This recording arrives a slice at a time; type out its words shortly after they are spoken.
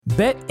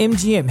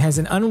BetMGM has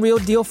an unreal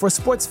deal for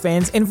sports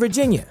fans in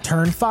Virginia.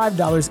 Turn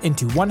 $5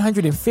 into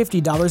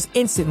 $150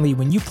 instantly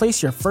when you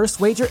place your first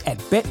wager at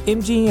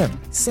BetMGM.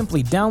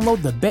 Simply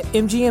download the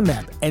BetMGM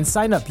app and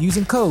sign up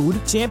using code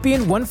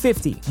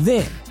Champion150.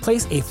 Then,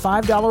 place a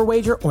 $5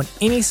 wager on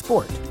any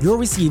sport. You'll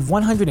receive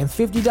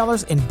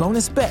 $150 in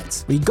bonus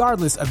bets,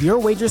 regardless of your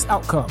wager's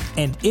outcome.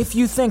 And if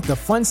you think the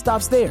fun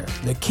stops there,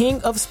 the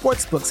King of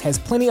Sportsbooks has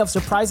plenty of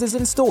surprises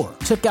in store.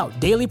 Check out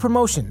daily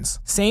promotions,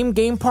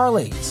 same-game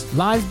parlays,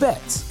 live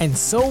bets, and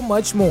so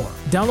much more.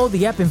 Download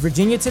the app in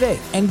Virginia today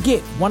and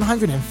get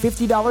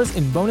 $150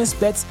 in bonus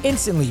bets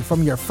instantly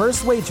from your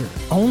first wager.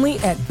 Only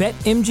at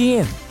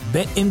BetMGM.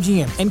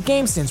 BetMGM and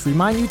GameSense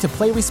remind you to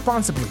play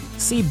responsibly.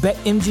 See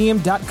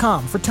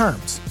BetMGM.com for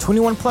terms.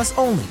 21 plus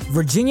only.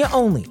 Virginia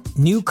only.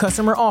 New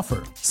customer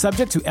offer.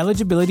 Subject to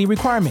eligibility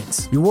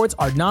requirements. Rewards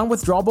are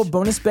non-withdrawable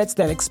bonus bets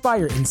that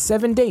expire in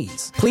 7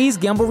 days. Please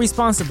gamble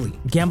responsibly.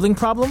 Gambling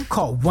problem?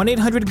 Call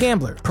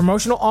 1-800-GAMBLER.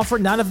 Promotional offer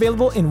not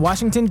available in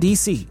Washington,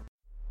 D.C.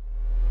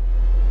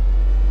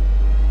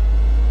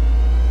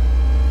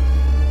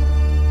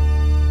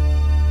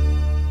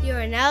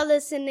 Now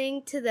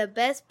listening to the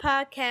best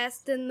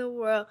podcast in the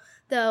world,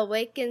 The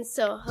Awakened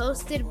Soul,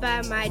 hosted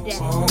by my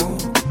dad.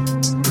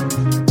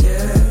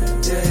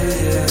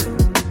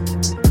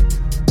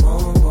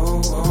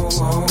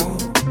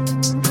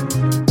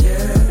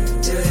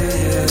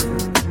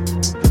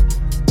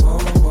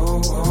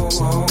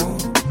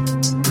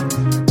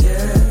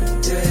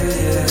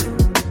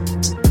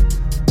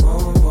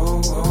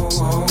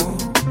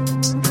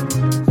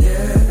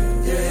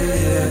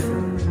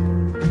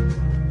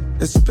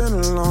 It's been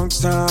a long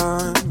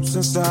time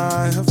since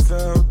I have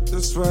felt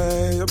this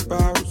way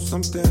about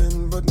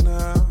something, but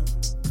now.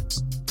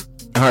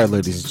 All right,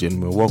 ladies and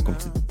gentlemen, welcome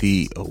to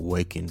The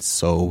Awakened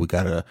Soul. We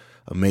got an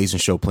amazing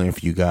show planned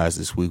for you guys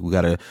this week. We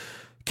got a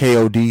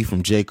KOD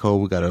from J.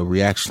 Cole. We got a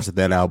reaction to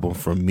that album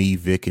from me,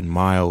 Vic, and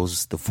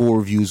Miles. The full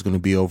review is going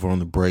to be over on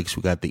the breaks.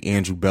 We got the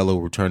Andrew Bello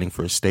returning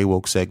for a Stay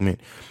Woke segment.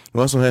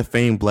 We also have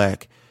Fame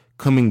Black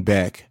coming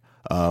back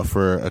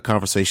for a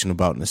conversation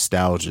about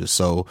nostalgia.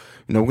 So,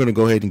 we're going to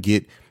go ahead and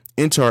get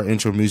into our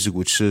intro music,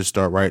 which should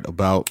start right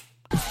about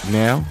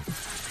now.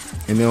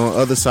 And then on the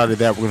other side of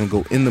that, we're going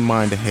to go in the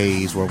mind of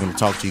Hayes, where I'm going to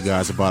talk to you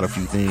guys about a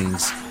few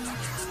things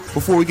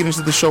before we get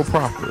into the show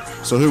proper.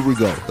 So here we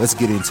go. Let's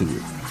get into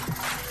it.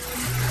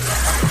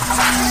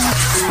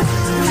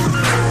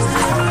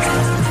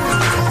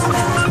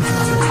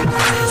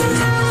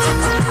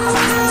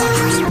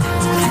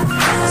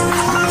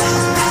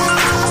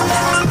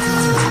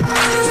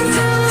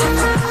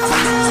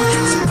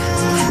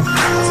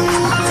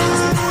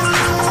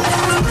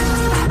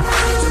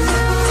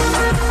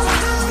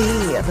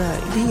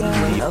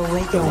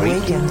 The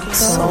Awakened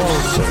Soul.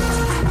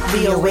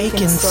 The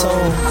Awakened Soul.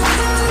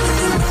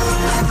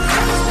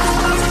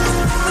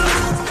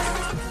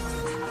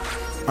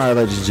 All right,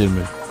 ladies and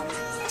gentlemen.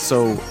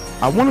 So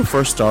I want to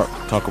first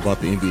talk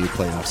about the NBA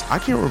playoffs. I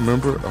can't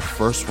remember a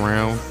first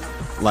round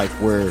like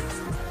where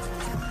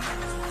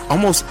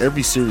almost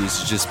every series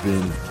has just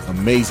been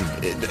amazing.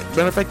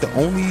 Matter of fact, the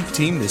only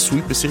team that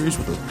sweep a series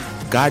with the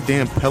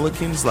goddamn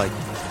Pelicans, like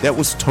that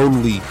was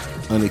totally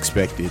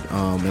unexpected.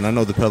 And I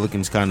know the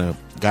Pelicans kind of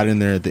got in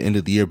there at the end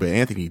of the year, but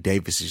Anthony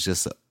Davis is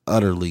just an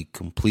utterly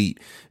complete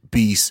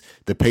beast.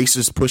 The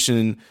Pacers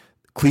pushing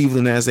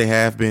Cleveland as they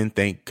have been.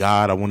 Thank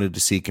God. I wanted to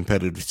see a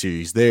competitive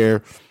series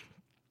there.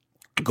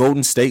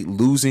 Golden State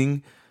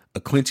losing a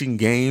clinching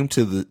game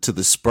to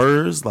the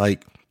Spurs.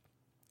 Like,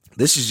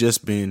 this has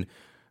just been,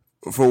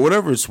 for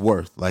whatever it's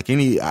worth, like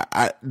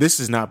this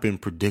has not been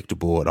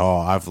predictable at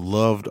all. I've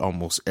loved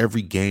almost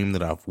every game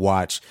that I've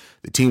watched.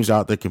 The teams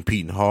out there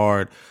competing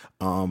hard.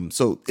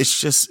 So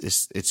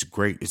it's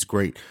great. It's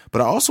great.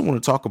 But I also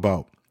want to talk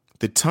about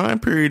the time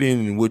period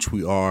in which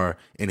we are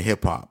in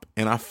hip hop.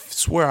 And I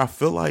swear, I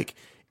feel like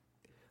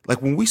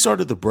when we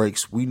started the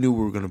breaks, we knew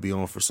we were going to be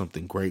on for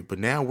something great. But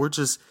now we're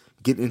just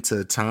getting into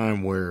a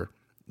time where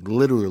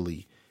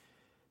literally,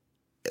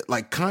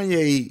 like,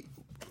 Kanye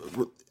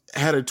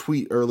had a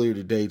tweet earlier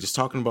today just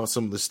talking about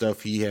some of the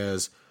stuff he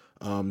has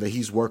that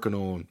he's working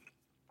on.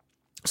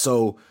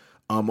 So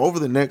over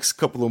the next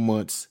couple of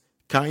months,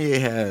 Kanye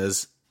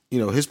has,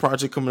 his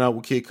project coming out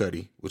with Kid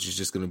Cudi, which is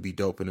just going to be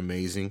dope and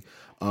amazing.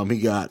 We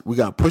got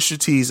Pusha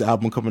T's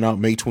album coming out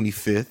May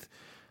 25th,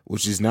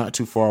 which is not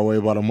too far away,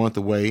 about a month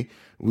away.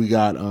 We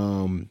got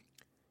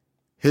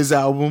his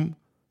album,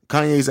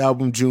 Kanye's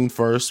album, June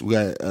 1st. We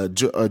got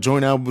a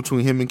joint album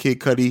between him and Kid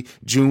Cudi,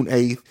 June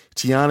 8th.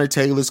 Tiana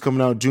Taylor's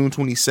coming out June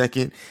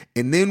 22nd.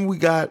 And then we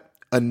got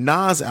a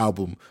Nas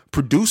album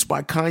produced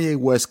by Kanye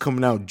West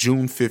coming out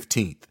June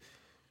 15th.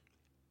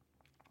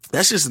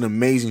 That's just an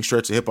amazing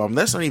stretch of hip hop.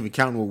 That's not even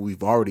counting what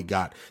we've already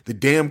got. The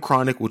Damn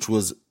Chronic, which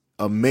was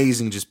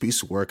amazing, just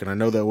piece of work. And I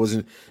know that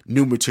wasn't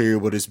new material,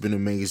 but it's been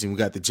amazing. We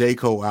got the J.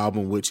 Cole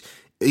album, which,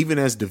 even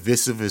as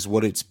divisive as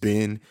what it's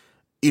been,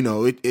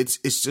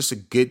 it's just a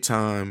good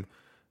time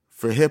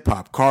for hip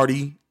hop.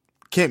 Cardi,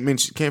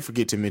 can't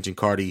forget to mention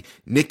Cardi.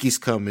 Nicki's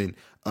coming,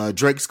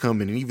 Drake's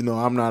coming, and even though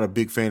I'm not a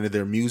big fan of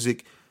their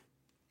music,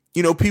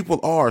 people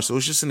are. So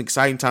it's just an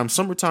exciting time.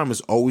 Summertime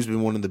has always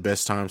been one of the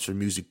best times for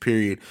music,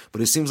 period.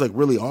 But it seems like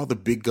really all the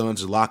big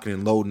guns are locking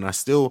and loading.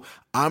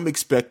 I'm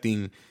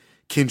expecting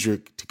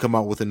Kendrick to come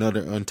out with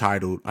another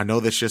Untitled. I know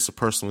that's just a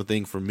personal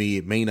thing for me.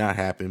 It may not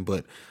happen,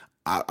 but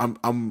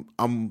I'm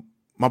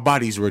my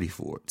body's ready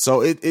for it.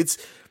 So it's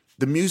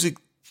the music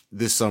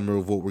this summer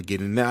of what we're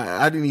getting.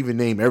 Now, I didn't even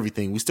name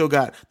everything. We still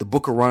got the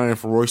Book of Ryan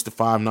for Royce the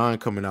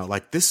 5'9" coming out.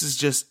 Like, this is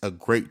just a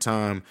great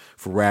time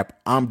for rap.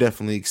 I'm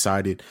definitely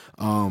excited.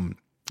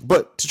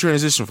 But to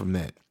transition from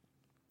that,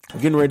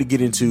 we're getting ready to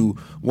get into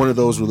one of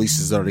those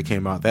releases that already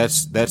came out.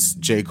 That's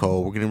J.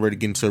 Cole. We're getting ready to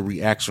get into a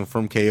reaction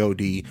from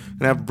KOD.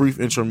 Gonna have a brief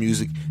intro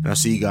music, and I'll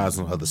see you guys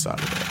on the other side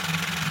of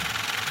that.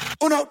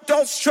 Uno,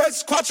 dos,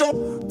 tres,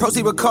 cuatro.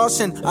 Proceed with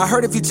caution. I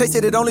heard if you taste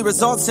it, it only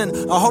results in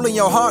a hole in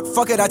your heart.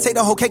 Fuck it, I take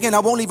the whole cake and I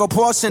won't leave a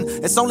portion.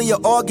 It's only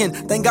an organ.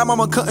 Thank God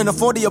mama couldn't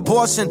afford the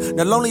abortion.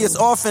 The loneliest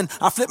orphan.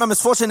 I flip my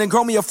misfortune and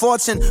grow me a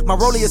fortune. My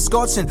rollie is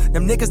scorching.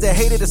 Them niggas that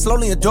hated it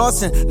slowly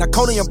endorsing. Not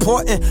coldly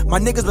important. My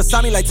niggas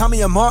beside me like Tommy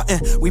and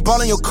Martin. We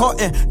ballin' your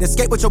cotton. Then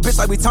skate with your bitch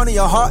like we Tony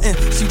or Harton.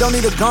 She don't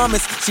need the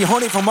garments. She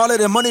horny from all of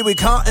the money we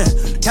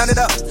countin'. Count it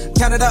up,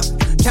 count it up,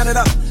 count it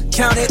up,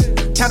 count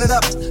it, count it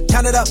up,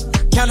 count it up,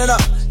 count it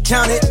up.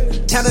 Count it up,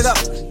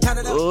 count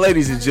it up.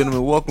 Ladies and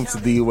gentlemen, welcome to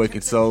The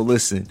Awakened Soul.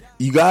 Listen,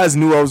 you guys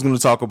knew I was going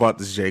to talk about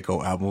this J.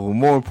 Cole album, but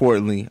more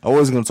importantly, I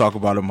wasn't going to talk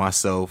about it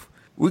myself.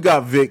 We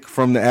got Vic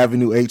from the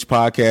Avenue H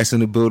podcast in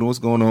the building. What's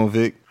going on,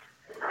 Vic?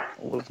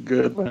 What's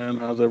good, man?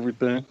 How's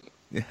everything?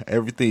 Yeah,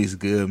 everything's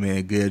good,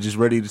 man. Good. Just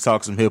ready to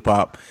talk some hip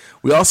hop.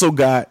 We also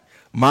got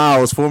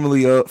Miles,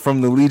 formerly from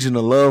the Legion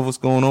of Love. What's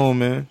going on,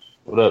 man?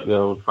 What up,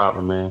 yo? What's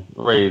poppin', man?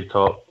 Ready to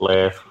talk,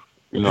 laugh.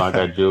 You know I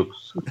got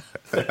jokes.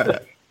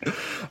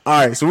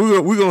 All right, so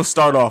we're gonna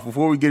start off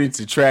before we get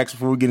into tracks,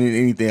 before we get into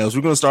anything else.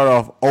 We're gonna start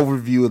off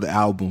overview of the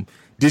album.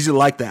 Did you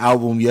like the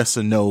album? Yes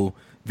or no?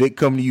 Vic,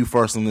 come to you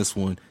first on this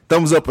one.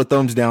 Thumbs up or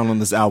thumbs down on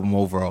this album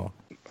overall?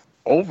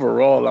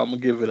 Overall, I'm gonna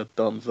give it a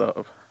thumbs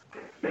up.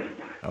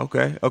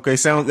 Okay.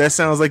 That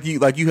sounds like you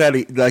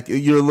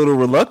you're a little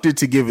reluctant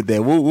to give it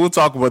that. We'll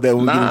talk about that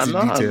when we get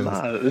into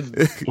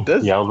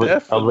details. Yeah,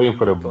 I was waiting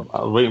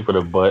for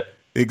the butt.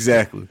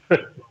 Exactly.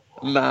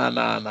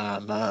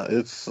 Nah.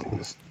 It's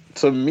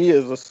to me,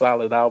 it's a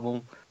solid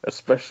album,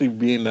 especially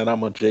being that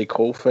I'm a J.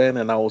 Cole fan,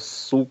 and I was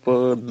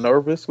super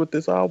nervous with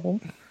this album,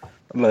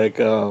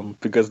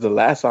 because the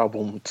last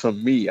album, to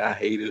me, I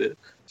hated it.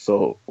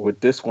 So with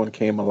this one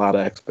came a lot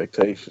of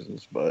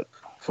expectations, but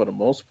for the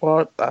most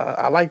part,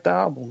 I like the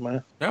album,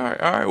 man. All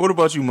right. What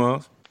about you,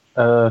 Miles?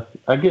 I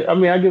give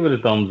it a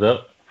thumbs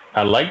up.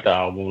 I like the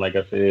album, like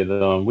I said.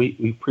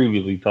 We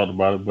previously talked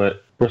about it,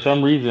 but for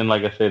some reason,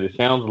 like I said, it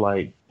sounds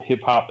like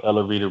hip hop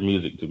elevator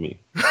music to me.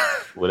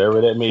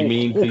 Whatever that may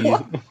mean to you,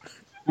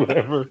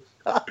 whatever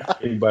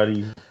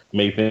anybody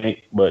may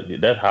think, but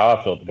that's how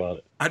I felt about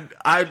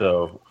it.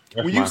 So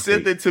when you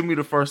said that to me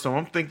the first time,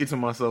 I'm thinking to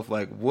myself,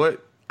 like,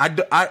 what?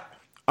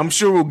 I'm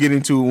sure we'll get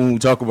into it when we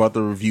talk about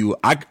the review.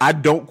 I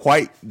don't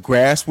quite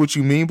grasp what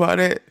you mean by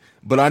that,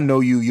 but I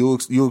know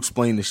you'll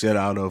explain the shit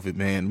out of it,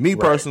 man. Me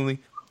personally,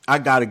 I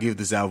gotta give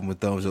this album a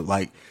thumbs up.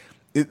 Like,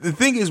 the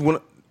thing is, when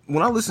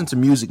I listen to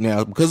music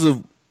now, because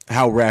of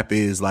how rap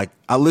is, like,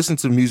 I listen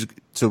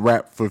to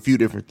rap for a few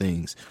different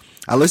things.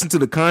 I listen to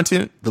the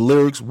content, the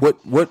lyrics, what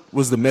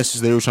was the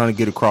message they were trying to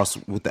get across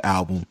with the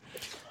album.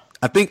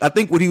 I think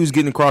what he was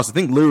getting across, I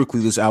think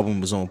lyrically this album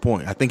was on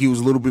point. I think he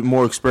was a little bit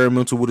more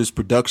experimental with his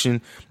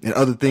production and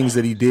other things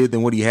that he did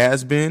than what he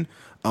has been.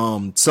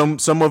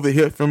 Some of it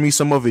hit for me,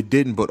 some of it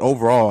didn't, but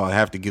overall I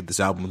have to give this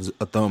album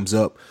a thumbs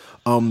up.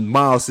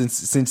 Miles,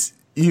 since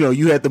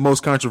you had the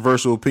most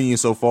controversial opinion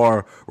so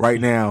far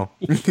right now,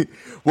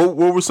 what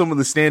were some of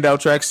the standout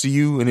tracks to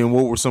you, and then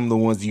what were some of the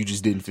ones that you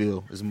just didn't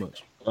feel as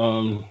much?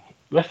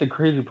 That's the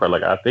crazy part.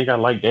 Like, I think I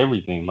liked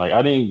everything. Like,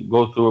 I didn't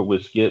go through it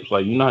with skips.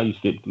 Like, you know how you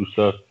skip through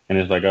stuff, and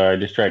it's like, all right,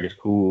 this track is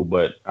cool,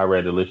 but I'd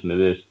rather listen to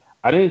this.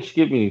 I didn't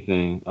skip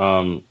anything.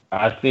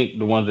 I think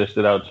the ones that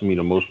stood out to me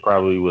the most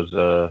probably was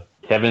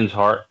Kevin's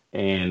Heart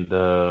and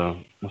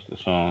what's the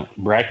song?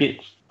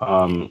 Brackets.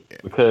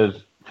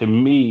 Because to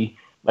me,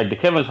 like, the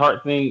Kevin's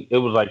Heart thing, it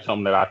was like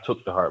something that I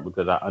took to heart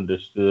because I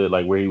understood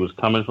like where he was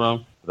coming from.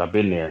 'Cause I've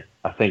been there.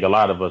 I think a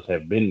lot of us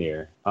have been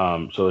there.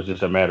 So it's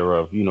just a matter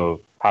of,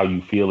 how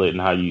you feel it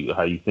and how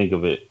you think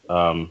of it.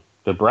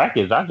 The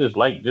brackets, I just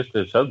like just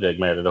the subject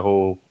matter, the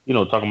whole,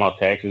 talking about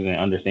taxes and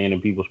understanding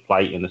people's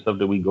plight and the stuff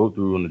that we go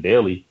through on the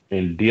daily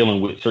and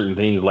dealing with certain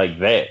things like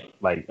that.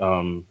 Like,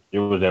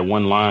 there was that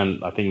one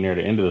line, I think near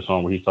the end of the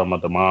song, where he's talking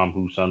about the mom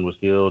whose son was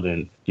killed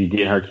and she's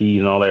getting her keys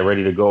and all that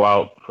ready to go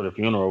out for the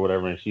funeral or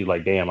whatever. And she's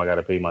like, damn, I got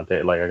to pay my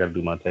tax. Like, I got to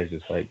do my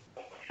taxes. Like,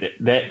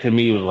 that to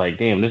me was like,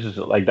 damn, this is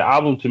like, the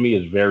album to me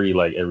is very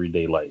like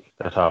everyday life.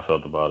 That's how I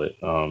felt about it.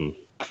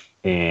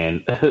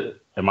 And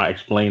am I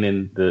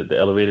explaining the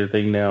elevator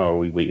thing now, or are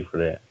we waiting for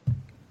that?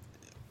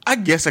 I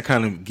guess I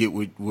kind of get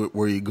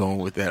where you're going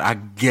with that. I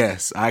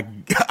guess. I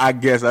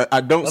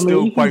don't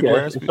still quite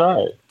grasp it.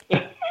 All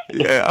right.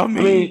 Yeah, I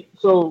mean,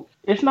 so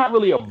it's not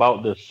really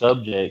about the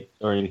subject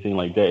or anything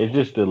like that. It's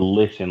just the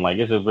listen. Like,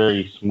 it's a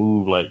very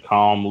smooth, like,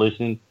 calm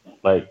listen.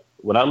 Like,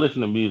 when I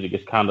listen to music,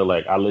 it's kind of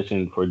like I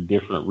listen for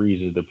different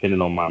reasons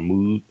depending on my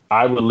mood.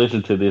 I would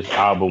listen to this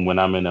album when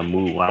I'm in a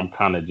mood where I'm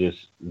kind of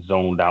just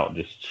zoned out,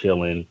 just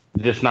chilling,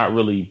 just not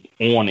really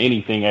on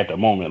anything at the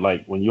moment.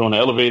 Like, when you're on the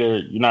elevator,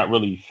 you're not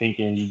really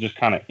thinking. You're just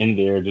kind of in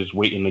there just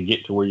waiting to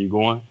get to where you're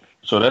going.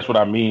 So that's what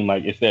I mean.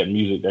 Like, it's that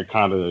music that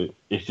kind of,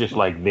 it's just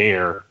like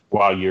there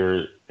while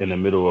you're in the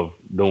middle of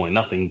doing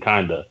nothing,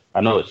 kind of.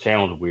 I know it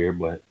sounds weird,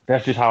 but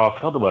that's just how I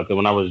felt about it.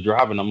 When I was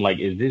driving, I'm like,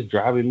 is this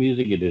driving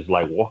music? Is this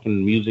like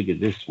walking music? Is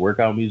this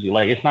workout music?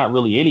 Like, it's not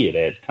really any of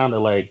that. It's kind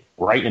of like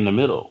right in the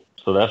middle.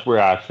 So that's where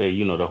I say,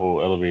 you know, the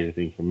whole elevator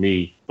thing for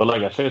me. But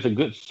like I said, it's a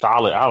good,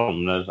 solid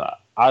album.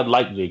 I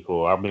like J.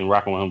 Cole. I've been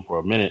rocking with him for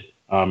a minute.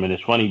 And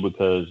it's funny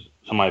because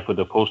somebody put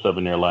the post up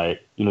in there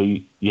like, you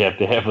know, you have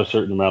to have a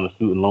certain amount of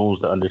student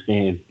loans to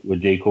understand what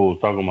J. Cole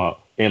was talking about.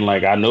 And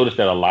like, I noticed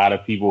that a lot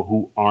of people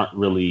who aren't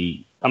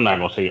really, I'm not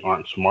going to say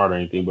aren't smart or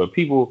anything, but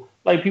people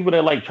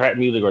that like trap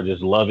music or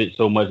just love it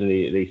so much and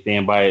they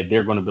stand by it,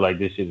 they're going to be like,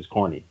 this shit is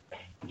corny.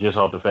 Just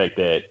off the fact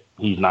that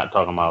he's not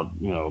talking about,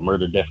 you know,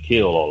 murder, death,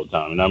 kill all the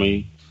time. You know what I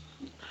mean?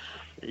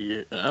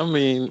 Yeah, I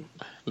mean,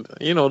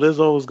 you know, there's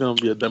always going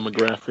to be a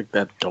demographic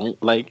that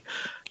don't like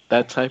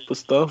that type of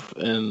stuff.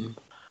 And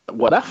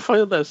what I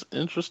feel that's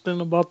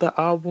interesting about the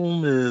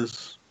album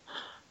is,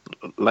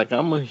 like,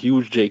 I'm a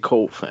huge J.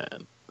 Cole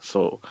fan.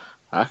 So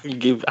I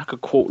could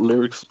quote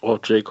lyrics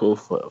of J. Cole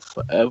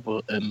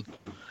forever. And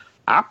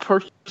I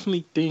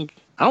personally think,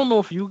 I don't know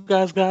if you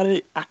guys got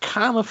it, I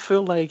kind of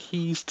feel like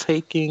he's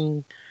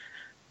taking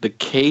the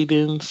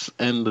cadence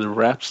and the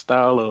rap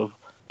style of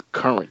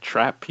current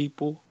trap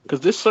people.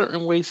 Because there's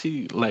certain ways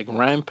he, like,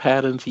 rhyme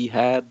patterns he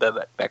had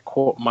that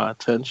caught my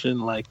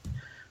attention, like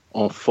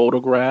on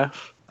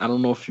Photograph. I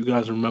don't know if you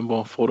guys remember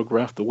on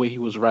Photograph the way he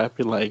was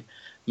rapping, like,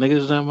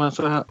 niggas on my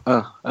side,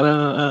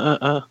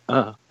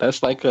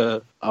 That's like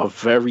a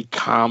very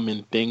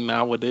common thing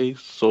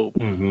nowadays. So,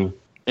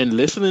 in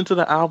listening to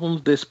the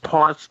album, there's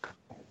parts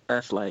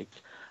that's like,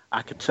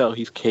 I could tell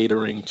he's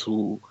catering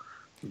to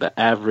the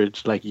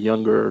average, like,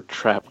 younger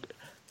trap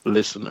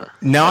listener.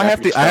 Now I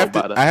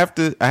have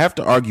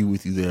to argue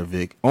with you there,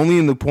 Vic. Only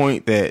in the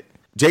point that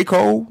J.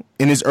 Cole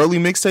in his early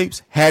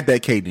mixtapes had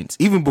that cadence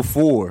even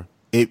before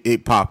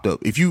it popped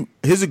up.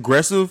 His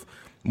aggressive,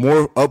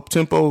 more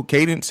up-tempo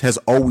cadence has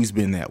always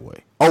been that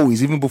way.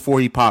 Always, even before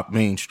he popped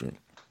mainstream.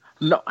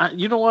 No,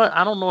 you know what?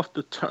 I don't know if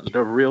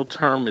the real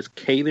term is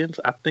cadence.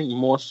 I think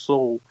more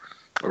so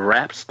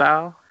rap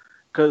style.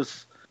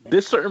 Because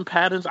there's certain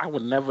patterns I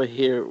would never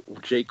hear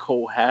J.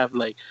 Cole have.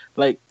 Like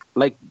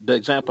the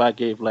example I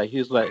gave, like,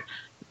 he's like,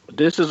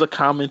 this is a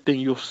common thing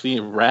you'll see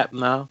in rap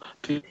now.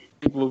 People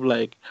will be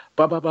like,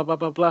 blah, blah, blah, blah,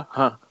 blah, blah,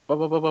 huh, blah,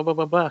 blah, blah, blah, blah,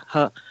 blah, blah,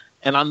 huh.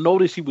 And I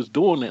noticed he was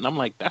doing it, and I'm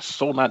like, that's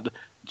so not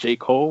J.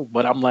 Cole,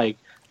 but I'm like,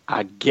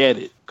 I get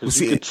it.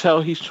 Because you can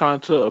tell he's trying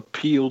to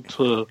appeal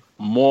to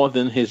more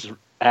than his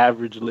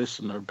average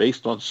listener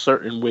based on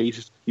certain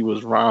ways he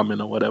was rhyming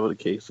or whatever the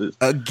case is.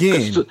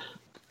 Again,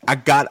 I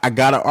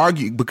gotta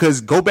argue, because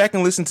go back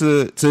and listen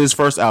to his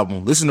first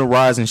album. Listen to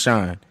Rise and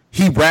Shine.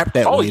 He rapped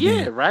that way. Oh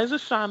yeah, then. Rise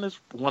and Shine is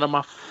one of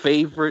my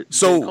favorite.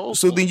 So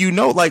then you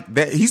know, like,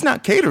 that he's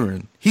not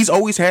catering. He's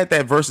always had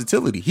that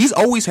versatility. He's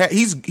always had.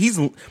 He's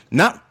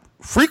not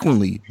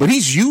frequently, but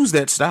he's used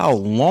that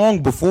style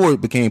long before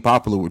it became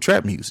popular with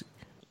trap music.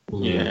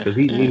 Yeah, because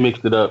he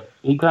mixed it up.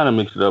 He kind of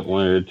mixed it up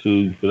one or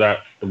two. Because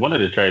one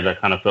of the tracks I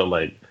kind of felt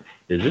like,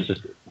 is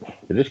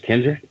this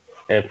Kendrick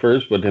at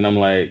first? But then I'm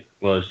like,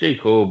 well, it's J.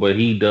 Cole, but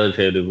he does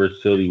have the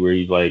versatility where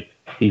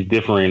he's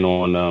differing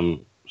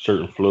on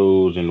certain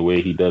flows and the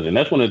way he does it. And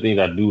that's one of the things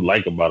I do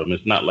like about him.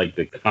 It's not like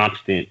the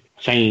constant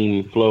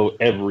same flow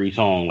every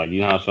song. Like,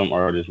 you know how some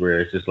artists where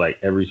it's just like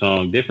every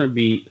song, different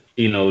beat,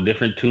 you know,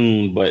 different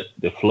tune, but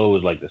the flow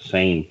is like the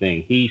same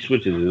thing. He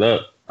switches it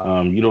up.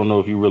 You don't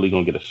know if you're really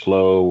going to get a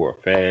slow or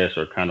fast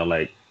or kind of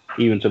like,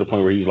 even to the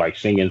point where he's like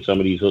singing some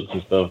of these hooks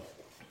and stuff.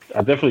 I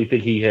definitely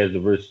think he has the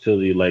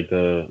versatility like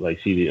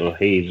CD or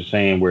Hayes is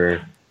saying,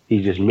 where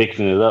he's just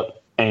mixing it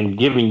up and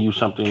giving you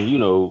something, you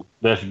know,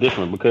 that's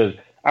different. Because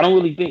I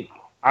don't think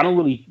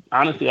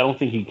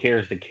he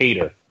cares to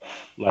cater.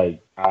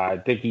 Like, I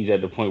think he's at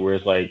the point where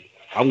it's like,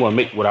 I'm going to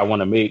make what I want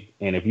to make,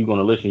 and if you're going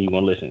to listen, you're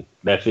going to listen.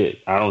 That's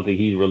it. I don't think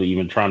he's really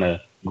even trying to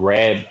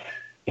grab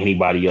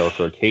anybody else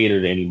or cater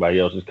to anybody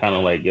else. It's kind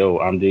of like, yo,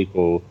 I'm J.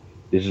 Cole.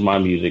 This is my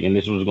music, and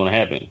this is what's going to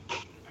happen.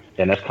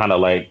 And that's kind of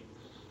like,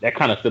 that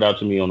kind of stood out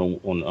to me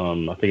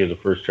on I think it's the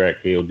first track,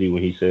 KOD,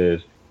 when he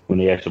says, when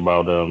they asked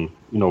about, you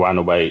know, why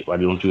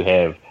don't you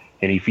have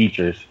any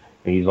features?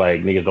 And he's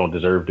like, niggas don't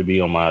deserve to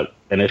be on my,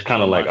 and it's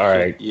kind of like, all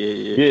right,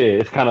 yeah,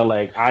 it's kind of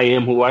like, I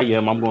am who I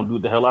am. I'm going to do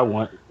what the hell I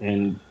want,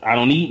 and I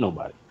don't need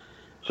nobody.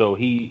 So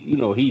he, you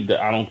know,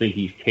 I don't think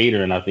he's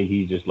catering. I think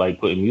he's just like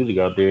putting music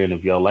out there, and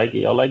if y'all like it,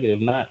 y'all like it. If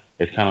not,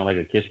 it's kind of like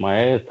a kiss my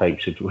ass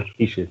type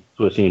situation. That's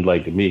what it seems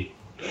like to me.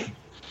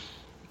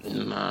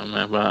 Nah,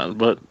 man,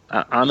 but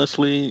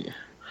honestly,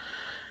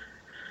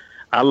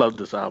 I love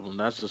this album.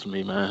 That's just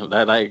me, man.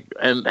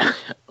 And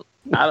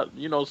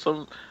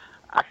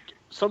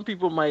Some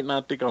people might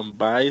not think I'm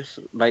biased.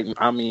 Like,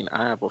 I mean,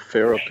 I have a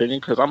fair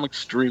opinion because I'm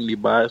extremely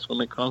biased when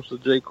it comes to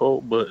J.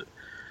 Cole. But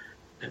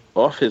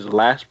off his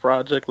last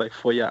project, like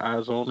For Your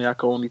Eyes Only, I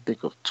can only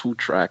think of 2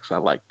 tracks I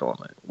liked on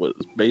it. Was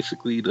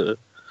basically the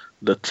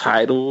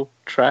title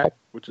track,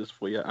 which is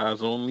For Your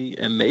Eyes Only,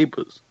 and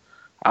Neighbors.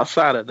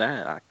 Outside of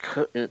that, I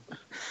couldn't.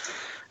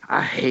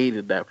 I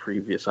hated that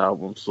previous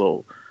album.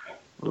 So,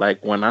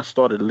 like, when I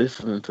started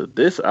listening to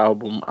this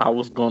album, I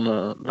was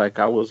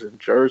in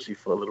Jersey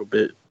for a little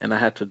bit, and I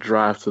had to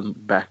drive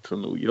back to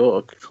New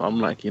York. So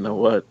I'm like, you know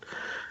what?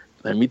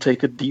 Let me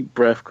take a deep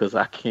breath because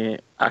I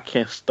can't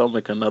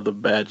stomach another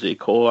bad J.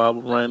 Cole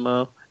album right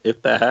now.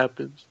 If that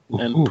happens,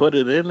 and put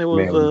it in, it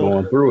was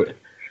going through it.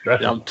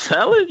 I'm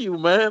telling you,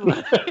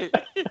 man.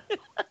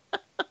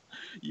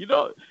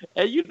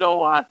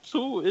 Why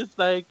too? It's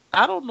like,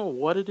 I don't know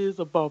what it is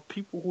about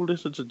people who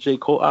listen to J.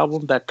 Cole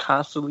album that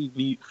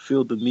constantly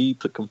feel the need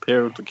to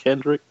compare him to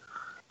Kendrick.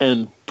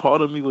 And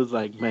part of me was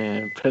like,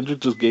 man, Kendrick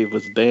just gave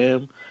us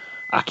Damn.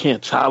 I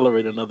can't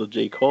tolerate another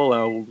J. Cole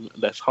album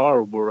that's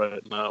horrible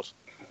right now.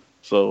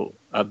 So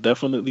I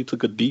definitely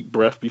took a deep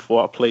breath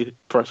before I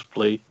press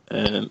play.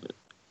 And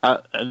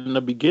in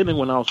the beginning,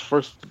 when I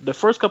was the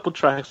first couple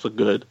tracks are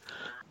good.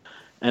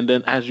 And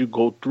then as you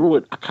go through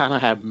it, I kind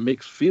of have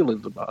mixed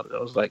feelings about it. I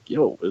was like,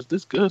 yo, is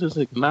this good? Is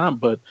it not?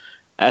 But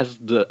as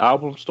the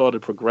album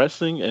started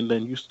progressing and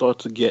then you start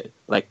to get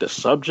like the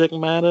subject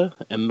matter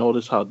and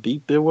notice how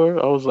deep they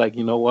were, I was like,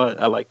 you know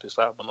what? I like this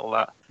album a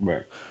lot.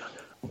 Right.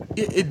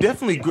 It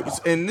definitely,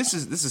 and this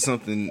is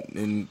something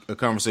in a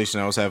conversation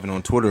I was having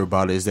on Twitter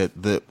about it, is that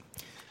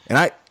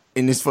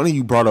and it's funny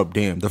you brought up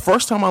Damn. The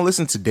first time I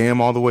listened to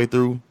Damn all the way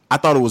through, I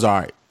thought it was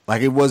all right.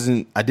 Like, it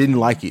wasn't, I didn't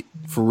like it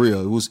for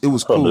real. It was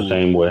cool. The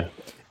same way.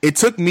 It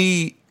took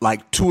me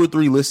like 2 or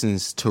 3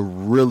 listens to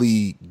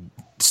really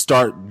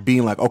start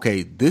being like,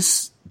 okay,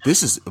 this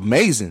is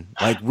amazing.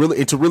 Like, really,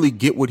 and to really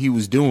get what he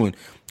was doing.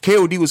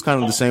 KOD was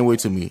kind of the same way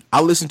to me.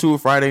 I listened to it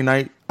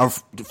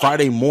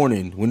Friday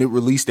morning when it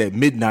released at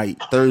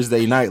midnight,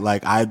 Thursday night.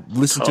 Like, I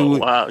listened to it.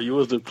 Wow, you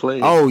wasn't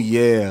playing. Oh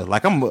yeah,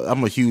 like I'm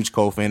a huge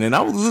Cole fan, and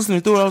I was listening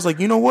through it. I was like,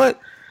 you know what?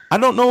 I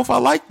don't know if I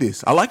like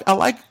this. I like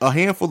a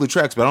handful of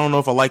tracks, but I don't know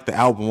if I like the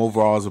album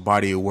overall as a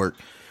body of work.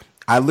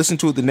 I listened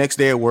to it the next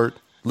day at work.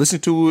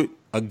 Listened to it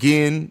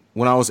again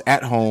when I was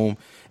at home,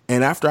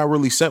 and after I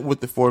really sat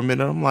with it for a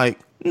minute, I'm like,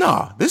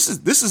 nah, this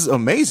is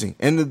amazing.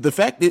 And the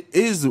fact it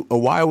is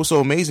why it was so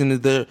amazing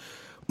is that,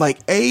 like,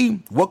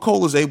 what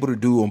Cole is able to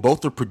do on both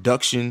the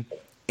production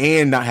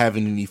and not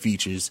having any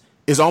features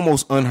is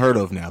almost unheard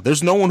of now.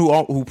 There's no one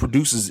who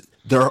produces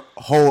their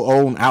whole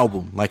own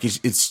album. Like,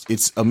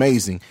 it's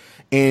amazing.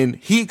 And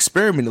he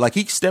experimented, like,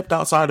 he stepped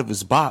outside of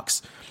his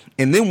box.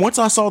 And then once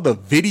I saw the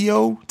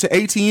video to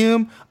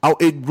ATM,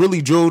 it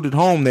really drilled it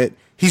home that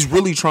he's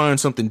really trying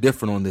something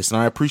different on this.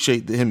 And I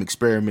appreciate him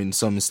experimenting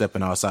some and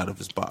stepping outside of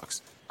his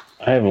box.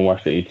 I haven't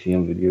watched the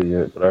ATM video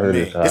yet, but I heard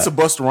it's a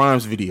Busta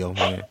Rhymes video,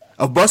 man.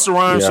 A Busta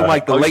Rhymes from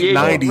like the late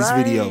 90s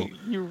video.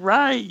 You're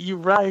right.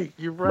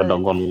 But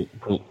I'm going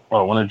to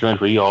one of the joints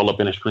where you all up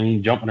in the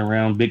screen, jumping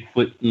around,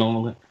 Bigfoot and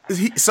all of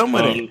that. Some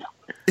of that.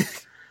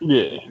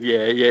 Yeah.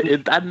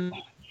 I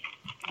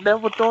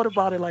never thought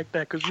about it like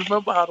that, because you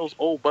remember how those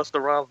old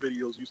Busta Rhymes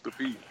videos used to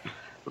be.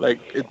 Like,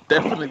 it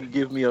definitely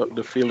gives me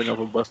the feeling of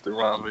a Busta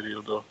Rhymes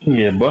video, though.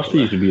 Yeah, Busta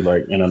used to be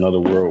like in another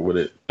world with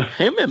it.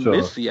 Him and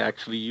Missy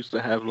actually used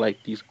to have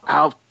like these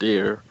out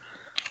there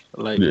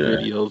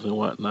videos and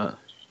whatnot.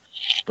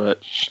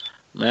 But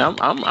man,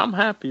 I'm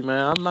happy,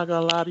 man. I'm not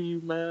gonna lie to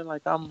you, man.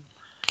 I'm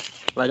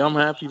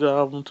happy the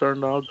album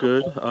turned out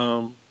good.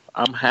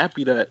 I'm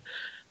happy that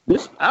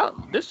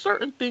there's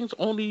certain things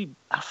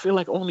I feel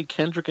like only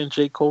Kendrick and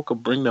J. Cole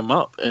could bring them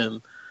up.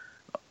 And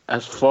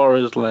as far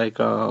as like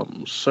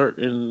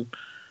certain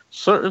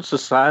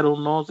societal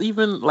norms,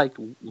 even like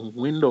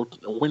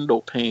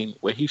window pane,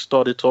 where he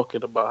started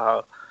talking about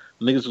how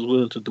niggas was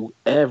willing to do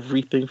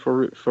everything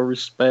for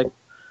respect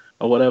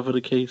or whatever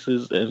the case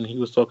is, and he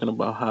was talking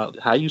about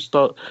how you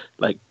start,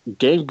 like,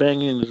 gang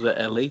banging is a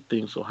LA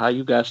thing, so how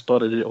you guys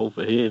started it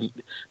over here.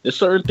 And there's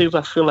certain things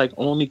I feel like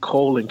only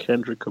Cole and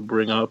Kendrick could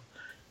bring up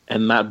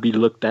and not be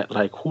looked at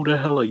like, who the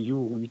hell are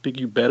you? You think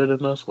you better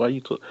than us? Why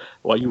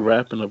you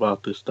rapping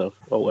about this stuff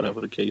or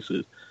whatever the case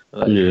is?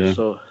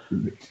 So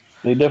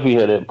they definitely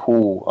had that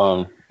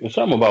pool. There's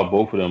something about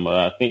both of them.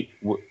 I think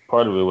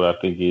part of it, what I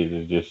think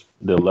is just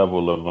the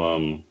level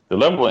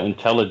of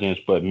intelligence,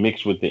 but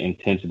mixed with the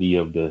intensity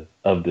of the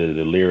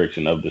lyrics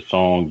and of the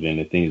songs and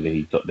the things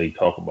that they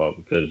talk about.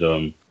 Because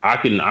I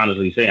can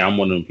honestly say I'm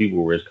one of them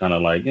people where it's kind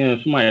of like,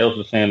 if somebody else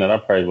is saying that, I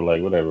probably be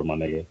like, whatever, my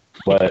nigga.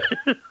 But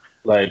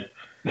like,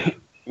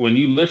 when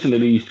you listen to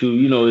these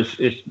two,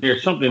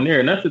 there's something there.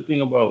 And that's the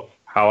thing about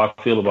how I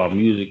feel about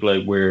music,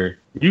 like, where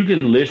you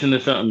can listen to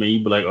something and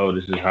you be like, oh,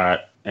 this is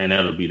hot, and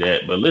that'll be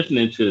that. But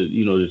listening to,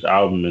 this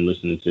album and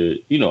listening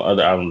to,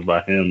 other albums by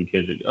him,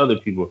 Kendrick, other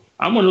people,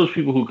 I'm one of those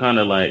people who kind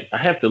of like, I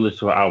have to listen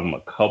to an album a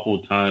couple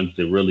times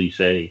to really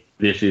say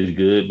this is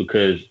good,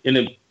 because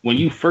when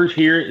you first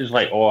hear it, it's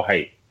like all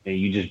hype and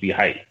you just be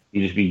hype.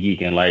 You just be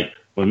geeking. Like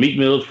when Meek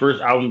Mill's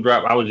first album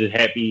dropped, I was just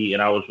happy,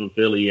 and I was from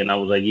Philly, and I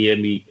was like, yeah,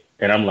 Meek.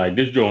 And I'm like,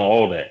 this doing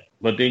all that.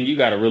 But then you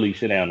got to really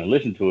sit down and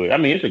listen to it. I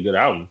mean, it's a good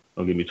album.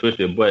 Don't get me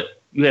twisted.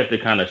 But you have to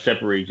kind of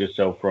separate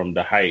yourself from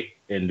the hype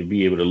and to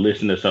be able to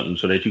listen to something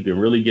so that you can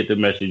really get the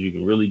message. You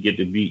can really get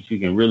the beats. You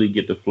can really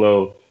get the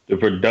flow, the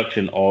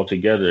production all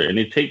together. And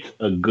it takes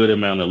a good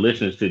amount of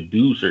listeners to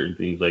do certain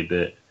things like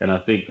that. And I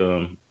think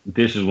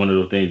this is one of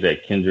those things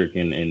that Kendrick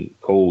and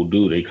Cole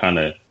do. They kind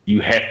of,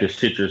 you have to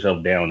sit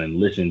yourself down and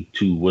listen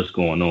to what's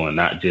going on,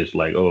 not just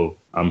like, oh,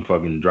 I'm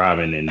fucking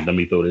driving and let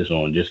me throw this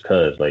on just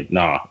cause. Like,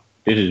 nah,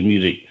 this is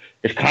music.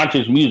 It's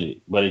conscious music,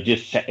 but it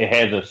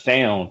has a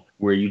sound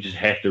where you just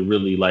have to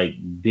really like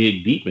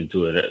dig deep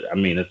into it. I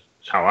mean, that's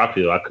how I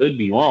feel. I could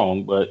be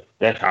wrong, but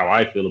that's how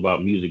I feel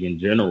about music in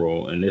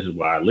general. And this is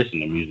why I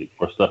listen to music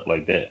for stuff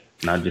like that,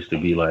 not just to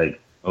be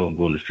like, oh, I'm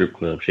going to the strip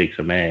club, shake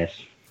some ass.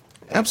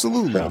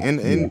 Absolutely. So,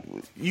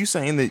 and you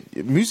saying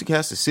that music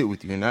has to sit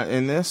with you.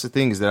 And that's the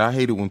thing is that I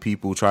hate it when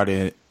people try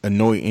to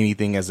anoint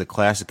anything as a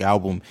classic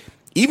album,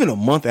 even a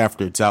month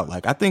after it's out.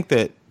 Like, I think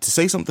that to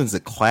say something's a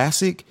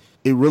classic,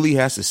 it really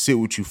has to sit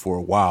with you for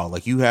a while.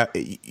 Like you have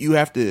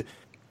to,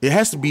 it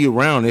has to be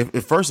around.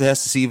 At first it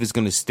has to see if it's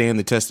going to stand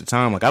the test of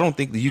time. Like I don't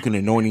think that you can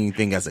anoint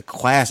anything as an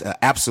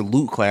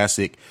absolute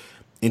classic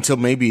until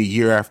maybe a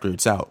year after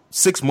it's out.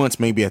 6 months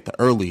maybe at the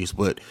earliest.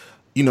 But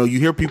you know, you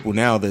hear people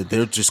now that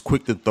they're just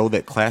quick to throw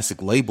that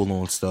classic label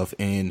on stuff,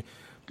 and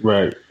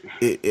right.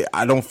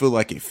 I don't feel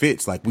like it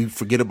fits. Like we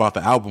forget about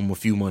the album a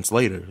few months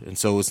later, and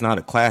so it's not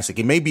a classic.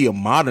 It may be a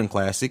modern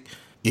classic.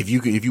 If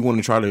you want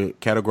to try to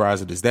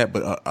categorize it as that,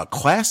 but a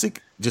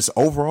classic, just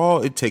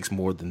overall, it takes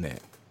more than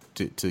that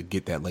to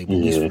get that label,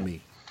 at least for me.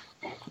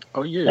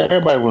 Oh, yeah.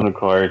 Everybody want to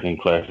call everything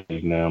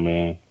classic now,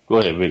 man. Go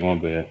ahead, Vic,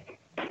 one bad.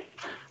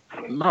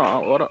 No,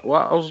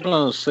 I was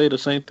going to say the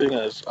same thing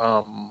as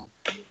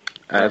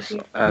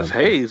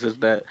Hayes, is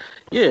that,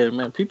 yeah,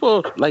 man,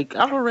 people, like,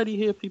 I've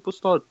already heard people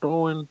start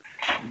throwing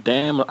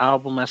damn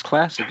album as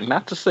classic.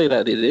 Not to say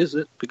that it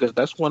isn't, because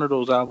that's one of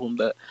those albums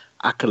that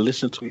I could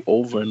listen to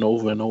over and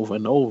over and over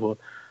and over.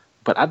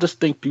 But I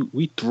just think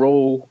we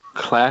throw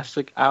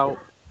classic out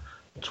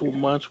too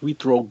much. We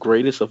throw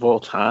greatest of all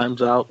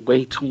times out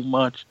way too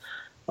much.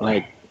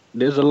 Like,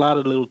 there's a lot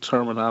of little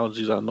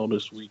terminologies I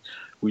noticed we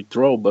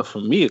throw. But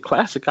for me, a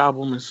classic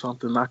album is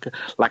something I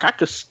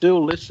could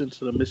still listen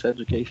to the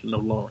Miseducation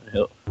of Lauryn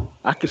Hill.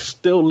 I could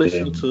still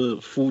listen to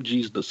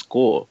Fugees' The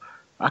Score.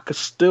 I could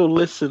still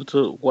listen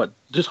to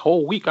this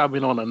whole week I've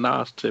been on a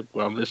Nas tip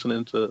where I'm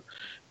listening to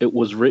It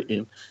Was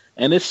Written.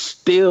 And it's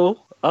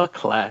still a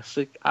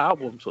classic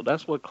album. So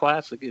that's what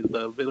classic is,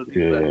 the ability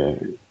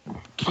to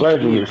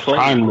classic is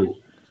timeless.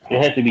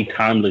 It has to be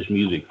timeless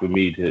music for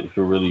me to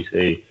really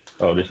say,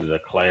 oh, this is a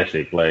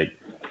classic. Like,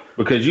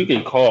 because you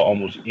can call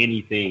almost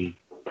anything,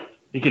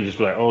 you can just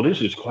be like, oh,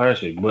 this is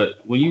classic.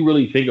 But when you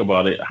really think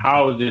about it,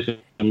 how is this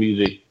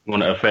music going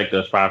to affect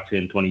us 5,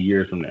 10, 20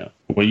 years from now?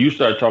 When you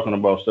start talking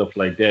about stuff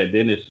like that,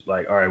 then it's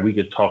like, all right, we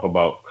could talk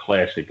about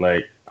classic.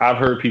 Like, I've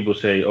heard people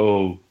say,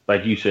 oh,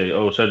 like you say,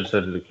 oh, such and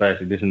such is a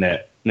classic, this and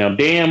that. Now,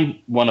 Damn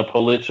won a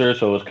Pulitzer,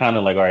 so it's kind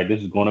of like, all right,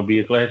 this is going to be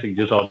a classic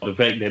just off the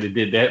fact that it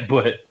did that.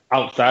 But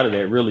outside of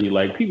that, really,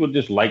 like, people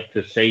just like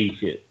to say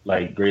shit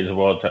like greatest of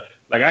all time.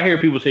 Like, I hear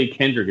people say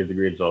Kendrick is the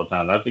greatest of all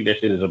time. I think that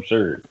shit is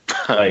absurd.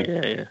 Like,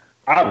 yeah.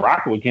 I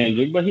rock with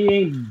Kendrick, but he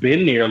ain't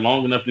been there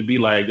long enough to be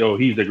like, oh,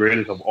 he's the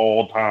greatest of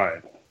all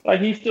time.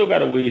 Like, he's still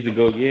got a ways to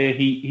go. Yeah,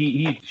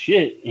 he's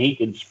shit. He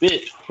can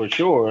spit for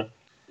sure.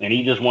 And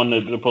he just won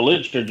the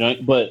Pulitzer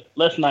joint. But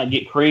let's not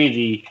get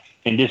crazy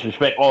and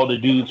disrespect all the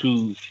dudes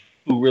who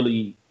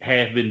really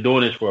have been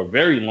doing this for a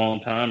very long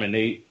time, and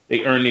they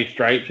earn their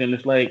stripes. And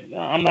it's like,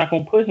 I'm not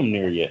going to put him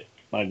there yet.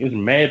 Like, there's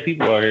mad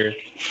people out here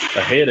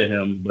ahead of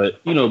him.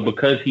 But, you know,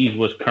 because he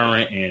was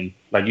current and,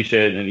 like you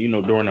said, and, you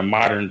know, during a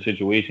modern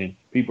situation,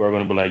 people are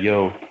going to be like,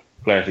 yo,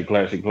 classic,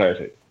 classic,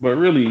 classic. But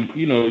really,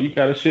 you know, you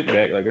got to sit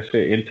back, like I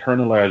said,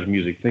 internalize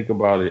music, think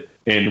about it,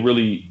 and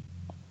really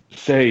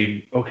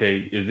say, okay,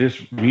 is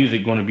this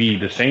music going to be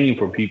the same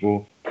for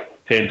people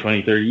 10,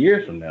 20, 30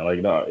 years from now? Like,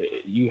 no,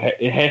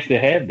 it has to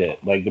have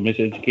that. Like, the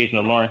Miseducation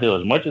of Lauryn Hill.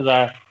 As much as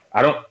I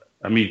don't,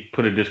 let me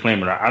put a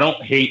disclaimer. I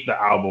don't hate the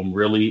album,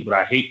 really, but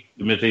I hate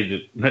the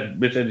Miseducation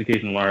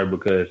of Lauryn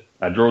because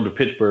I drove to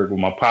Pittsburgh with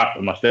my pop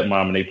and my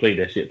stepmom, and they played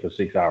that shit for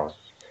 6 hours.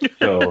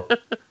 So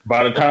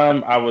by the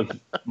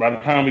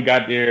time we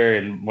got there,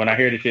 and when I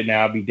hear this shit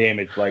now, I'll be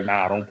damaged. Like,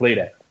 nah, I don't play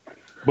that.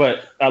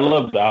 But I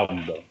love the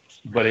album, though.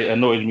 But it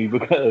annoys me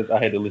because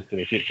I had to listen to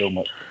that shit so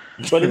much.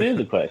 But it is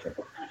a classic.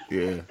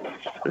 Yeah.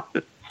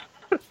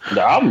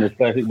 The album is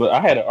classic, but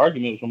I had an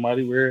argument with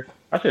somebody where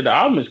I said the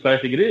album is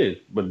classic, it is.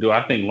 But do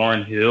I think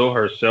Lauryn Hill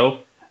herself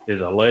is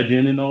a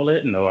legend and all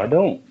that? No, I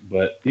don't.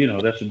 But, you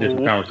know, that's a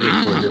different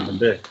conversation for a different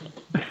day.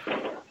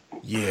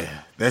 Yeah,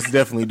 that's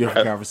definitely a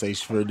different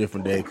conversation for a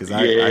different day. Because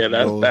I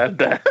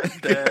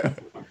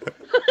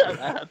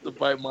have to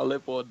bite my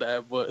lip on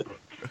that, but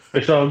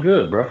it's all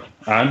good, bro.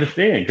 I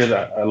understand because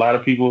a lot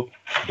of people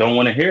don't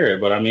want to hear it.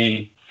 But I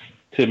mean,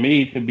 to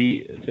me,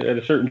 at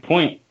a certain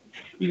point,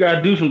 you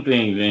gotta do some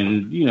things,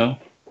 and you know,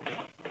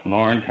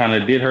 Lauren kind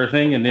of did her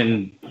thing, and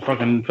then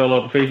fucking fell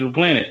off the face of the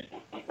planet.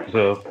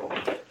 So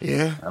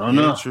yeah, I don't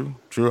know.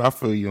 True. I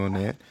feel you on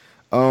that.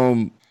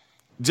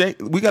 Jay,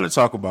 we got to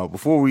talk about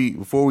before we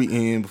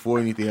end, before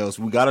anything else,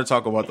 we got to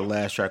talk about the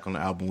last track on the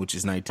album, which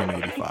is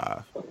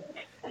 1985.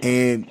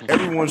 And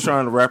everyone's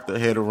trying to wrap their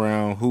head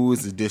around who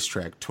is the diss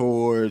track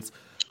towards,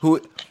 who.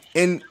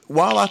 And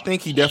while I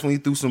think he definitely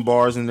threw some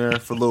bars in there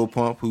for Lil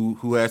Pump,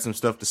 who had some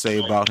stuff to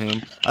say about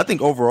him, I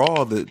think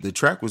overall the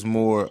track was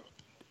more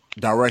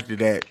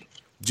directed at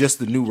just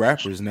the new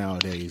rappers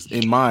nowadays.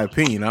 In my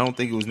opinion, I don't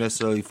think it was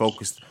necessarily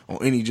focused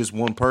on any just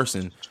one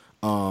person.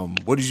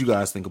 What did you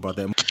guys think about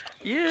that?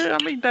 Yeah,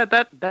 I mean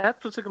that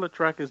particular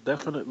track is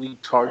definitely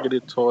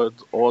targeted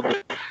towards all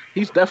the.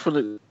 He's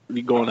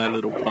definitely going at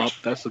Lil Pump.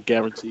 That's a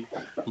guarantee.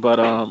 But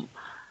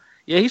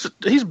yeah,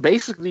 he's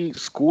basically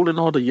schooling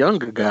all the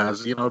younger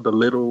guys. You know, the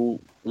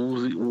little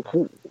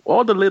Uzi,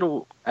 all the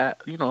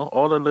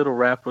little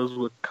rappers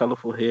with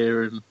colorful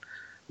hair and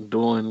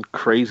doing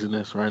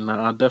craziness right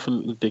now. I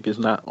definitely think it's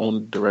not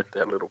only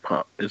directed at Lil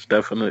Pump. It's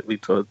definitely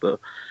towards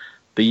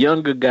the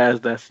younger guys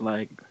that's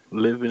like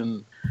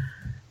living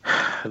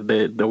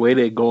the way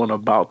they're going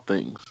about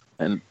things.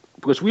 And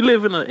because we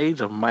live in an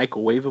age of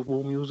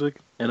microwavable music,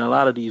 and a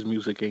lot of these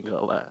music ain't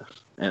gonna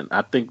last. And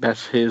I think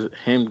that's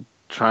him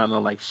trying to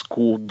like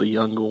school the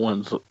younger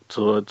ones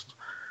towards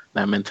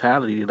that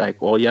mentality.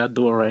 Like, all y'all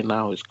doing right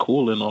now is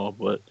cool and all,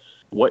 but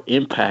what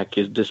impact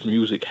is this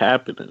music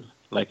happening?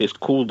 Like, it's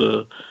cool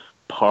to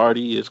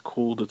party, it's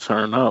cool to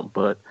turn up,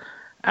 but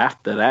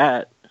after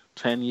that,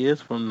 10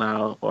 years from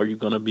now, are you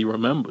gonna be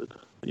remembered?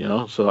 You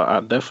know, so I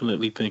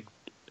definitely think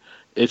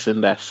it's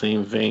in that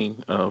same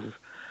vein of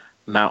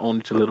not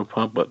only to Lil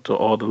Pump, but to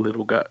all the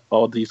little guys,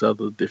 all these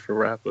other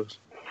different rappers.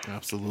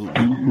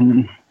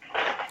 Absolutely.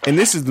 And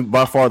this is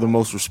by far the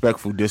most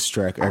respectful diss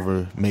track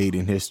ever made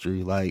in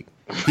history. Like,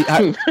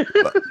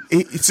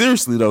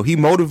 seriously though, he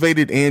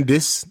motivated and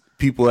dissed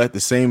people at the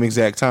same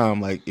exact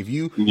time. Like,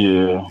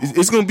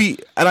 it's gonna be,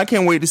 and I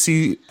can't wait to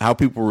see how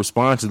people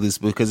respond to this,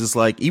 because it's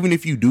like, even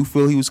if you do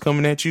feel he was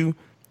coming at you,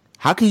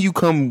 how can you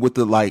come with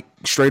the like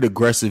straight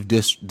aggressive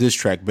diss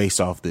track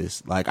based off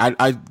this? Like,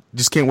 I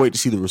just can't wait to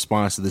see the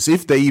response to this,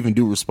 if they even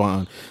do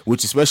respond.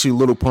 Which, especially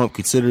Lil Pump,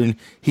 considering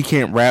he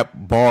can't rap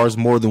bars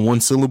more than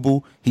one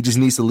syllable, he just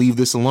needs to leave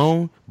this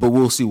alone. But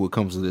we'll see what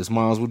comes of this.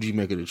 Miles, what did you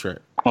make of the track?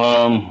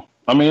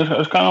 I mean,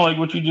 it's kind of like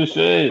what you just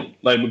said,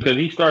 like, because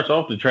he starts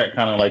off the track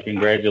kind of like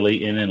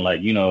congratulating and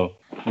like, you know,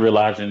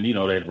 realizing, you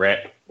know, that rap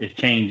is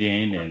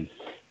changing, and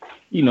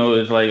you know,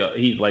 it's like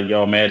he's like,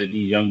 y'all mad at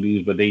these young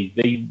dudes, but they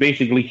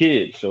basically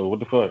kids, so what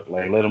the fuck,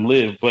 like, let them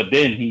live. But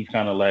then he's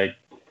kind of like,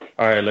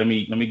 all right, let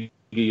me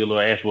give you a little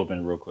ass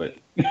whooping real quick,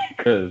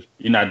 because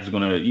you're not just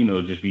gonna, you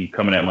know, just be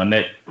coming at my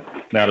neck.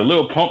 Now the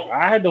Lil Pump,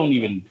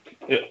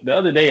 the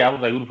other day I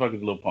was like, who the fuck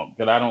is Lil Pump?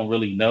 Because I don't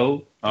really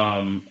know.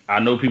 I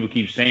know people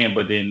keep saying,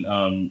 but then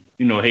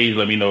you know, Hayes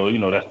let me know, you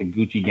know, that's the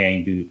Gucci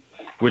Gang dude.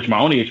 Which my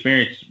only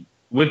experience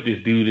with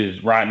this dude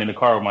is riding in the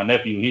car with my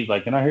nephew. He's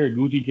like, can I hear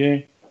Gucci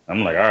Gang?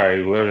 I'm like, all right,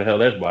 whoever the hell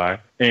that's by.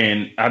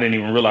 And I didn't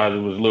even realize it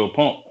was Lil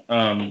Pump.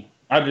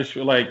 I just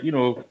feel like, you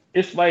know,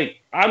 it's like,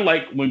 I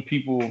like when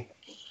people,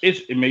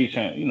 it makes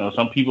sense. You know,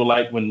 some people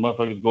like when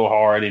motherfuckers go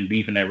hard and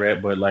beef in that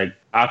rap, but like,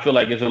 I feel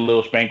like it's a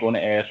little spank on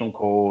the ass from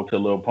Cole to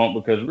Lil Pump,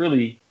 because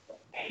really,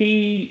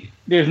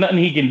 there's nothing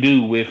he can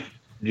do with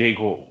J.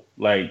 Cole.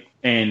 Like,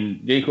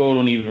 and J. Cole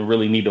don't even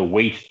really need to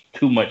waste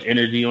too much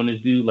energy on this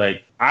dude.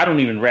 Like, I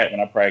don't even rap,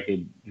 and I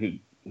probably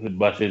could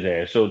bust his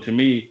ass. So to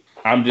me,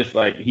 I'm just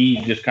like,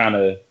 he's just kind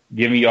of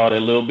giving y'all a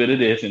little bit of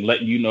this and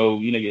letting you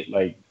know,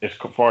 like, as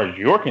far as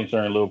you're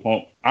concerned, Lil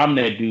Pump, I'm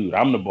that dude.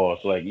 I'm the boss.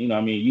 Like, you know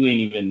what I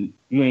mean?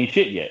 You ain't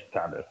shit yet,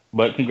 kind of.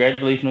 But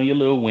congratulations on your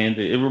little wins.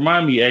 It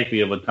reminded me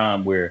actually of a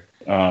time where,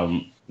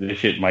 this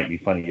shit might be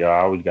funny, y'all.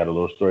 I always got a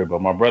little story,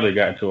 but my brother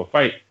got into a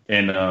fight,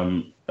 and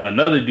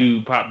another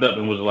dude popped up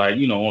and was like,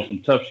 you know, on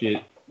some tough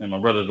shit. And my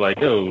brother's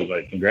like, yo,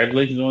 like,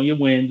 congratulations on your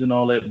wins and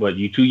all that, but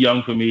you too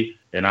young for me,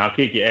 and I'll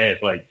kick your ass.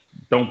 Like,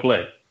 don't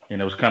play.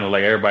 And it was kind of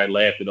like everybody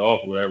laughed it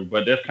off or whatever.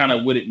 But that's kind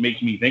of what it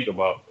makes me think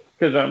about.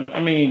 Because, I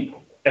mean,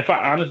 if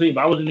I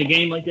was in the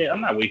game like that,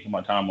 I'm not wasting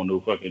my time on no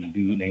fucking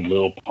dude named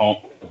Lil Pump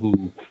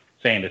who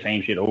saying the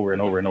same shit over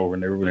and over and over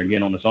and over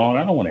again on the song.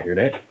 I don't want to hear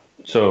that.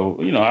 So,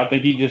 you know, I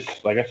think he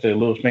just, like I said, a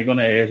little spank on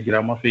the ass, get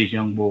out my face,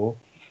 young boy.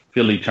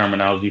 Philly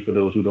terminology for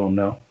those who don't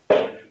know.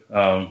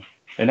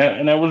 And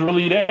that was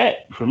really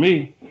that for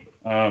me.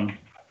 That's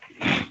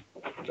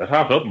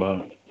how I felt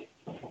about it.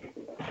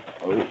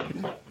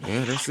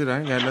 Yeah, that's it. I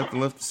ain't got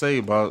nothing left to say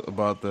about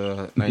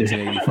the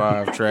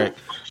 1985 track.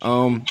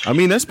 I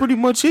mean, that's pretty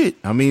much it.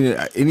 I mean,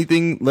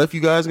 anything left you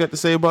guys got to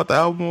say about the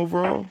album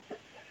overall?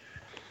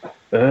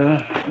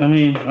 I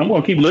mean, I'm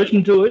gonna keep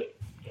listening to it,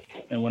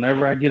 and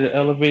whenever I get an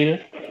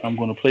elevator, I'm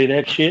gonna play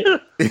that shit.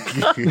 I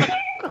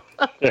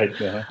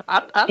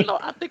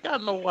think I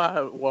know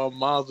why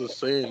Miles is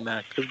saying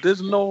that, because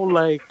there's no,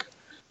 like,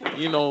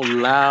 you know,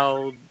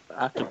 loud,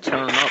 I could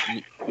turn up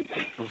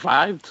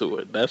vibe to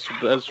it. That's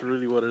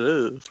really what it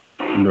is.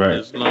 Right.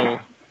 There's no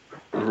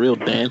real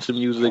dancing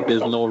music.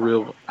 There's no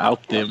real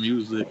out there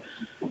music.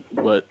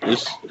 But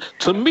it's,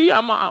 to me,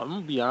 I'm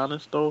gonna be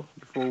honest though.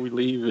 Before we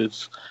leave,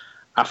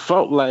 I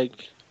felt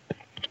like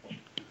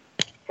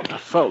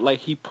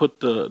he put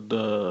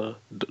the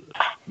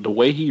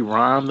way he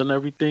rhymed and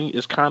everything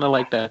is kind of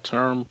like that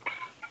term,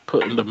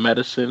 putting the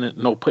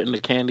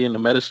candy in the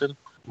medicine.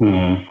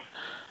 Mm-hmm.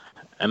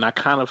 And I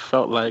kind of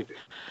felt like,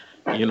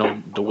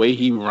 the way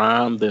he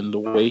rhymed and the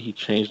way he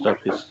changed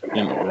up his,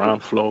 rhyme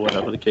flow,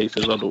 whatever the case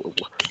is,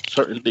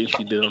 certain things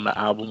he did on the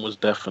album was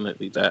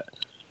definitely that.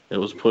 It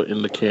was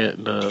putting the candy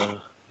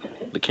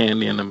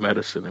in the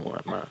medicine and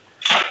whatnot.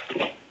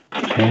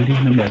 Candy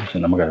in the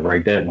medicine. I'm gonna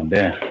write that one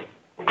down.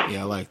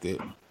 Yeah, I liked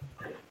it.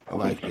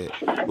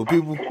 Well,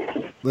 people,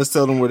 let's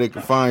tell them where they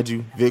can find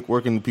you. Vic,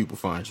 where can the people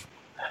find you?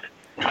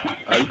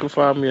 You can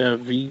find me at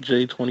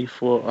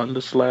VJ24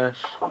 _.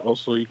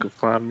 Also, you can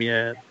find me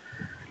at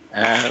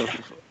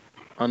Av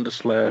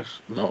 _H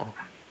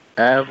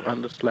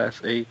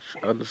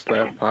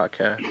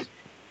 _podcast.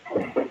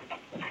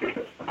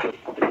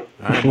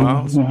 All right,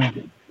 Miles.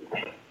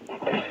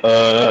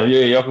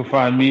 Y'all can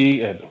find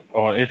me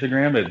on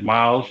Instagram at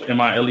Miles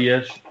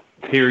MILES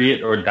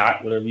period or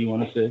dot, whatever you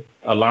want to say.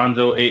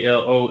 Alonzo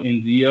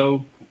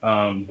ALONZO.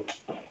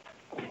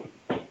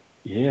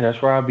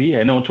 That's where I'll be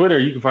at. And on Twitter,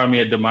 you can find me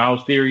at The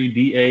Miles Theory,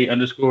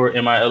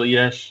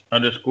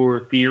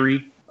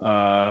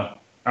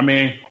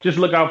 DA_MILES_theory. Just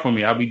look out for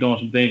me. I'll be doing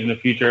some things in the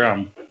future.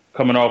 I'm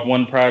coming off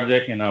one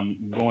project and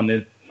I'm going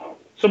to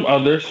some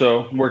others.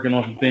 So I'm working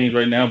on some things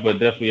right now, but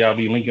definitely I'll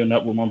be linking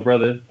up with my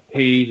brother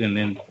Hayes and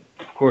then,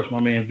 of course, my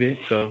man Vic.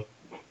 So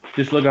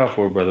just look out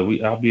for it, brother.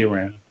 I'll be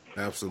around.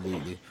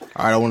 Absolutely.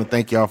 All right, I want to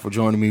thank y'all for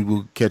joining me.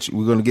 We're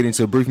going to get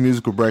into a brief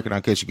musical break, and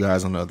I'll catch you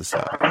guys on the other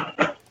side.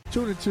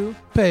 Tune into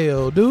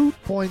Pale Dude,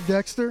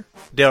 Poindexter,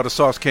 Dale the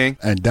Sauce King,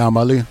 and Dom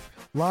Ali.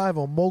 Live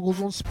on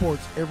Moguls on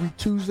Sports every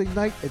Tuesday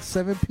night at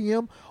 7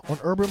 p.m. on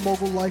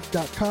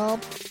UrbanMogulLife.com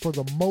for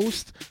the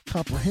most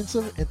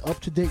comprehensive and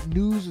up-to-date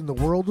news in the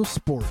world of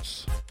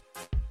sports.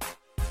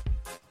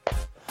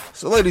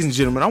 So, ladies and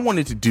gentlemen, I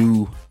wanted to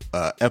do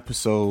an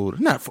episode,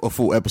 not a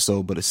full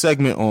episode, but a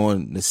segment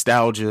on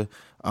nostalgia.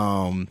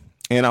 And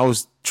I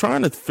was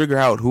trying to figure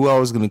out who I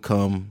was going to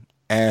come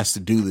ask to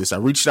do this. I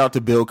reached out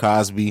to Bill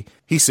Cosby.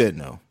 He said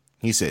no.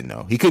 He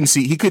couldn't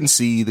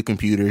see the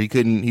computer. He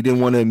didn't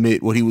want to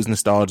admit what he was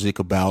nostalgic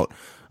about.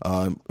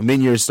 You're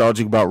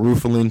nostalgic about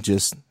Roofalin.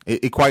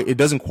 It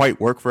doesn't quite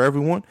work for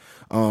everyone.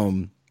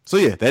 So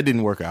yeah, that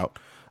didn't work out.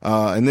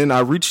 And then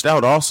I reached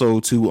out also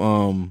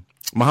to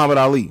Muhammad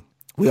Ali.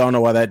 We all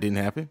know why that didn't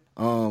happen.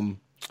 And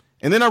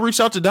then I reached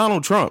out to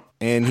Donald Trump,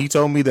 and he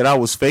told me that I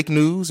was fake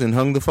news and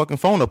hung the fucking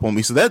phone up on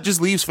me. So that just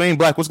leaves Fame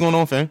Black. What's going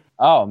on, Fame?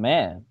 Oh,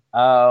 man.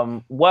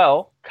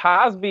 Well,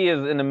 Cosby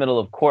is in the middle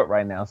of court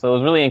right now, so it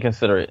was really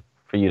inconsiderate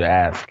for you to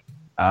ask.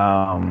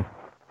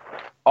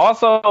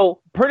 Also,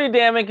 pretty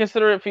damn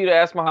inconsiderate for you to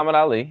ask Muhammad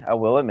Ali, I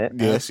will admit.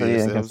 Yes,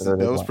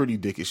 that was pretty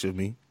dickish of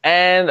me.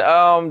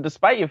 And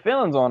despite your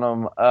feelings on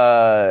him,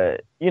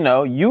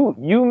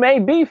 you may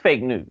be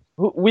fake news.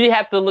 We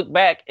have to look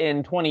back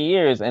in 20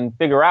 years and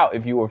figure out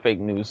if you were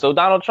fake news. So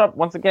Donald Trump,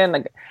 once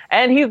again,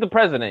 and he's the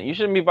president. You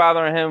shouldn't be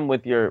bothering him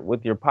with your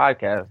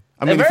podcast.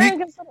 I mean,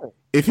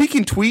 if he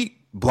can tweet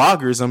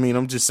bloggers,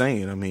 I'm just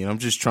saying. I'm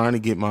just trying to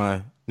get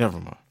my. Never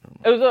mind.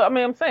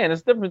 I'm saying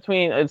it's different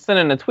between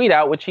sending a tweet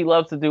out, which he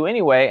loves to do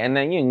anyway, and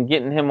then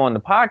getting him on the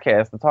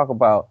podcast to talk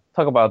about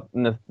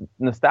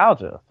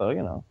nostalgia.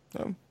 So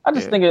I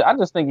just think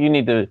you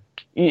need to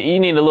you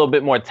need a little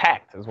bit more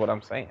tact, is what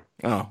I'm saying.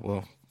 Oh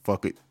well,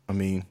 fuck it.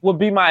 Would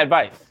be my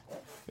advice.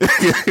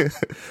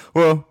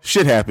 Well,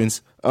 shit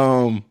happens.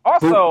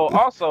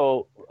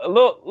 Also, a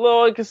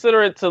little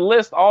inconsiderate to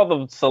list all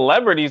the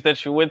celebrities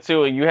that you went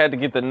to and you had to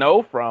get the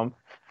no from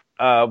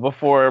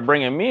before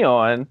bringing me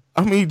on.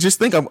 Just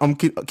think, I'm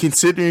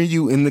considering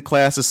you in the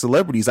class of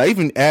celebrities. I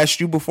even asked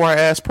you before I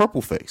asked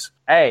Purple Face.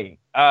 Hey,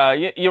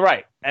 you're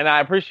right, and I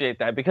appreciate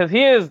that because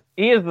he is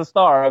the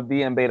star of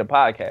the N-Beta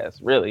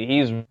podcast. Really,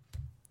 he's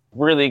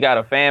really got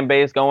a fan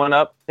base going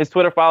up. His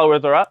Twitter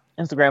followers are up.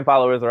 Instagram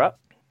followers are up.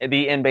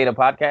 The N-Beta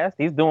podcast,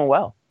 he's doing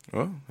well.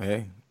 Well,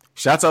 hey,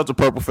 shouts out to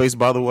Purple Face,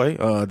 by the way.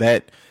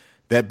 That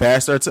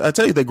bastard, I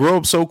tell you, they grow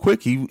up so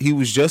quick. He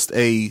was just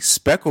a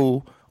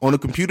speckle on a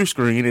computer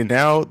screen, and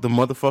now the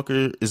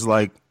motherfucker is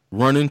like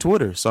running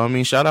Twitter.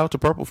 So shout out to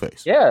Purple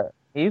Face. Yeah,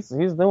 he's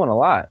doing a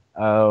lot.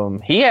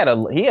 He had a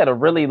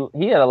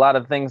lot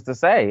of things to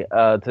say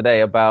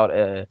today about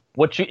it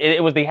was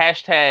the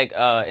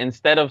hashtag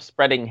instead of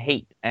spreading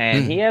hate,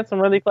 and he had some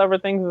really clever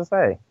things to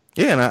say.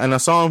 Yeah, and I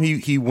saw him.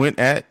 He went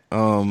at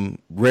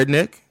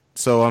Redneck.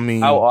 So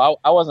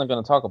I wasn't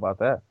going to talk about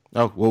that.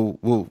 Oh well,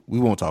 we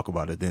won't talk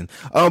about it then.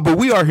 But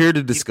we are here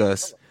to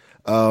discuss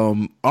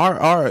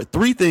our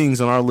three things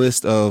on our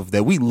list of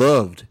that we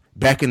loved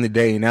back in the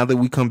day. Now that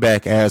we come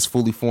back as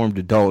fully formed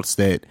adults,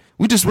 that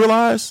we just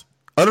realize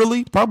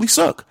utterly probably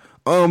suck.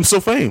 So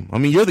Fame,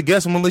 you're the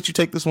guest. I'm gonna let you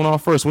take this one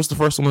off first. What's the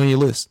first one on your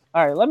list?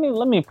 All right, let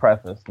me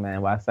preface,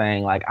 man, by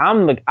saying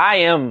I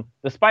am,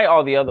 despite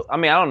all the other. I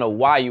don't know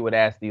why you would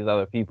ask these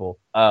other people,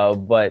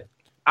 but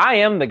I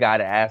am the guy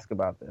to ask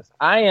about this.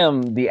 I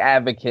am the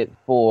advocate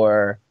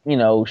for,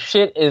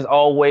 shit is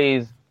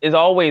always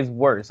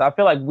worse. I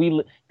feel like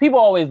people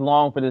always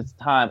long for this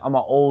time. I'm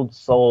an old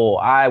soul.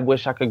 I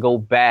wish I could go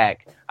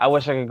back.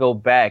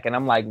 And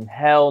I'm like,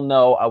 hell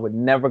no, I would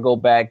never go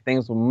back.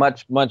 Things were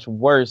much, much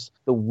worse.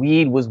 The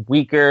weed was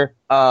weaker.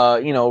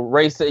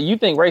 You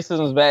think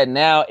racism is bad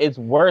now. It's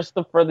worse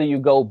the further you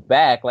go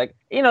back. Like,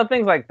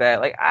 things like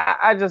that. Like,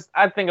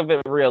 I think of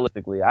it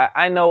realistically.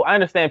 I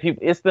understand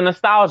people. It's the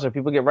nostalgia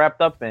people get wrapped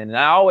up in. And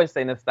I always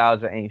say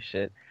nostalgia ain't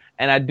shit.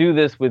 And I do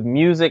this with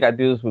music. I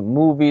do this with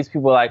movies.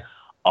 People are like,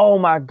 oh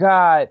my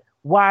God,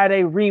 why are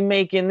they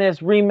remaking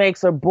this?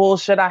 Remakes are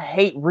bullshit. I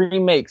hate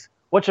remakes.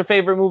 What's your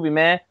favorite movie,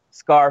 man?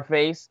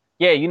 Scarface.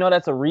 Yeah,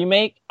 that's a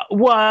remake?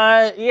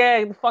 What? Yeah,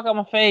 get the fuck out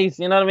my face.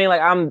 You know what I mean?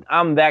 Like,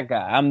 I'm that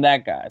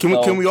guy.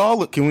 Can we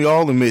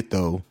all admit,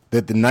 though,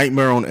 that the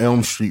Nightmare on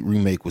Elm Street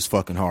remake was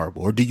fucking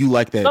horrible? Or do you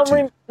like that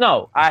too?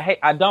 No,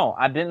 I don't.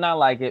 I did not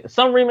like it.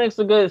 Some remakes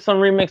are good, some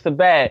remakes are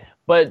bad.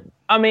 But,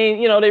 I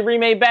mean, they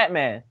remade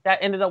Batman. That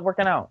ended up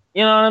working out.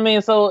 You know what I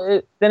mean?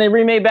 So then they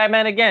remade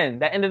Batman again.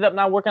 That ended up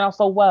not working out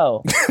so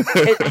well.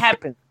 It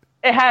happens.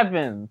 It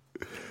happens.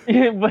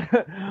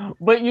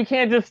 But you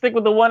can't just stick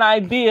with the one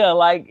idea.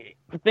 Like,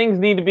 things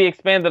need to be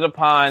expanded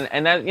upon.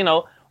 And that,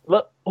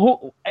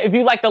 look, if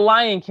you like The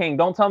Lion King,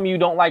 don't tell me you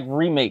don't like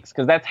remakes,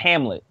 because that's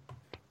Hamlet.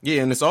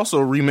 Yeah, and it's also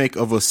a remake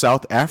of a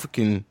South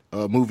African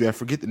movie. I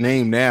forget the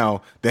name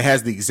now. That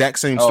has the exact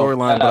same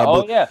storyline,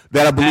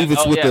 that I believe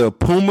it's with a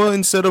puma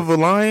instead of a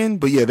lion.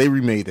 But yeah, they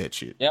remade that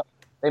shit. Yep,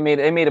 they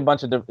made a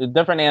bunch of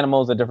different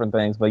animals and different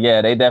things. But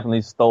yeah, they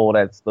definitely stole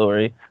that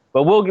story.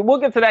 But we'll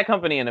get to that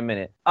company in a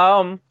minute.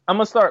 I'm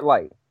gonna start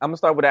light. I'm gonna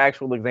start with an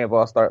actual example.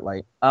 I'll start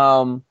light.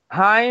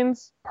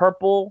 Heinz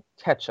purple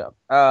ketchup.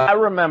 I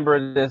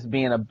remember this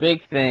being a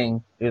big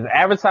thing. It was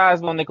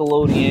advertised on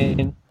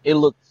Nickelodeon. It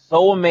looked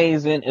so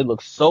amazing. It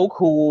looked so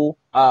cool.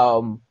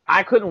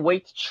 I couldn't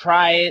wait to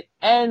try it.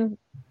 And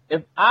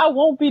if I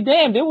won't be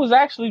damned, it was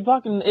actually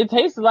it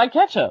tasted like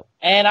ketchup.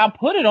 And I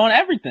put it on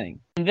everything.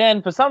 And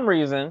then for some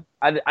reason,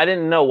 I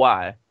didn't know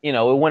why, it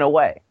went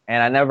away.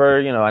 And I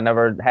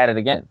never had it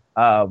again.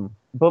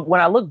 But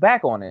when I look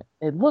back on it,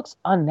 it looks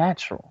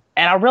unnatural.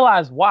 And I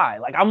realize why.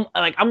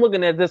 I'm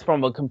looking at this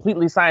from a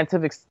completely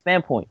scientific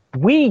standpoint.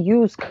 We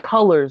use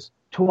colors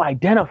to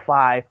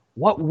identify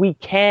what we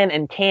can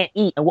and can't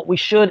eat and what we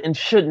should and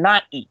should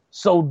not eat.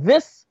 So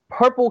this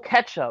purple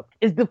ketchup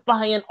is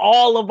defying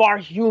all of our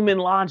human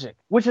logic,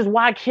 which is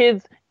why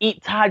kids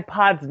eat Tide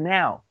Pods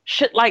now.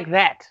 Shit like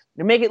that.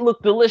 They make it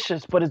look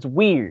delicious, but it's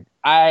weird.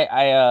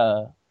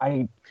 I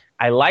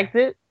liked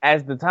it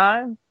as the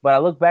time, but I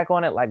look back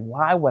on it like,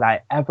 why would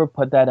I ever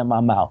put that in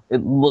my mouth?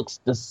 It looks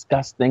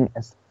disgusting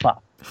as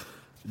fuck.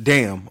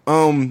 Damn.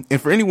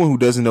 And for anyone who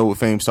doesn't know what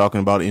Fame's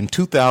talking about, in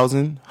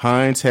 2000,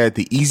 Heinz had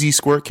the Easy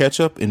Squirt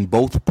ketchup in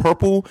both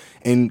purple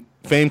and,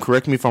 Fame,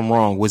 correct me if I'm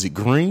wrong, was it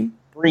green?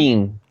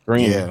 Green.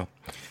 Yeah.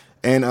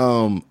 And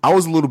I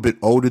was a little bit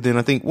older than,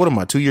 I think, what am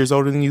I, 2 years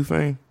older than you,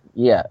 Fame?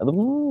 Yeah.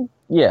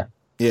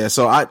 Yeah,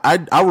 so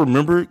I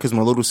remember it because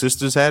my little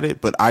sisters had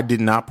it, but I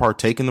did not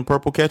partake in the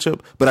purple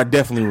ketchup, but I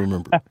definitely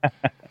remember.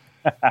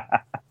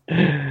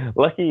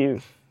 Lucky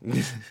you.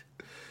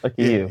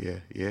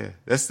 Yeah.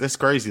 That's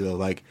crazy though.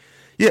 Like,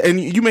 yeah, and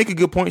you make a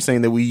good point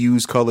saying that we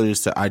use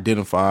colors to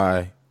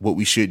identify what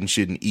we should and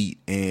shouldn't eat.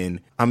 And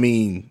I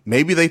mean,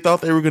 maybe they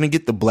thought they were going to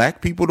get the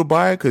black people to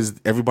buy it because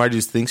everybody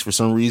just thinks for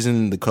some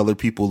reason the colored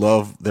people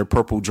love their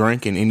purple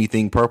drink and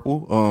anything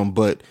purple.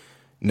 But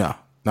nah,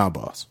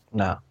 boss.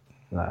 No.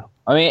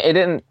 I mean, it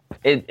didn't.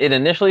 It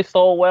initially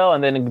sold well,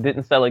 and then it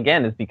didn't sell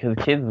again. It's because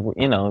kids,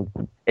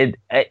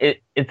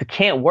 it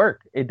can't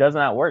work. It does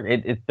not work.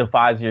 It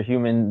defies your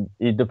human.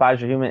 It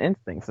defies your human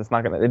instincts. It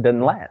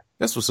doesn't last.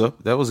 That's what's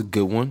up. That was a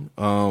good one.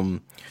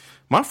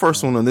 My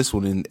first one on this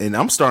one, and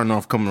I'm starting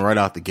off coming right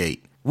out the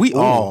gate. We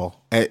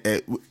all,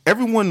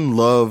 everyone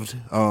loved.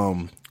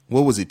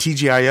 What was it?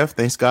 TGIF.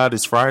 Thanks God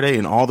It's Friday,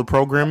 and all the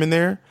programming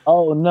there.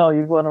 Oh no,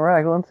 you're going to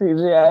rag on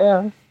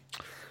TGIF.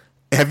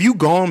 Have you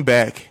gone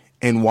back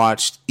and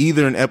watched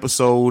either an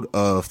episode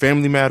of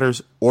Family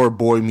Matters or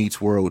Boy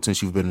Meets World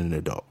since you've been an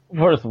adult?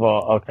 First of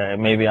all, okay,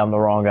 maybe I'm the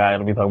wrong guy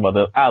to be talking about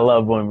this. I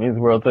love Boy Meets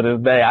World to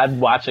this day. I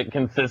watch it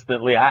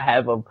consistently. I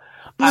have a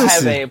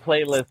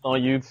playlist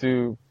on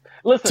YouTube.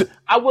 Listen,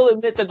 I will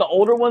admit that the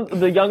older ones,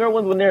 the younger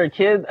ones when they're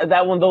kids,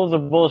 those are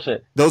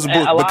bullshit. Those are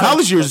bullshit. The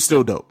college years are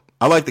still dope.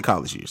 I like the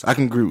college years. I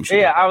can agree with you.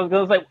 Yeah, I was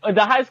going to say,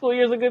 the high school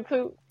years are good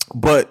too.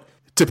 But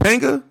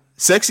Topanga,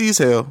 sexy as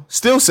hell,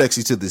 still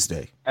sexy to this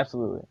day.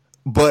 Absolutely.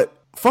 But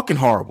fucking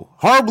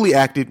horribly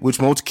acted, which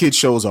most kids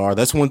shows are.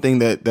 That's one thing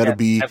that'll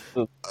be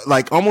absolutely.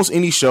 Like almost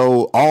any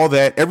show, all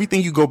that,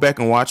 everything you go back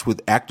and watch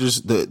with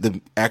actors,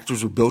 the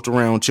actors were built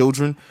around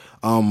children.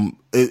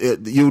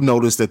 You'll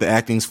notice that the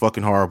acting's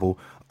fucking horrible.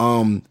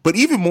 But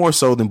even more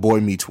so than Boy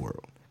Meets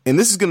World. And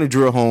this is going to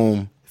drill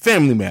home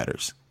Family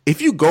Matters.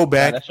 If you go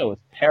back, that show was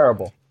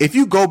terrible. If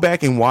you go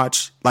back and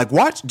watch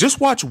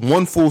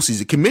one full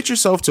season, commit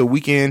yourself to a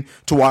weekend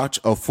to watch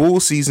a full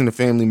season of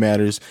Family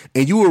Matters,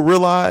 and you will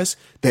realize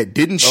that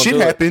shit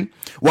happen.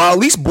 While at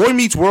least Boy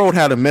Meets World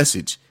had a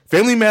message,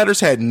 Family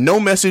Matters had no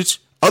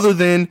message other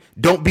than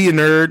don't be a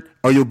nerd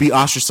or you'll be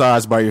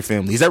ostracized by your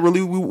family. Is that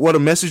really what a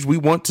message we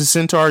want to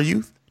send to our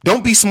youth?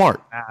 Don't be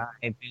smart. I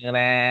do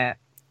that.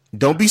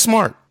 Don't be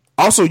smart.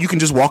 Also, you can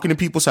just walk into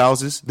people's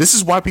houses. This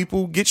is why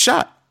people get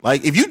shot.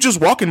 Like, if you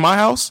just walk in my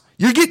house,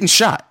 you're getting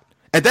shot.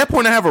 At that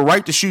point, I have a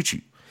right to shoot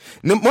you.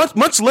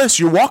 Much less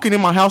you're walking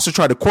in my house to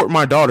try to court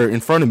my daughter in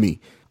front of me.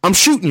 I'm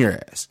shooting your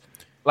ass.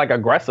 Like,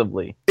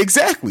 aggressively.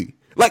 Exactly.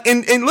 Like,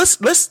 and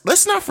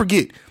let's not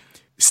forget,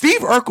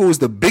 Steve Urkel is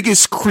the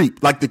biggest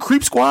creep. Like, the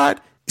Creep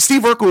Squad,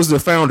 Steve Urkel is the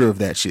founder of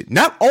that shit.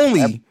 Not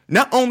only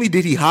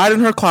did he hide in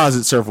her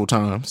closet several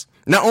times,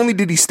 not only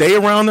did he stay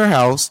around their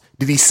house,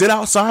 did he sit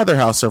outside their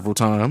house several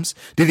times,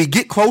 did he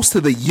get close to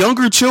the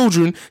younger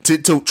children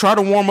to try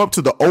to warm up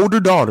to the older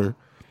daughter.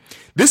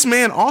 This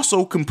man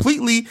also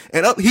completely,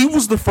 he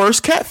was the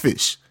first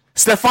catfish.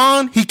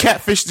 Stefan, he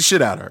catfished the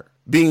shit out of her,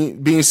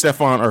 being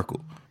Stefan Urkel.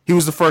 He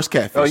was the first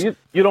catfish. Oh,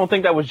 you don't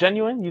think that was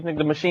genuine? You think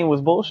the machine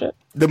was bullshit?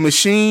 The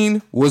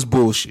machine was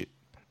bullshit.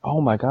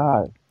 Oh my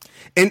God.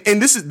 And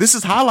this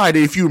is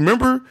highlighted. If you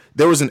remember,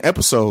 there was an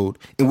episode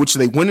in which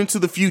they went into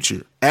the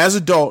future as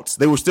adults.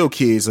 They were still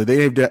kids, so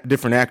they had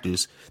different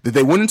actors. That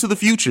they went into the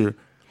future,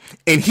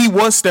 and he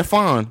was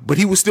Stefan, but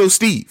he was still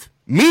Steve,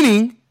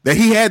 meaning that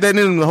he had that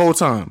in him the whole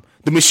time.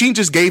 The machine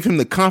just gave him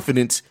the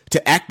confidence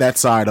to act that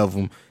side of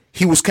him.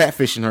 He was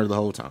catfishing her the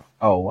whole time.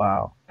 Oh,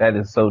 wow. That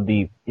is so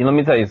deep. Let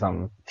me tell you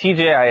something.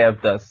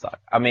 TGIF does suck.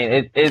 I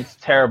mean, it's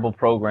terrible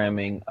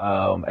programming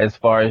as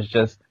far as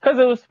just because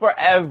it was for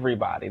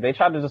everybody. They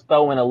tried to just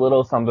throw in a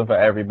little something for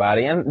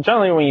everybody. And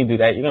generally when you do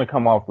that, you're going to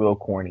come off real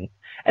corny.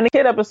 And the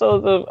kid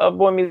episodes of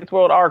Boy Meets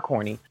World are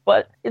corny.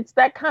 But it's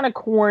that kind of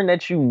corn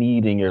that you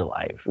need in your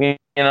life. You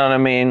know what I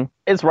mean?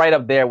 It's right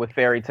up there with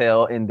fairy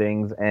tale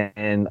endings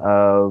and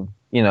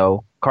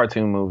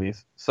cartoon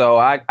movies. So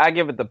I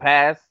give it the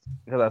pass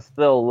because I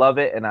still love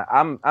it, and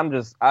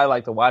I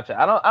like to watch it.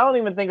 I don't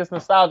even think it's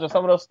nostalgia.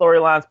 Some of those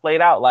storylines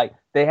played out like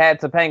they had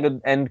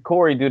Topanga and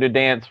Corey do the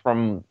dance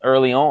from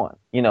early on.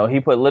 He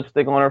put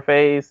lipstick on her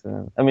face,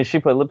 and she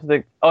put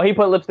lipstick. Oh, he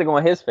put lipstick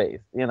on his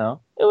face. It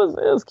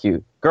was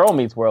cute. Girl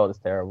Meets World is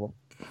terrible.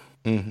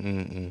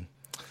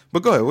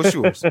 But go ahead, what's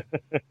yours?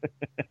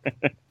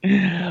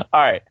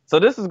 All right. So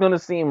this is going to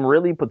seem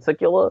really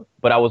particular,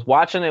 but I was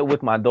watching it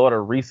with my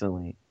daughter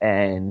recently,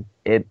 and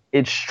it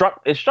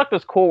struck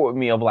this chord with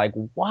me of like,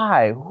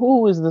 why?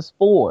 Who is this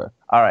for?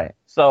 All right.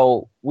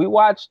 So we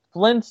watched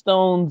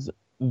Flintstones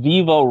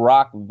Viva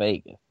Rock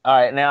Vegas. All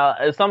right. Now,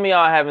 if some of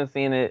y'all haven't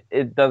seen it,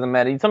 it doesn't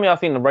matter. Some of y'all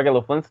seen the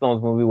regular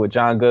Flintstones movie with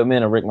John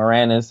Goodman and Rick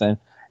Moranis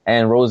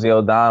and Rosie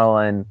O'Donnell,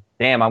 and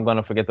damn, I'm going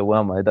to forget the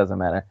Wilma. It doesn't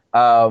matter.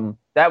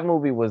 That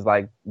movie was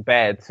like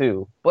bad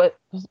too, but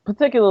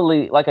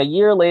particularly like a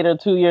year later,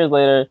 2 years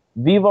later,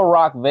 Viva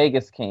Rock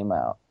Vegas came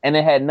out, and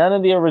it had none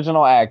of the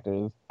original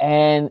actors,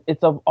 and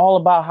it's all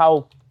about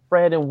how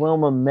Fred and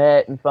Wilma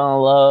met and fell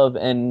in love,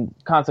 and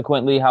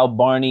consequently how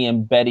Barney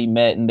and Betty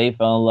met and they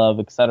fell in love,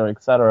 et cetera,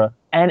 et cetera.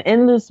 And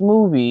in this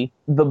movie,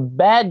 the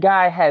bad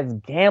guy has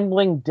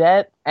gambling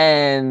debt,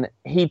 and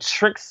he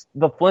tricks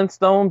the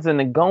Flintstones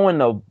into going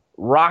to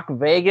Rock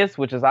Vegas,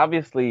 which is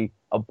obviously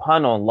a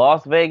pun on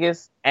Las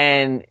Vegas,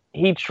 and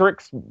he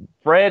tricks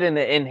Fred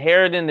into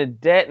inheriting the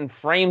debt and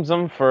frames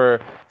him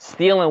for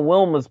stealing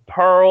Wilma's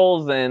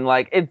pearls, and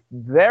like it's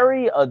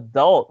very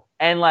adult.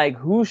 And like,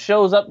 who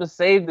shows up to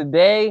save the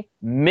day?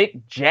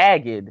 Mick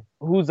Jagger,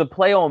 who's a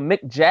play on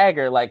Mick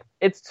Jagger. Like,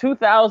 it's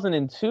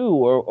 2002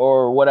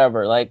 or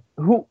whatever. Like,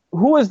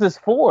 who is this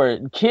for?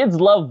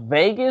 Kids love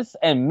Vegas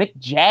and Mick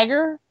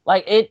Jagger?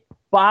 Like, it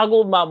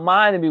boggled my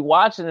mind to be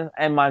watching this,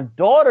 and my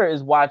daughter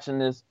is watching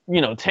this,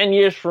 10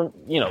 years from,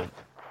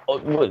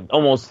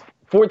 almost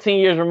 14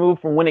 years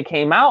removed from when it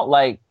came out.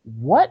 Like,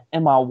 what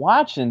am I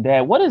watching,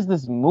 Dad? What is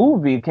this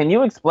movie? Can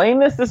you explain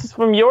this? This is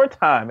from your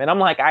time. And I'm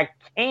like, I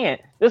can't.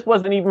 This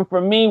wasn't even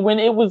for me when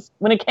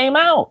it came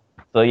out.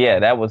 So yeah,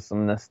 that was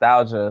some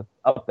nostalgia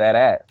up that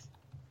ass.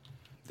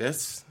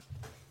 That's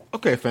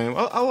okay, fam.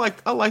 I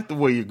like the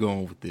way you're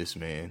going with this,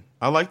 man.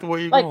 I like the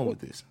way you're going with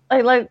this.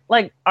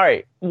 Like, all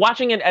right.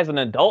 Watching it as an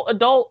adult,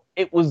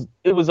 it was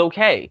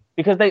okay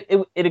because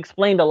it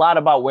explained a lot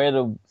about where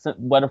the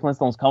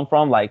Flintstones come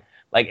from. Like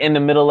in the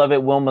middle of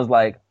it, Wilma's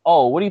like,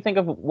 "Oh, what do you think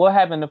of what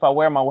happened if I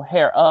wear my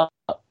hair up?"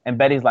 And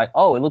Betty's like,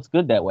 "Oh, it looks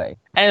good that way."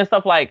 And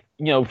stuff like,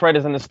 Fred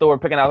is in the store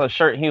picking out a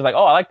shirt, and he's like,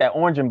 "Oh, I like that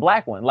orange and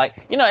black one."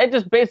 Like, it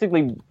just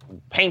basically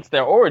paints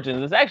their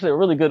origins. It's actually a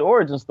really good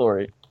origin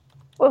story.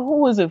 But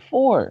who is it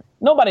for?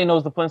 Nobody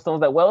knows the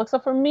Flintstones that well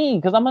except for me,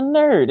 because I'm a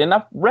nerd and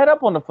I've read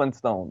up on the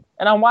Flintstones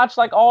and I watched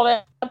like all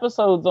the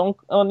episodes on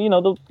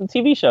the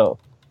TV show.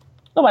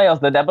 Nobody else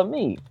did that but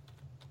me.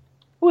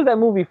 Who is that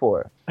movie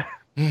for?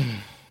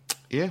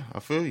 Yeah, I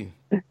feel you.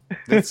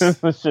 This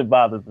shit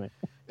bothers me.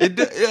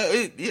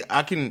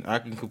 I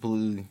can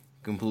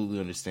completely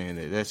understand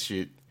that. That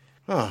shit.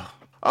 Oh.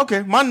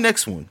 Okay, my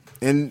next one,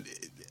 and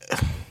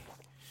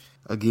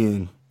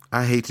again,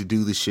 I hate to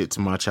do this shit to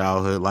my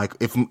childhood. Like,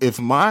 if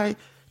my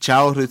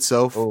childhood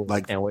self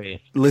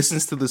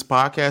listens to this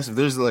podcast, if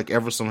there's like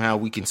ever somehow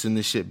we can send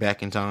this shit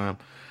back in time,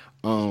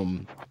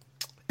 and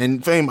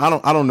Fame, I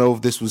don't know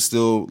if this was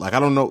still like, I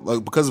don't know,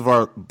 like, because of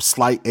our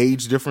slight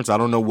age difference, I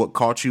don't know what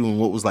caught you and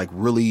what was like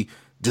really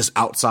just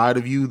outside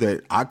of you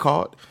that I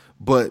caught.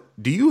 But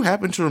do you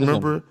happen to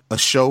remember a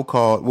show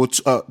called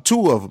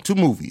two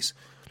movies,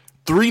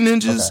 Three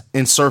Ninjas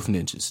and Surf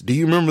Ninjas? Do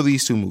you remember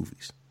these two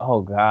movies?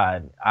 Oh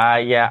God,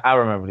 I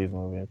remember these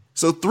movies.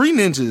 So Three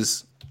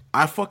Ninjas,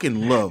 I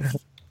fucking love.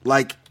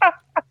 Like,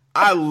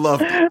 I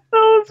loved it.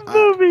 Those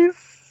movies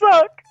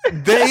suck.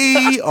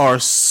 They are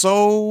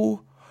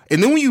so.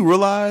 And then when you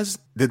realize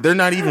that they're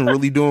not even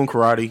really doing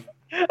karate.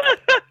 I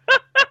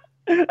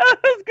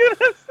was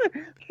gonna say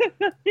they're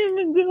not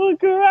even doing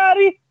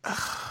karate.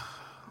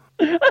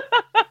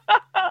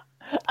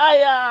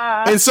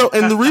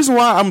 And the reason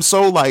why I'm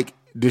so like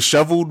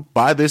disheveled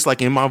by this,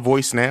 like in my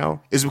voice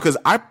now, is because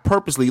I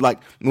purposely, like,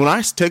 when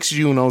I texted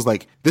you and I was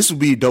like, this would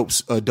be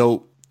a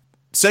dope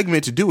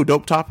segment to do, a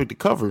dope topic to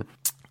cover.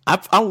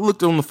 I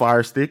looked on the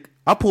Fire Stick,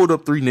 I pulled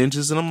up Three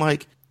Ninjas, and I'm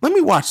like, let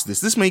me watch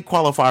this. This may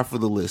qualify for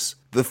the list.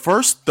 The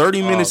first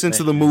 30 minutes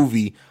into the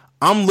movie,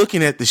 I'm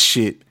looking at the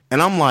shit and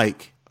I'm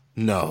like,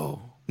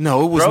 no, it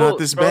was not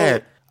this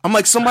bad. I'm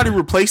like, somebody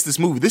replaced this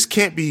movie. This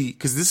can't be,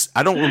 because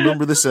I don't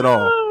remember this at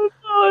all.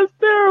 Oh, it's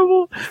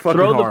terrible.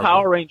 Throw the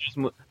Power Rangers,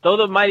 throw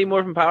the Mighty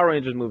Morphin Power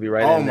Rangers movie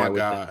right in there. Oh my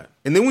God.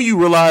 And then when you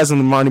realize in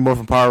the Mighty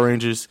Morphin Power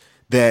Rangers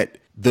that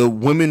the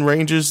women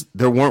Rangers,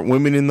 there weren't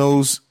women in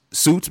those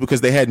suits because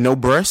they had no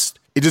breast,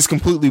 it just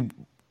completely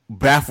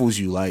baffles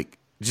you. Like,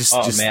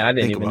 man, I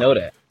didn't even know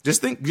that.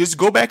 Just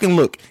go back and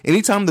look.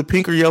 Anytime the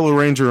Pink or Yellow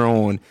Ranger are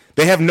on,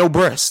 they have no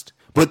breast,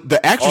 but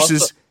the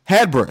actresses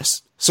had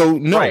breasts. So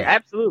no, right?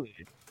 Absolutely.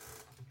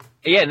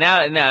 Yeah. Now,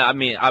 I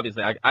mean,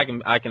 obviously, I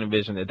can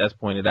envision that that's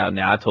pointed out.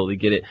 Now, I totally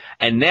get it.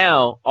 And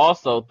now,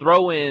 also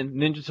throw in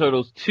Ninja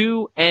Turtles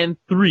 2 and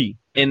 3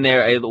 in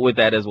there with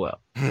that as well.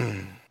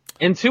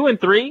 In 2 and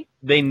 3,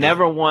 they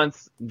never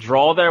once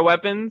draw their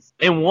weapons.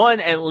 In 1,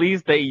 at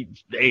least they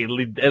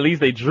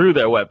drew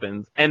their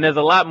weapons. And there's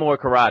a lot more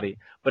karate,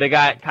 but it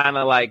got kind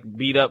of like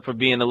beat up for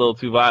being a little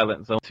too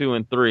violent. So 2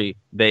 and 3,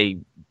 they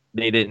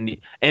didn't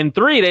need. And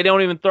 3, they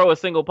don't even throw a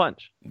single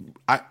punch.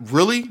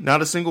 Really?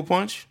 Not a single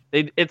punch?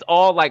 It's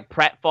all like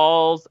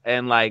pratfalls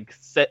and like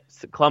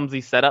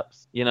clumsy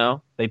setups. You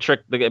know, they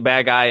trick the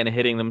bad guy into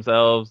hitting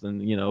themselves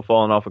and, you know,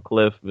 falling off a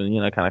cliff and,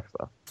 you know, kind of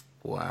stuff.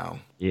 Wow.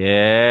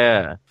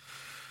 Yeah.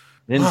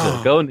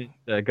 Ninja, go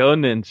Ninja, go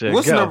Ninja.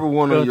 What's number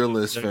one on your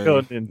list, fam?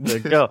 Go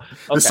Ninja, go.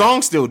 Okay. The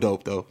song's still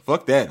dope, though.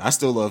 Fuck that. I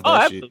still love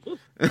that shit.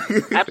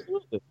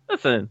 Absolutely.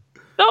 Listen,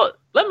 so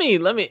let me,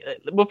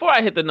 before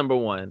I hit the number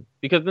one,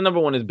 because the number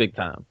one is big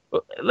time,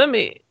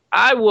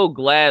 I will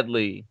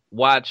gladly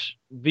watch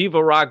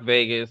Viva Rock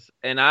Vegas,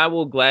 and I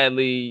will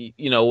gladly,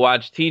 you know,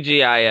 watch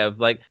TGIF.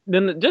 Like,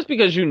 then just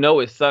because you know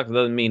it sucks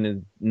doesn't mean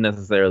it's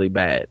necessarily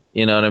bad.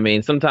 You know what I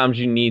mean? Sometimes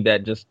you need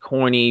that just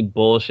corny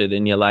bullshit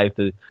in your life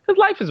because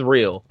life is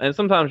real, and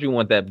sometimes you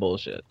want that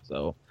bullshit.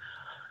 So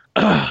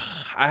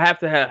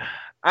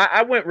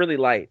I went really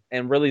light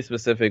and really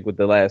specific with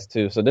the last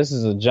two. So this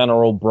is a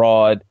general,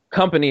 broad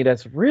company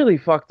that's really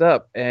fucked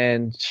up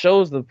and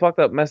shows the fucked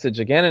up message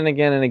again and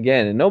again and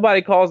again. And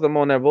nobody calls them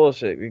on their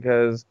bullshit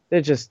because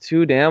they're just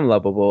too damn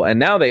lovable. And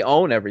now they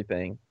own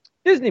everything.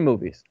 Disney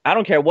movies. I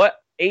don't care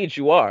what age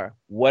you are.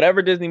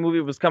 Whatever Disney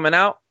movie was coming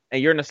out and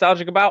you're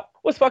nostalgic about,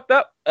 what's fucked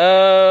up?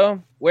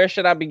 Where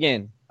should I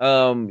begin?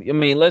 I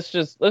mean, let's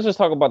just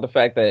talk about the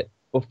fact that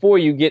before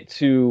you get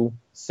to,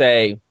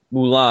 say,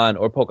 Mulan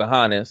or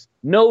Pocahontas,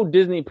 no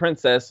Disney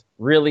princess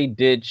really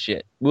did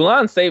shit.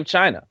 Mulan saved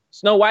China.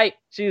 Snow White,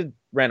 she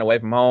ran away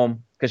from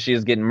home because she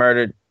was getting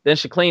murdered. Then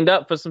she cleaned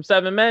up for some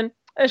 7 men,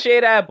 and she ate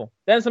an apple.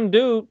 Then some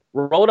dude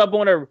rolled up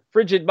on her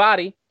frigid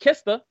body,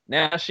 kissed her.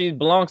 Now she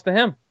belongs to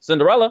him.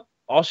 Cinderella,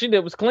 all she did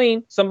was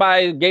clean.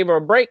 Somebody gave her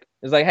a break.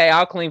 It's like, hey,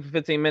 I'll clean for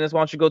 15 minutes.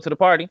 Why don't you go to the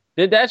party?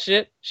 Did that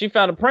shit. She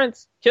found a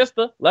prince, kissed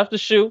her, left the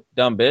shoe,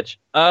 dumb bitch.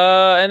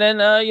 And then,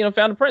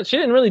 found a prince. She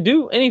didn't really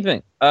do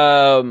anything.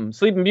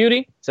 Sleeping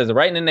Beauty says it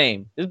right in the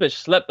name. This bitch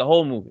slept the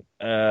whole movie.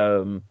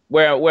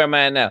 Where am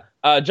I at now?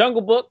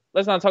 Jungle Book.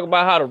 Let's not talk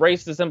about how the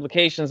racist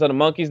implications of the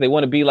monkeys. They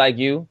want to be like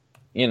you.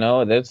 You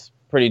know, that's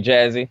pretty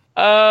jazzy.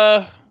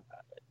 I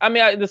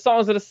mean, the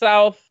Songs of the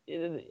South.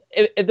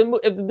 If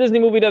the Disney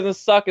movie doesn't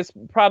suck, it's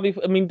probably.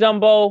 I mean,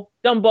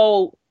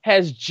 Dumbo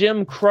has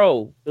Jim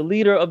Crow, the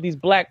leader of these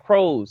black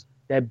crows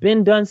that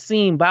been done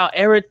seen by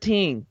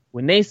everything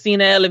when they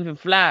seen an elephant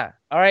fly.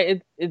 All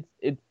right, it's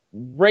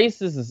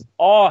racist as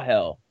all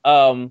hell.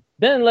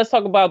 Then let's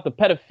talk about the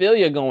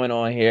pedophilia going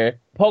on here.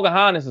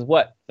 Pocahontas is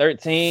what,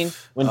 13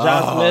 when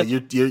John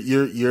Smith. You're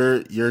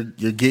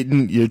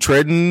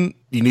treading.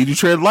 You need to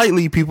tread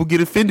lightly. People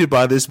get offended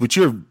by this, but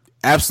you're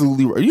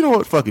Absolutely. You know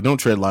what? Fuck it. Don't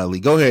tread lightly.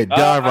 Go ahead.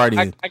 Dive right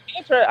in.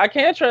 I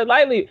can't tread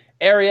lightly.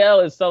 Ariel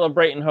is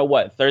celebrating her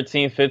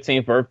 13th,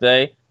 15th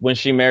birthday when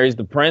she marries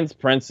the prince.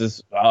 Prince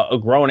is a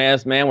grown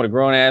ass man with a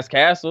grown ass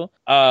castle.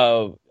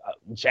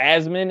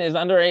 Jasmine is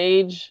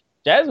underage.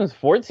 Jasmine's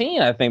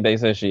 14, I think they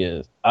said she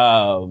is.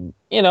 No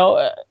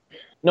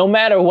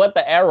matter what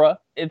the era,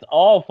 it's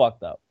all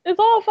fucked up. It's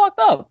all fucked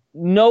up.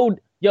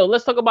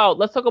 Let's talk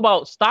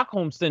about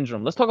Stockholm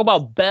syndrome. Let's talk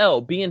about Belle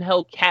being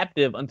held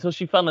captive until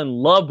she fell in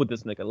love with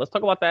this nigga. Let's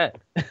talk about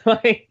that.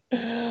 Like,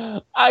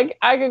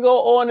 I could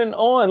go on and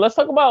on. Let's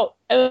talk about,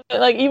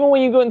 like, even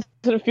when you go into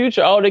the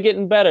future, oh, they're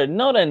getting better.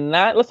 No, they're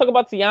not. Let's talk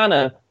about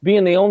Tiana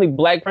being the only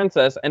black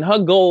princess, and her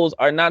goals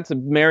are not to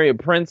marry a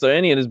prince or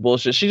any of this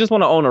bullshit. She just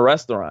want to own a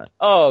restaurant.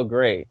 Oh,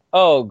 great.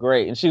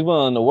 And she's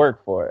willing to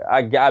work for it.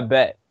 I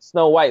bet.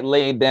 Snow White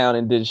laid down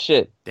and did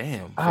shit.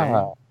 Damn.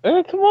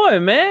 Come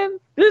on, man.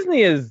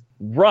 Disney is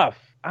rough.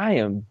 I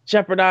am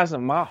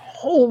jeopardizing my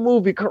whole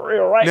movie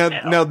career right now.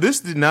 Now, this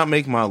did not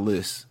make my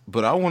list,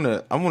 but I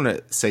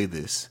wanna say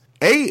this.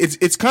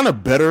 It's kind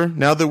of better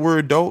now that we're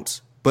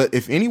adults. But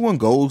if anyone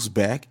goes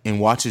back and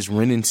watches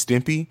Ren and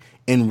Stimpy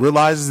and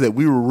realizes that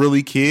we were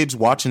really kids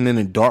watching an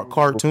adult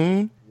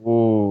cartoon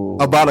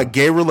about a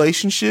gay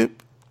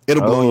relationship,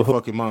 it'll blow your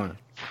fucking mind.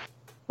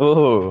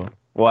 Ooh,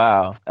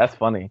 wow, that's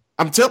funny.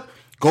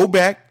 Go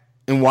back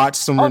and watch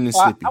some Ren and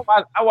Stimpy.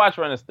 I watch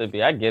Ren and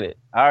Stimpy. I get it.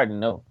 I already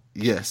know.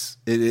 Yes,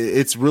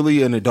 it's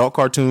really an adult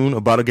cartoon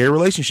about a gay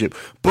relationship.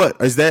 But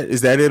is that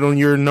it on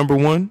your number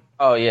one?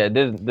 Oh yeah,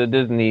 the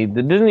Disney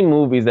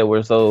movies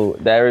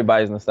that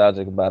everybody's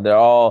nostalgic about.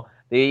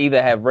 They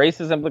either have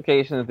racist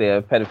implications, they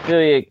have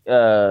pedophilic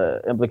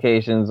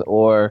implications,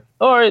 or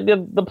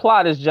the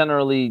plot is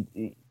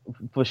generally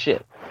for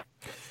shit.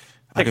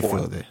 I can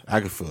feel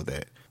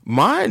that.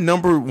 My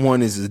number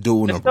one is a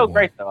dual number one. It's still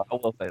great though. I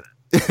will say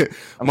that.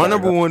 My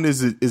number one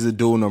is a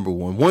dual number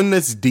one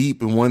that's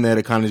deep and one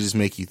that kind of just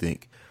make you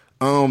think.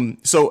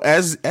 So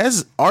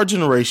as our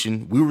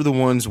generation, we were the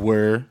ones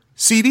where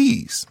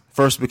CDs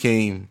first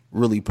became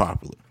really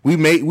popular. We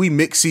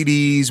mixed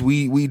CDs,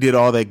 we did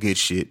all that good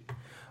shit.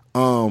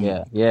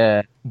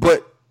 Yeah.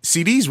 But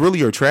CDs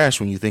really are trash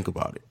when you think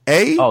about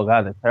it. Oh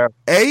god, they're terrible.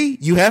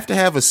 You have to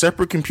have a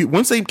separate computer.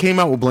 Once they came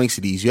out with blank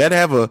CDs, you had to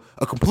have a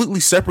completely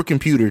separate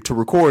computer to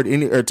record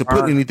or to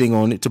put anything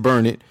on it, to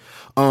burn it.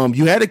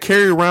 You had to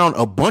carry around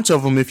a bunch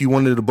of them if you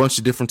wanted a bunch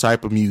of different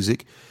type of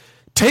music.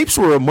 Tapes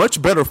were a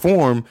much better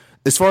form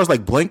as far as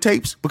like blank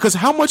tapes, because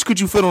how much could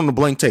you fit on a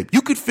blank tape?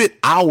 You could fit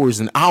hours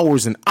and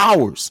hours and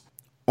hours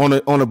on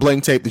a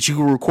blank tape that you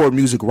could record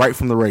music right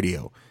from the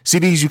radio.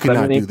 CDs, you could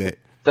not do that.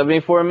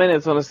 74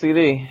 minutes on a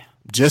CD.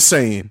 Just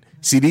saying.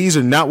 CDs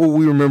are not what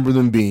we remember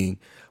them being.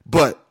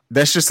 But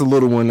that's just a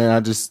little one that I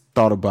just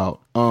thought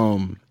about.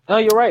 No,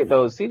 you're right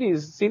though.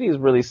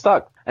 CDs really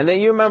suck. And then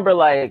you remember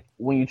like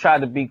when you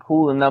tried to be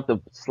cool enough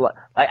to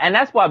and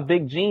that's why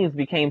big jeans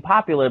became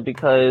popular,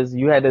 because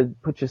you had to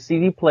put your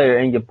CD player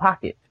in your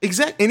pocket.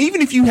 Exactly. And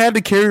even if you had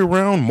to carry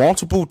around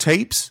multiple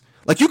tapes,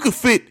 like you could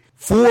fit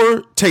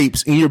 4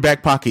 tapes in your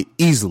back pocket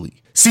easily.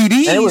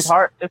 CDs, and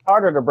it's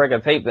harder to break a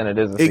tape than it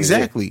is a CD.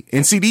 Exactly.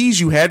 And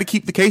CDs, you had to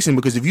keep the casing,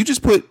 because if you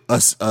just put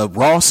a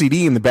raw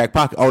CD in the back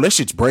pocket, that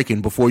shit's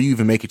breaking before you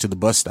even make it to the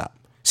bus stop.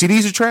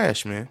 CDs are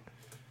trash, man.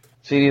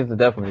 CDs are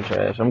definitely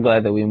trash. I'm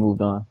glad that we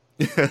moved on.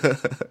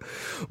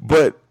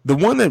 But the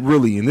one that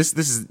really, and this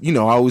is, I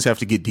always have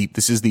to get deep.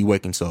 This is The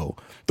Awakened Soul.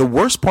 The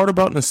worst part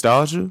about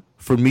nostalgia,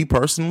 for me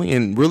personally,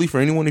 and really for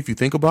anyone if you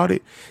think about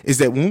it, is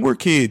that when we're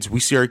kids,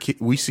 we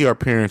see our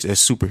parents as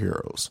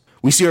superheroes.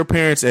 We see our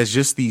parents as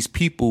just these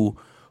people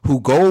who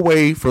go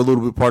away for a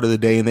little bit part of the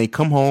day, and they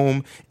come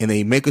home and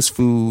they make us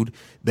food.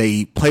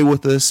 They play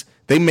with us.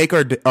 They make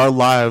our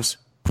lives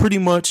pretty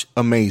much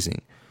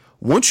amazing.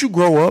 Once you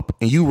grow up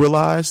and you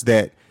realize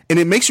that, and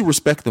it makes you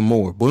respect them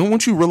more, but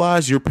once you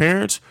realize your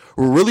parents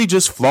were really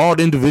just flawed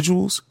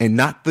individuals and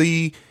not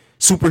the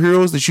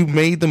superheroes that you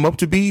made them up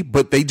to be,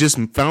 but they just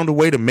found a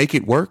way to make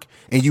it work,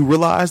 and you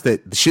realize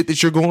that the shit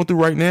that you're going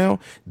through right now,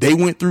 they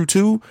went through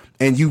too,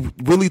 and you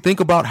really think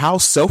about how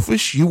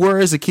selfish you were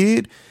as a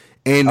kid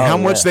and how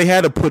much they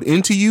had to put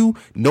into you,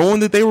 knowing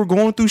that they were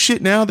going through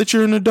shit now that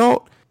you're an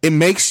adult. It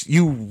makes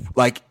you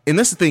like, and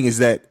that's the thing, is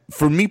that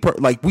for me,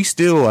 we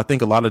still, I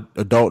think a lot of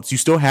adults, you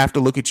still have to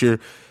look at your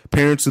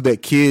parents through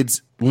that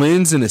kid's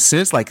lens in a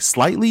sense, like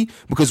slightly,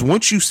 because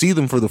once you see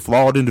them for the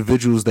flawed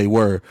individuals they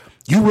were,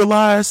 you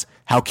realize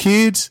how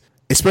kids,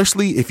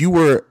 especially if you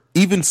were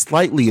even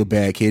slightly a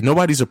bad kid,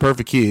 nobody's a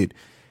perfect kid,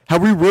 how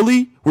we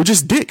really were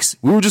just dicks.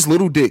 We were just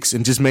little dicks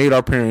and just made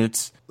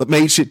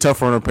shit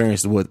tougher on our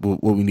parents than what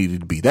we needed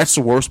to be. That's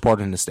the worst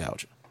part of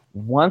nostalgia.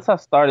 Once I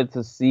started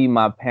to see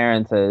my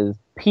parents as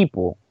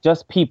people,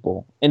 just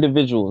people,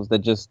 individuals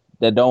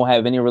that don't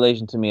have any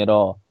relation to me at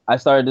all, I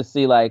started to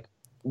see, like,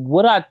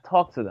 would I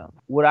talk to them?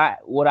 Would I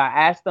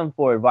ask them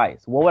for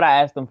advice? What would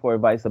I ask them for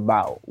advice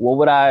about? What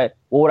would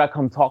I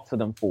come talk to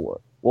them for?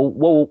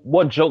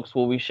 What jokes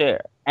will we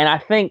share? And I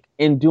think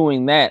in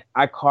doing that,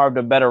 I carved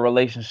a better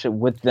relationship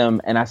with them,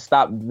 and I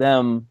stopped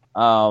them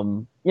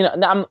you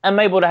know, I'm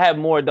able to have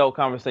more adult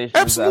conversations.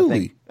 Absolutely. I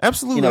think,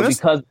 Absolutely. You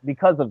know,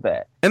 because of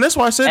that. And that's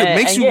why I said it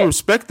makes you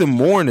respect them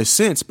more in a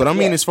sense. But I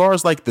mean, as far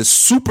as like the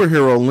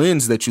superhero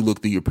lens that you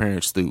look through your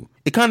parents through,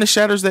 it kind of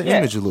shatters that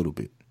image a little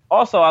bit.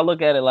 Also, I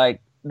look at it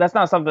like, that's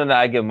not something that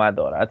I give my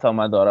daughter. I tell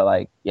my daughter,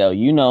 like, yo,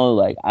 you know,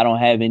 like, I don't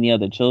have any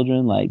other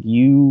children. Like,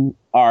 you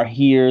are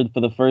here for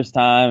the first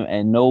time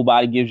and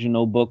nobody gives you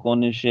no book on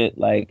this shit.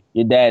 Like,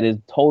 your dad is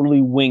totally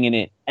winging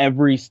it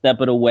every step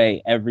of the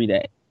way, every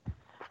day.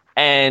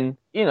 And,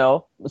 you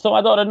know, so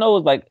my daughter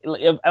knows, like,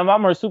 if I'm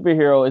her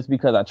superhero, it's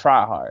because I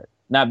try hard,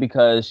 not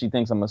because she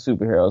thinks I'm a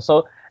superhero.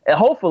 So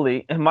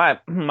hopefully,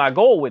 my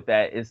goal with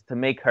that is to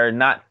make her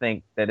not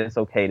think that it's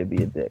okay to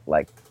be a dick.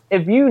 Like,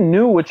 if you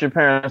knew what your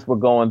parents were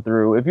going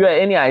through, if you had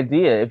any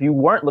idea, if you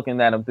weren't looking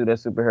at them through their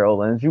superhero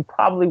lens, you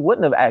probably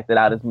wouldn't have acted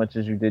out as much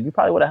as you did. You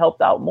probably would have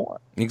helped out more.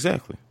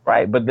 Exactly.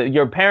 Right. But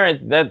your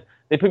parents,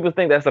 people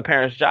think that's a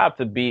parent's job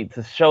to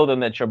show them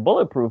that you're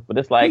bulletproof. But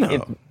it's like,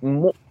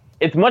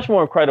 it's much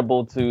more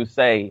incredible to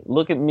say,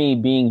 look at me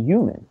being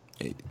human.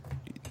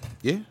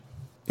 Yeah.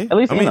 At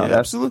least,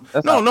 absolutely.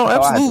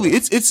 Absolutely.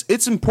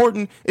 It's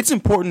important. It's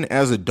important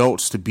as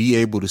adults to be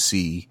able to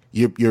see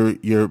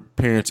your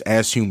parents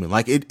as human.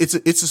 Like it's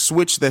a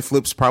switch that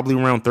flips probably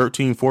around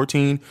 13,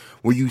 14,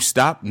 where you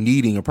stop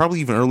needing, or probably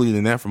even earlier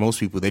than that for most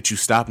people, that you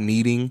stop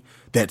needing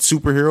that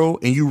superhero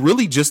and you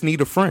really just need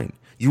a friend.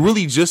 You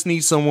really just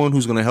need someone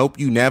who's going to help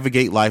you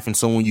navigate life and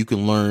someone you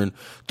can learn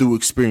through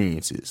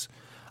experiences.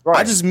 Right.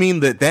 I just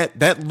mean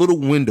that little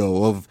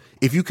window of,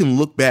 if you can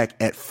look back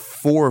at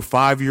 4 or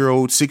 5 year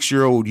old, 6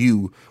 year old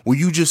you, where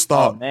you just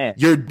thought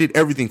you did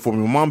everything for me.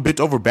 My mom bent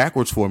over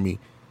backwards for me,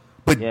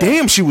 but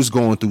damn, she was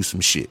going through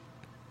some shit.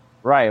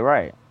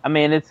 Right. I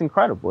mean, it's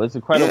incredible. It's an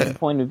incredible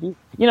point of view.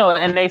 You know,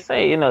 and they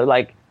say, you know,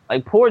 like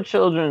poor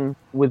children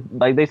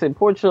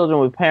poor children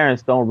with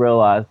parents don't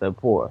realize they're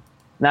poor.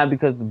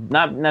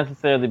 Not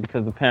necessarily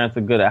because the parents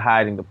are good at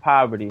hiding the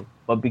poverty,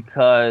 but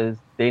because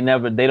they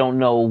don't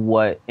know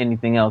what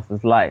anything else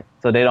is like.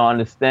 So they don't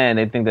understand.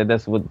 They think that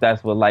that's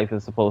what life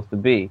is supposed to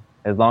be.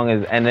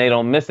 And they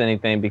don't miss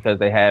anything because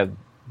they have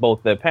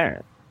both their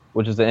parents,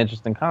 which is an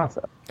interesting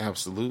concept.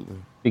 Absolutely.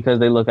 Because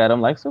they look at them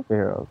like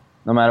superheroes,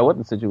 no matter what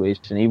the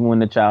situation, even when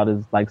the child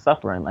is like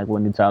suffering, like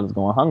when the child is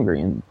going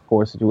hungry in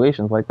poor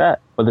situations like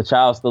that. But the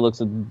child still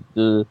looks at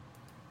the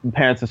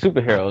parents as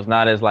superheroes,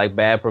 not as like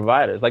bad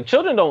providers. Like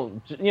children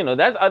don't, you know,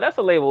 that's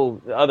a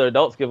label other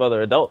adults give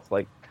other adults.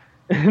 Like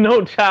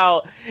no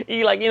child,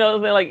 he like, you know what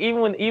I'm saying?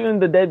 Like even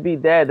the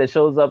deadbeat dad that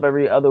shows up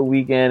every other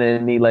weekend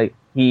and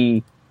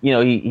he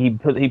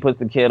puts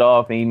the kid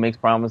off and he makes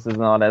promises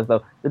and all that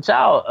stuff. The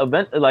child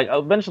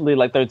eventually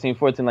like 13,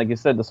 14, like you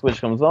said, the switch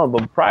comes on.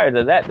 But prior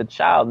to that, the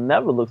child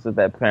never looks at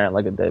that parent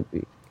like a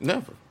deadbeat.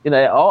 Never. You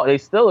know, they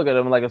still look at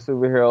him like a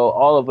superhero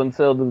all up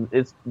until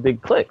it's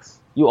big clicks.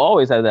 You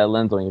always have that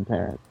lens on your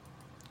parents.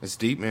 It's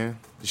deep, man.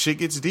 The shit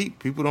gets deep.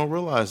 People don't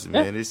realize it,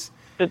 man. It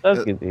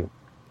does get deep.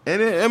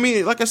 And I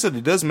mean, like I said,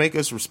 it does make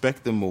us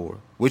respect them more,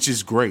 which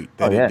is great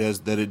that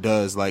it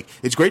does. Like,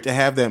 it's great to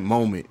have that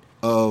moment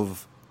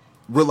of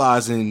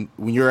realizing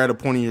when you're at a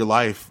point in your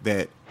life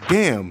that,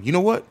 damn, you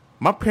know what?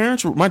 My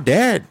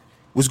dad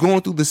was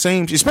going through the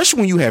same,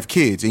 especially when you have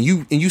kids and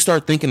you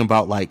start thinking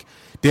about like,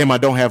 damn, I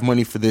don't have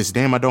money for this.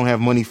 Damn, I don't have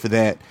money for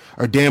that.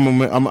 Or damn,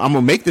 I'm going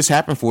to make this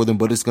happen for them,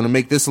 but it's going to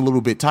make this a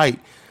little bit tight.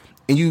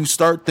 And you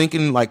start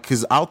thinking like,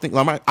 because I'll think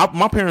like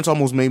my parents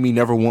almost made me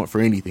never want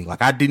for anything.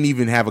 Like I didn't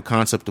even have a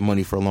concept of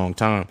money for a long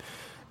time.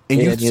 And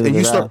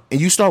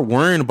you start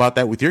worrying about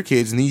that with your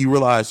kids, and then you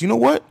realize, you know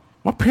what?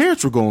 My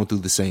parents were going through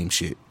the same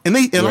shit, and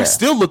I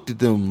still looked at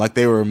them like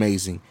they were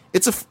amazing.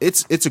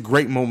 It's a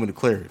great moment of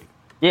clarity.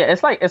 Yeah,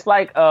 it's like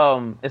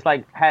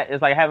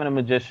having a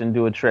magician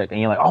do a trick,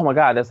 and you're like, oh my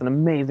god, that's an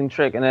amazing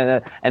trick,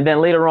 and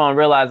then later on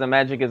realizing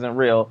magic isn't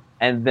real,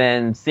 and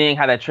then seeing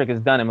how that trick is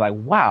done, and like,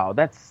 wow,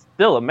 that's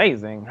still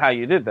amazing how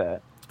you did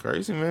that. It's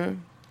crazy,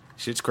 man.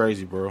 Shit's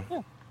crazy, bro.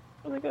 Yeah,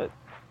 really good.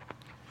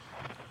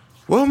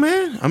 Well,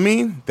 man, I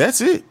mean,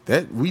 that's it.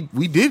 That we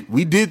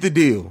did the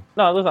deal.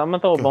 No, listen, I'm gonna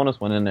throw a bonus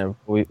one in there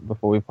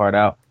before we part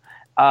out.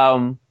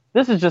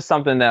 This is just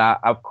something that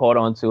I've caught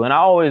on to, and I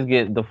always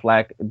get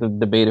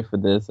debated for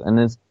this.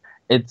 And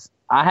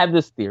I have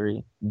this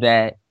theory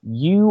that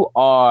you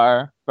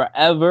are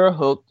forever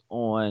hooked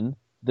on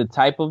the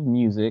type of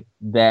music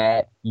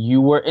that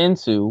you were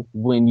into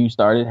when you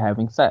started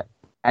having sex,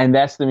 and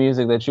that's the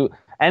music that you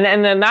and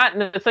then not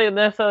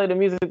necessarily the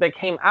music that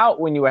came out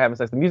when you were having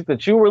sex. The music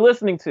that you were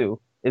listening to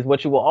is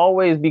what you will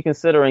always be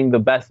considering the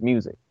best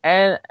music.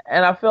 And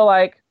I feel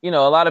like, you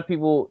know, a lot of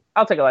people,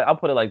 I'll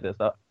put it like this.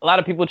 A lot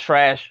of people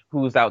trash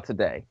who's out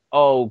today.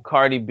 Oh,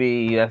 Cardi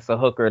B, that's a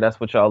hooker. That's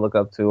what y'all look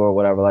up to or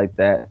whatever like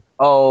that.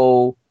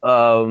 Oh,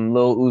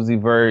 Lil Uzi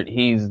Vert,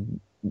 he's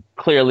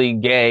clearly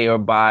gay or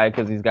bi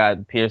because he's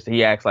got pierced.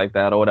 He acts like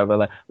that or whatever.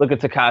 Like, look at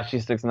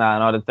Tekashi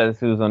 6ix9ine, all the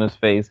tattoos on his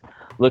face.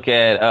 Look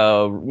at,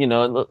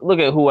 look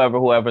at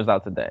whoever's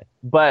out today.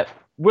 But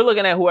we're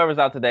looking at whoever's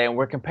out today and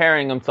we're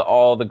comparing them to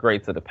all the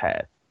greats of the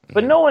past.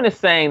 But no one is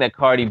saying that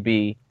Cardi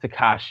B,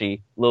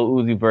 Tekashi, Lil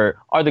Uzi Vert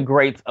are the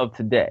greats of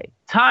today.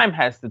 Time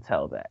has to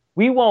tell that.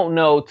 We won't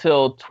know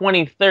till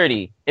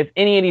 2030 if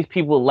any of these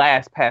people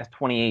last past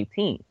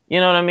 2018. You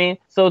know what I mean?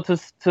 So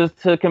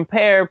to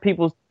compare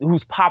people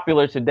who's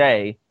popular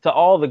today to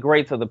all the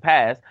greats of the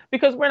past,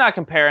 because we're not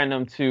comparing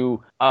them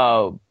to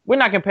we're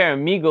not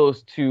comparing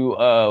Migos to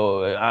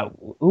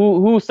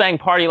who sang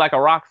Party Like a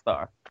Rock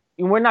Star.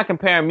 We're not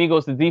comparing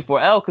Migos to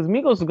D4L because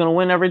Migos is going to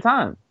win every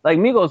time. Like,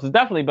 Migos is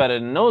definitely better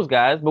than those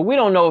guys, but we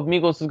don't know if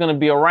Migos is going to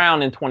be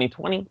around in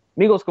 2020.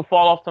 Migos could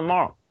fall off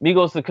tomorrow.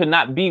 Migos could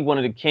not be one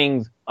of the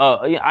kings.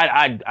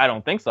 I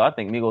don't think so. I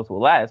think Migos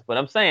will last, but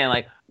I'm saying,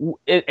 like,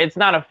 it's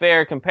not a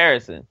fair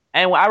comparison.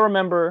 And I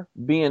remember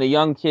being a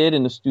young kid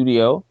in the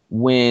studio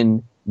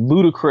when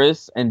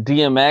Ludacris and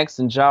DMX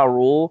and Ja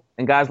Rule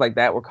and guys like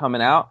that were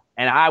coming out.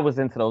 And I was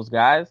into those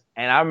guys.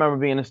 And I remember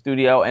being in the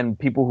studio and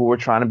people who were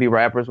trying to be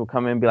rappers would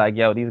come in and be like,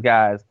 yo, these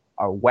guys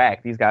are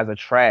whack. These guys are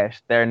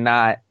trash. They're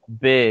not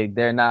Big.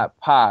 They're not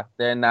Pac.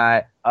 They're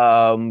not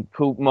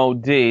Koop Mo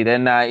D. They're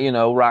not,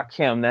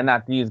 Rakim. They're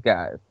not these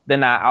guys. They're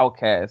not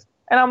Outkast.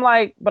 And I'm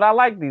like, but I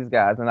like these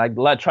guys.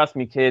 And trust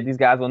me, kid, these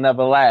guys will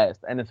never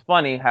last. And it's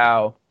funny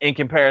how, in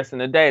comparison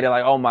today, they're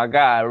like, oh my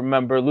God,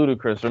 remember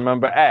Ludacris,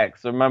 remember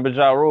X, remember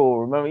Ja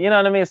Rule, remember, you know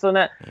what I mean? So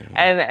that,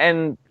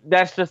 and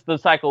that's just the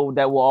cycle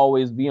that will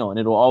always be on.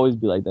 It will always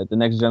be like that. The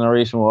next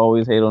generation will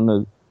always hate on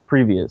the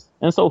previous,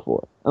 and so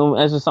forth. And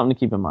that's just something to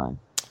keep in mind.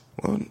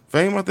 Well,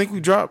 Fame, I think we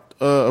dropped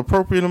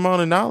appropriate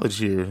amount of knowledge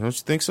here. Don't you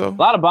think so? A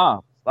lot of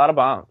bombs.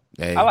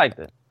 Hey. I liked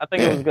it. I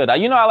think it was good. I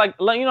like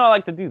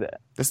to do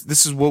that.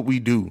 This is what we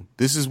do.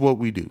 This is what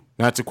we do.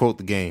 Not to quote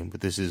the game, but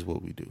this is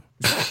what we do.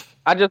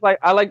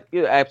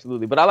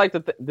 Absolutely. But I like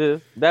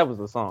to that was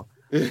a song.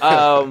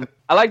 I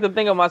like to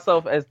think of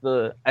myself as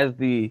the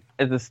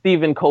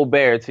Stephen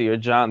Colbert to your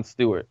Jon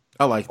Stewart.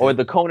 I like that. Or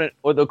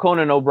the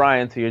Conan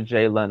O'Brien to your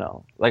Jay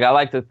Leno. Like, I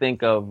like to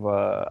think of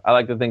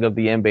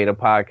the N-Beta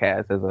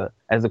podcast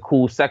as a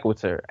cool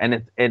sequitur,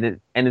 and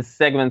it's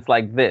segments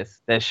like this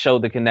that show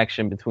the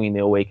connection between the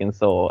Awakened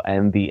Soul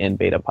and the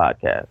N-Beta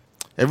podcast.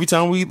 Every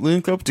time we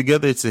link up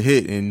together, it's a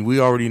hit, and we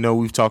already know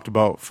we've talked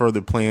about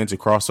further plans and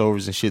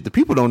crossovers and shit. The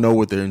people don't know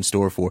what they're in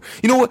store for.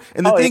 You know what?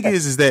 And the thing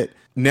is that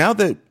now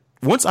that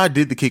once I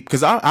did the kick,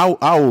 because I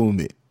will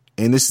admit.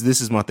 And this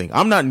is my thing.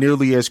 I'm not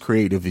nearly as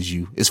creative as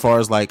you, as far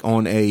as like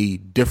on a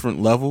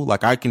different level.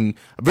 Like I'm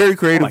very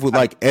creative with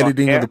like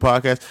editing of the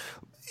podcast,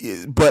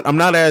 but I'm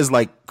not as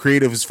like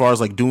creative as far as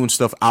like doing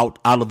stuff out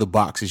of the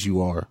box as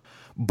you are.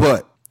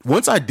 But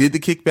once I did the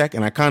kickback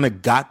and I kind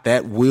of got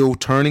that wheel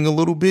turning a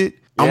little bit,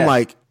 I'm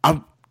like,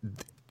 and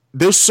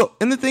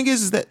the thing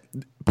is that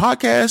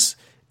podcasts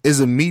is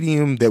a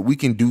medium that we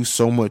can do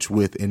so much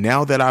with. And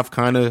now that I've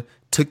kind of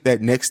took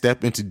that next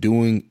step into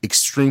doing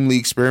extremely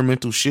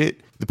experimental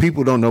shit, the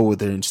people don't know what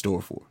they're in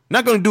store for.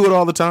 Not going to do it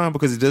all the time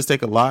because it does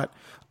take a lot.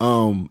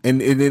 And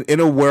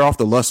it'll wear off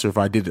the luster if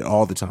I did it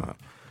all the time.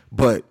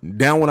 But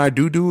now when I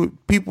do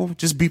it, people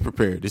just be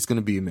prepared. It's going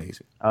to be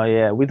amazing. Oh,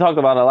 yeah. We talked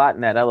about a lot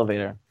in that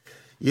elevator.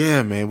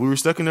 Yeah, man. We were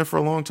stuck in there for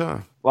a long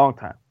time. Long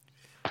time.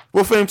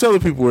 Well, Fame, tell the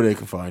people where they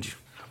can find you.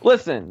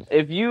 Listen,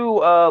 if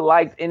you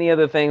liked any of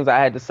the things I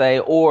had to say,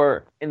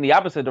 or in the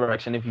opposite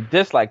direction, if you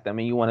dislike them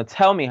and you want to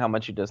tell me how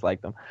much you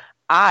dislike them,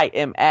 I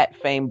am at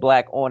Fame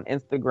Black on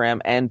Instagram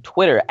and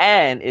Twitter.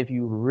 And if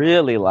you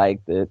really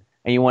liked it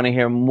and you want to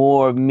hear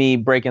more of me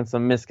breaking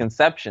some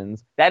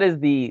misconceptions, that is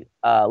the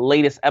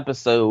latest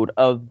episode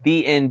of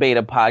the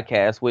N-Beta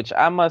podcast, which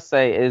I must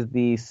say is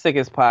the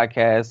sickest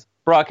podcast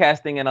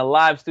broadcasting in a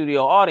live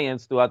studio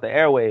audience throughout the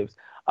airwaves.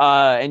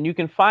 And you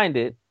can find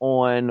it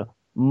on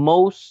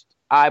most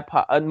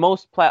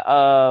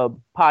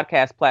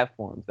podcast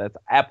platforms. That's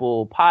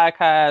Apple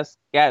Podcasts,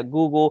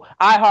 Google,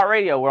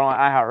 iHeartRadio. We're on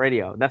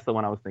iHeartRadio. That's the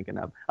one I was thinking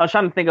of. I was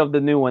trying to think of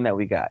the new one that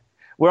we got.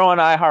 We're on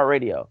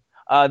iHeartRadio.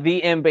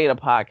 The N-Beta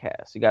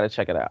podcast. You got to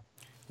check it out.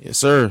 Yes,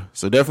 sir.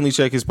 So definitely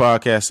check his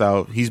podcast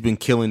out. He's been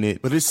killing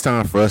it. But it's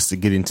time for us to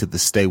get into the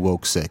Stay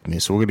Woke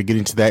segment. So we're going to get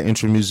into that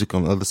intro music.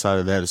 On the other side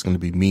of that, it's going to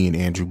be me and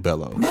Andrew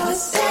Bello.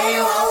 Stay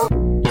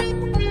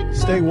woke.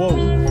 Stay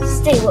woke.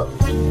 Stay woke.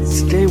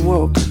 Stay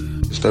woke.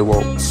 Stay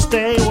woke.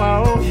 Stay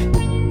woke.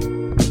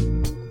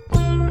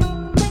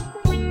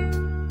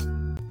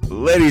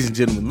 Ladies and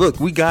gentlemen, look,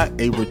 we got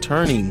a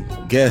returning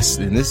guest,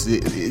 and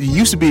it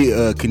used to be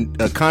a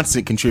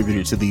constant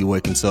contributor to the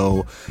Awakened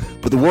Soul,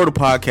 but the world of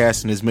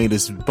podcasting has made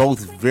us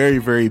both very,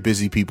 very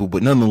busy people.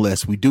 But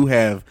nonetheless, we do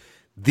have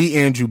the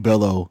Andrew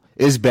Bello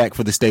is back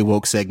for the Stay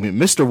Woke segment.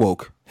 Mr.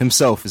 Woke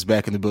himself is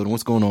back in the building.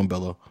 What's going on,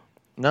 Bello?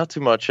 Not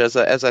too much. As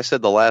I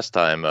said the last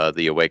time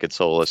the Awakened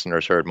Soul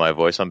listeners heard my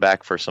voice, I'm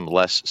back for some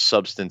less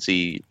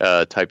substancy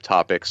type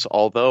topics,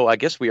 although I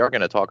guess we are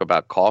going to talk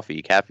about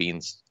coffee.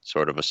 Caffeine's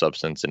sort of a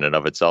substance in and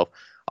of itself,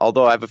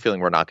 although I have a feeling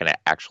we're not going to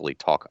actually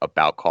talk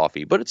about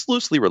coffee, but it's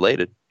loosely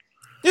related.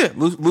 Yeah,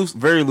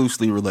 very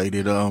loosely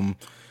related.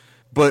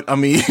 But I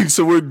mean,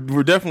 so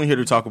we're definitely here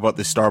to talk about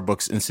this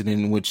Starbucks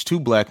incident in which two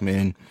black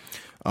men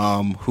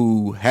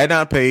who had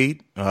not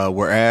paid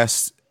were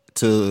asked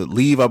to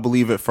leave, I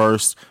believe, at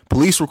first.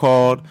 Police were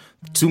called.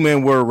 2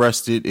 men were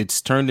arrested.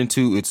 It's turned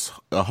into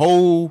a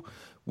whole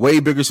way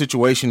bigger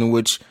situation in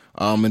which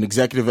an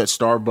executive at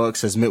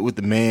Starbucks has met with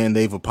the man.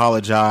 They've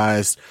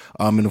apologized.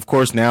 And of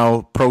course,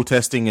 now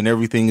protesting and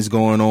everything is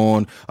going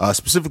on,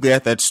 specifically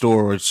at that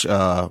store, which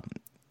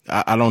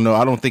I don't know.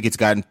 I don't think it's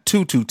gotten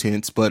too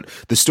tense, but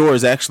the store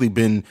has actually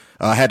been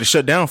had to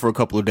shut down for a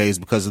couple of days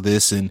because of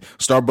this. And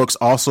Starbucks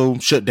also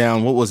shut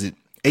down,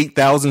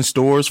 8,000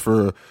 stores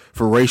for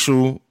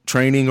racial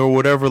training or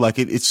whatever. Like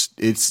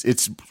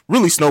it's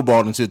really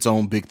snowballed into its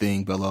own big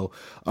thing, Bello.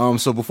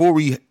 So before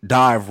we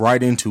dive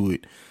right into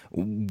it,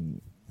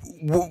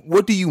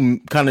 what do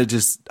you kind of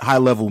just high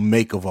level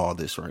make of all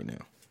this right now?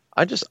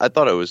 I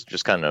thought it was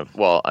just kind of,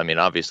 well, I mean,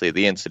 obviously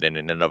the incident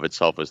in and of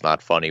itself was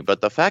not funny, but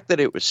the fact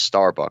that it was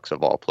Starbucks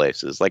of all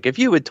places, like if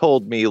you had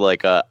told me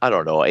like a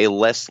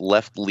less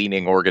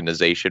left-leaning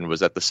organization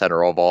was at the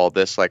center of all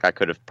this, like I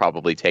could have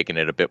probably taken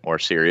it a bit more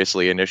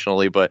seriously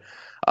initially. But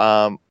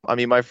I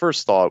mean, my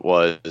first thought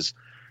was,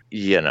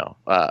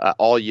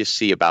 all you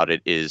see about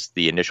it is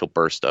the initial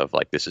burst of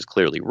like, this is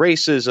clearly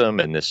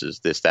racism and this is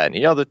this, that, and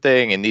the other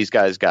thing. And these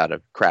guys got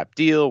a crap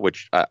deal,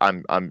 which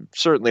I'm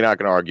certainly not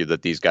going to argue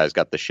that these guys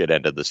got the shit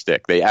end of the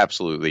stick. They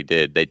absolutely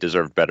did. They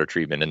deserved better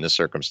treatment in this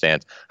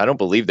circumstance. I don't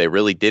believe they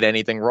really did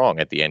anything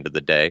wrong at the end of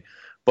the day.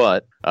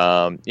 But,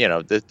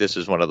 this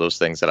is one of those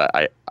things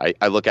that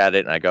I look at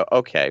it and I go,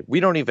 okay,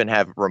 we don't even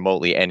have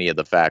remotely any of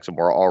the facts and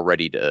we're all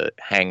ready to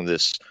hang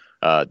this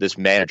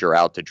manager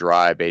out to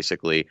dry,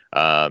 basically,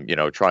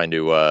 trying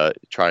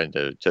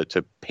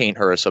to paint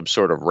her as some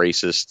sort of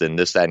racist and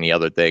this, that, and the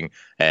other thing.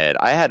 And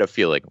I had a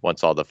feeling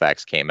once all the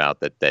facts came out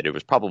that it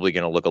was probably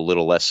going to look a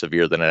little less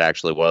severe than it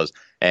actually was.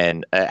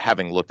 And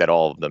having looked at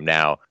all of them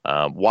now,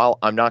 while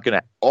I'm not going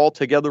to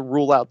altogether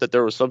rule out that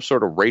there was some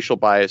sort of racial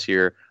bias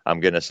here, I'm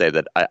going to say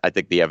that I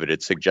think the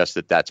evidence suggests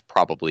that that's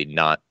probably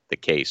not the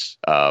case.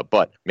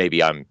 But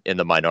maybe I'm in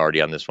the minority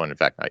on this one. In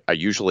fact, I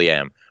usually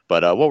am.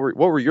 But what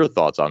were your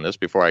thoughts on this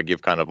before I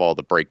give kind of all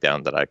the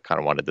breakdown that I kind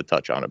of wanted to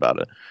touch on about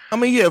it? I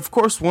mean, yeah, of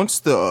course, once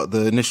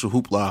the initial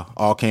hoopla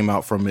all came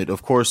out from it,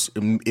 of course,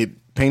 it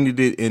painted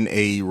it in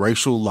a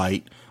racial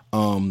light,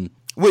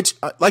 which,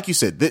 like you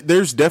said,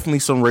 there's definitely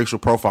some racial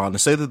profile. And to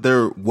say that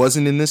there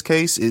wasn't in this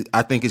case,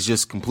 I think it's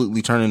just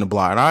completely turning a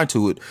blind eye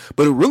to it.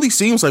 But it really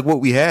seems like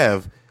what we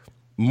have,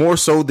 more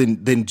so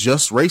than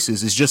just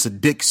racist, is just a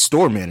dick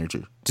store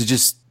manager, to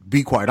just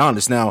be quite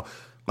honest. Now,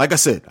 like I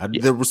said,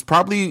 there was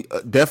probably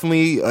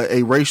definitely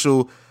a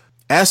racial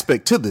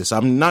aspect to this.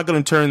 I'm not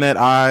going to turn that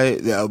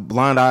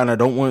blind eye, and I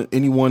don't want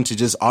anyone to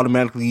just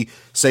automatically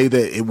say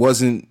that it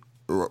wasn't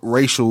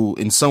racial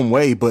in some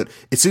way. But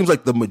it seems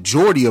like the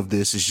majority of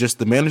this is just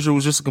the manager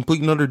was just a complete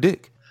and utter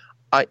dick.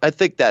 I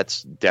think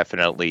that's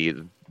definitely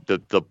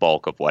the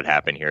bulk of what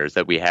happened here, is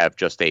that we have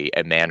just a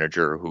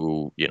manager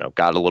who,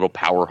 got a little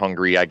power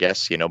hungry, I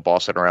guess,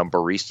 bossing around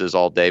baristas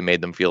all day,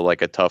 made them feel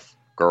like a tough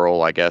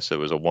girl. I guess it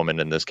was a woman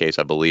in this case,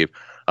 I believe.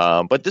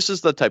 But this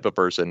is the type of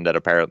person that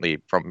apparently,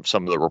 from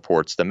some of the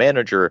reports, the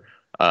manager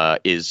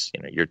is,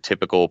 your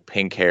typical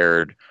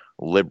pink-haired,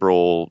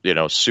 liberal,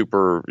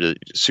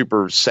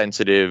 super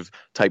sensitive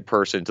type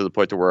person, to the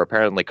point to where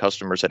apparently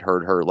customers had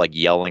heard her like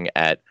yelling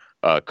at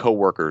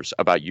coworkers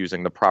about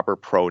using the proper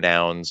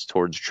pronouns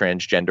towards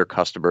transgender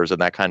customers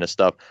and that kind of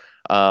stuff.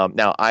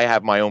 Now, I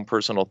have my own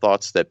personal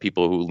thoughts that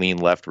people who lean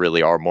left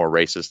really are more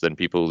racist than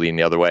people who lean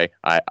the other way.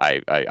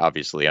 I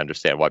obviously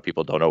understand why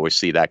people don't always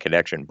see that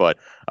connection, but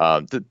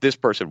this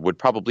person would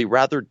probably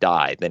rather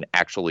die than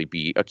actually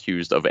be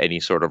accused of any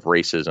sort of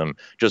racism,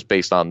 just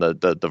based on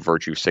the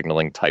virtue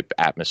signaling type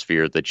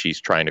atmosphere that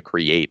she's trying to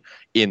create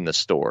in the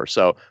store.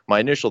 So my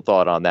initial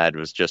thought on that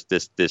was just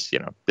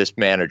this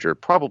manager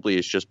probably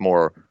is just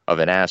more of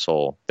an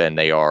asshole than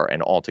they are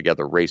an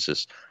altogether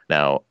racist.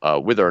 Now,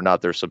 whether or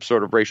not there's some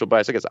sort of racial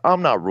bias, I guess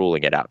I'm not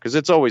ruling it out, because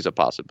it's always a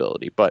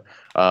possibility. But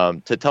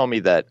to tell me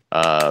that,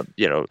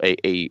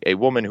 a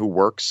woman who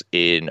works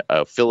in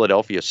a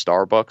Philadelphia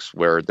Starbucks,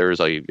 where there's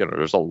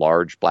a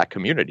large black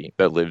community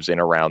that lives in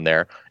around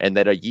there, and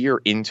that a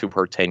year into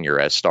her tenure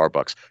as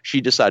Starbucks,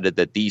 she decided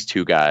that these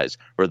two guys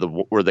were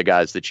the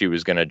guys that she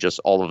was going to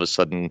just all of a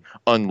sudden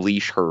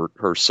unleash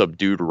her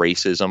subdued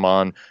racism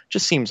on,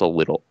 just seems a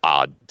little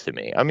odd to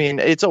me. I mean,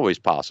 it's always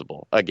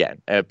possible,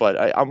 again,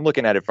 but I'm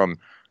looking at it from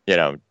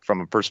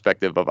a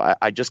perspective of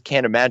I just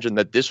can't imagine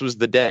that this was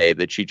the day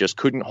that she just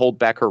couldn't hold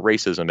back her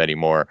racism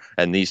anymore,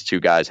 and these two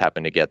guys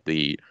happen to get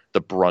the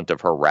brunt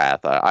of her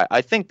wrath.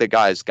 I think the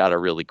guys got a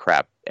really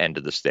crap end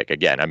of the stick.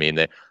 Again, I mean,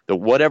 the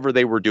whatever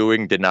they were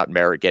doing did not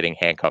merit getting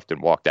handcuffed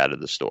and walked out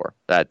of the store.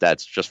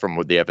 That's just from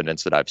the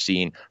evidence that I've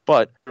seen.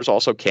 But there's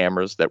also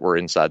cameras that were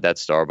inside that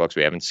Starbucks.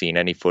 We haven't seen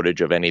any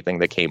footage of anything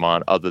that came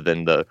on, other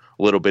than the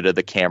little bit of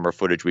the camera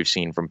footage we've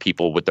seen from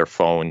people with their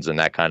phones and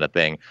that kind of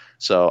thing.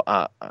 So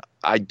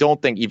I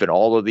don't think even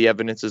all of the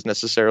evidence is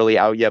necessarily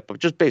out yet, but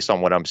just based on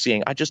what I'm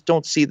seeing, I just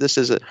don't see this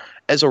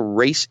as a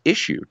race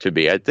issue to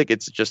me. I think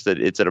it's just that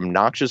it's an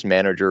obnoxious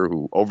manager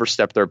who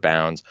overstepped their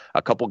bounds,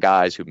 a couple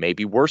guys who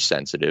maybe were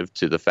sensitive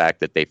to the fact fact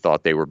that they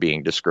thought they were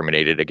being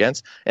discriminated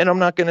against. And I'm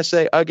not going to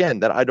say, again,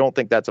 that I don't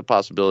think that's a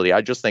possibility.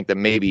 I just think that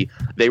maybe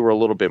they were a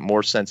little bit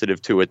more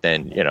sensitive to it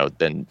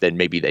than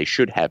maybe they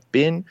should have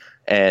been.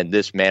 And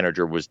this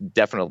manager was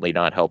definitely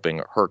not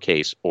helping her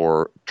case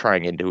or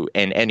trying to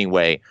in any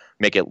way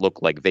make it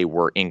look like they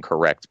were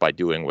incorrect by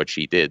doing what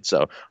she did.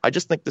 So I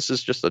just think this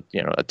is just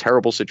a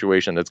terrible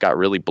situation that's got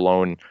really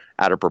blown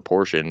out of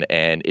proportion,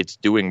 and it's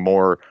doing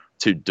more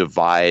to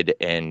divide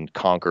and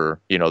conquer,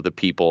 the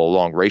people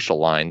along racial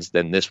lines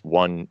than this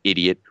one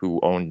idiot who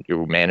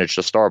managed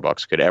a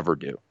Starbucks could ever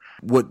do.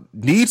 What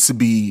needs to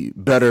be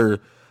better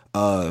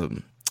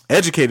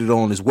educated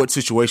on is what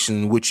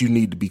situation in which you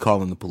need to be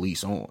calling the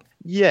police on.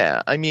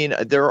 Yeah, I mean,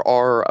 there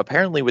are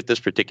apparently with this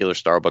particular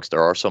Starbucks,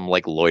 there are some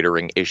like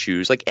loitering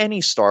issues. Like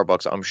any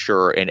Starbucks, I'm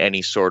sure, in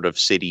any sort of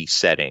city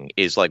setting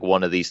is like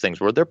one of these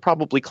things where they're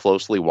probably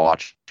closely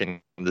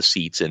watching the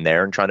seats in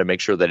there and trying to make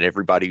sure that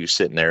everybody who's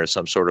sitting there is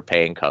some sort of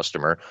paying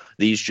customer.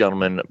 These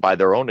gentlemen, by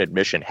their own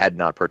admission, had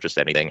not purchased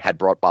anything, had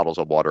brought bottles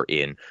of water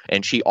in,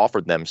 and she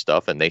offered them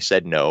stuff and they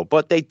said no.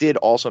 But they did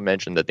also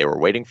mention that they were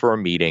waiting for a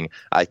meeting.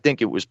 I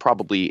think it was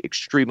probably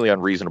extremely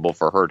unreasonable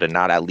for her to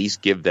not at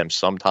least give them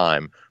some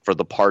time for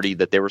the party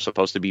that they were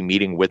supposed to be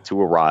meeting with to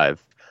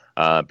arrive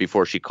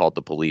before she called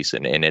the police.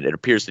 And it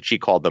appears that she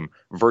called them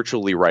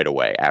virtually right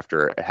away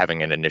after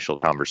having an initial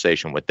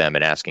conversation with them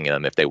and asking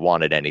them if they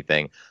wanted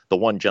anything. The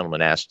one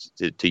gentleman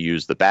asked to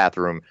use the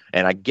bathroom,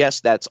 and I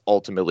guess that's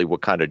ultimately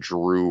what kind of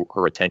drew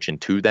her attention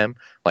to them.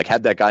 Like,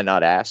 had that guy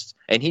not asked,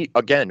 and he,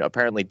 again,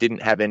 apparently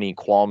didn't have any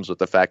qualms with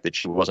the fact that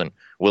she wasn't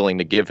willing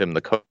to give him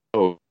the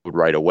code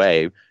right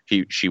away.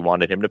 She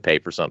wanted him to pay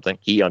for something.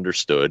 He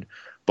understood.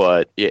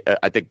 But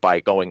I think by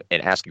going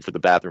and asking for the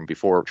bathroom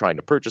before trying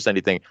to purchase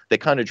anything, they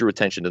kind of drew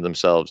attention to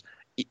themselves.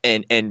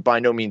 And by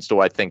no means do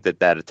I think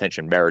that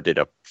attention merited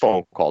a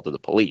phone call to the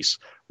police.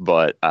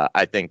 But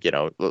I think,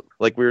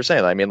 like we were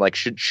saying, I mean, like,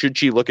 should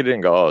she look at it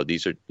and go, oh,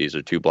 these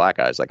are two black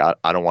guys? Like,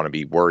 I don't want to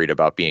be worried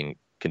about being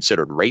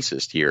considered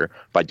racist here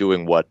by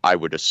doing what I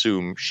would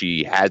assume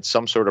she had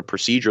some sort of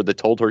procedure that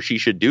told her she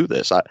should do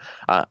this.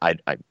 I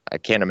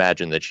can't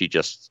imagine that she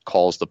just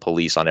calls the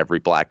police on every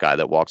black guy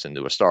that walks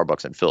into a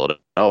Starbucks in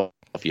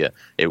Philadelphia.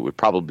 It would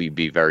probably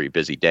be a very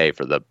busy day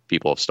for the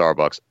people of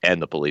Starbucks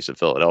and the police of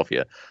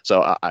Philadelphia.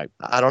 So I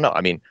don't know.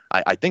 I mean,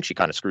 I think she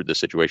kind of screwed this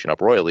situation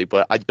up royally,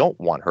 but I don't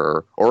want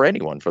her, or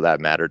anyone for that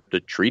matter, to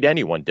treat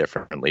anyone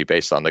differently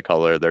based on the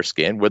color of their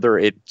skin, whether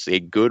it's a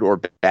good or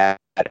bad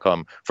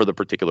outcome for the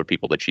particular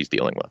people that she's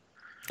dealing with.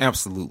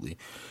 Absolutely.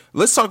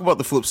 Let's talk about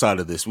the flip side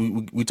of this.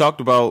 We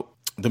talked about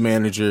the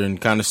manager and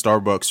kind of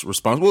Starbucks'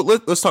 response. Well,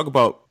 let's talk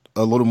about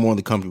a little more on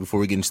the company before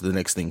we get into the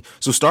next thing.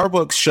 So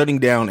Starbucks shutting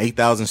down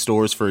 8,000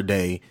 stores for a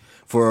day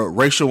for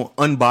racial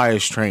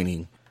unbiased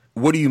training.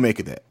 What do you make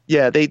of that?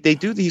 Yeah, they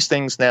do these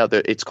things now.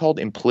 It's called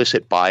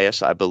implicit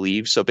bias, I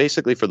believe. So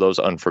basically, for those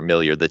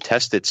unfamiliar, the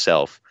test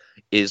itself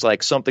is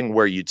like something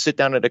where you'd sit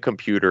down at a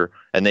computer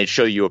and they'd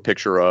show you a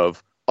picture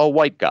of a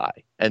white guy.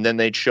 And then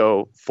they'd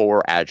show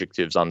 4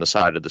 adjectives on the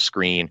side of the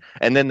screen.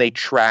 And then they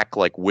track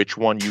like which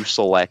one you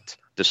select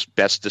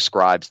best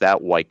describes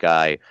that white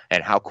guy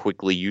and how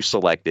quickly you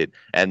select it.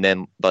 And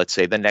then let's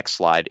say the next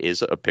slide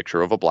is a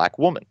picture of a black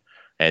woman.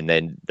 And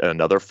then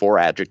another 4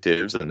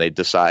 adjectives, and they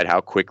decide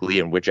how quickly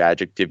and which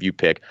adjective you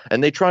pick.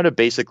 And they try to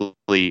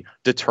basically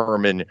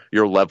determine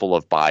your level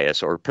of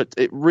bias, or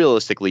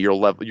realistically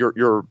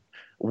your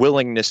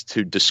willingness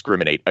to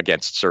discriminate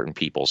against certain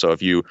people. So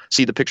if you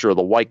see the picture of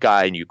the white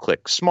guy and you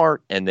click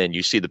smart, and then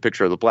you see the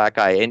picture of the black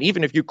guy, and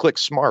even if you click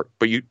smart,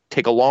 but you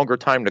take a longer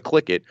time to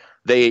click it,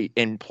 they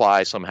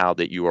imply somehow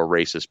that you are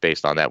racist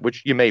based on that,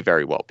 which you may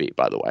very well be,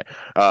 by the way.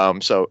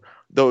 So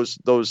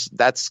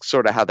that's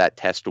sort of how that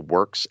test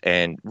works.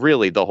 And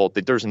really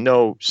there's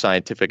no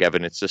scientific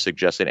evidence to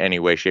suggest in any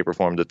way, shape, or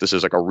form that this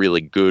is like a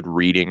really good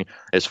reading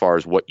as far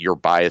as what your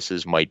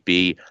biases might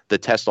be. The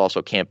test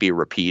also can't be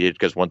repeated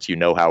because once you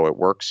know how it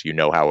works, you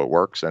know how it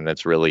works. And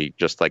it's really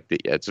just like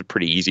it's a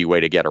pretty easy way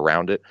to get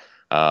around it.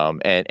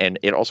 And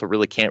it also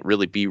really can't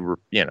really be,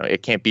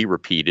 it can't be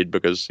repeated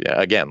because,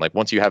 again, like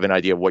once you have an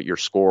idea of what your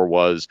score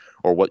was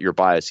or what your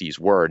biases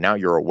were, now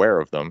you're aware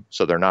of them.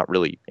 So they're not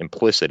really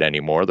implicit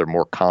anymore. They're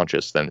more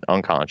conscious than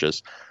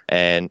unconscious.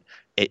 And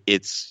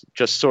it's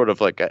just sort of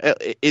like,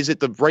 is it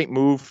the right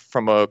move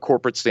from a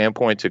corporate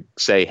standpoint to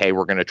say, hey,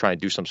 we're going to try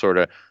and do some sort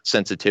of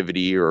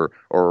sensitivity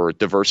or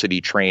diversity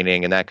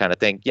training and that kind of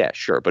thing? Yeah,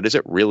 sure. But is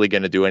it really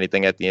going to do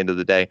anything at the end of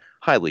the day?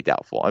 Highly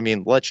doubtful. I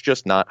mean, let's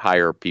just not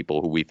hire people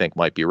who we think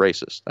might be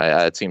racist.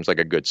 It seems like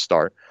a good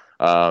start.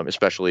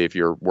 Especially if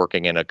you're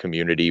working in a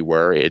community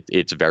where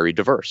it's very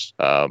diverse.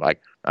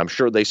 I'm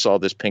sure they saw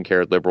this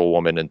pink-haired liberal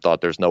woman and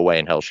thought there's no way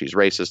in hell she's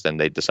racist, and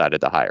they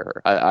decided to hire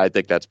her. I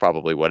think that's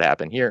probably what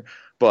happened here.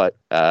 But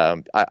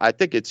I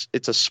think it's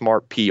a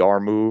smart PR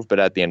move, but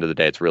at the end of the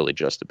day, it's really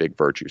just a big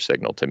virtue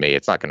signal to me.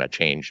 It's not going to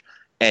change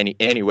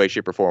any way,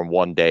 shape, or form.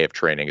 One day of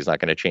training is not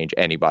going to change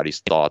anybody's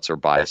thoughts or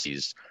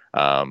biases.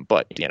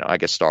 But, I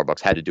guess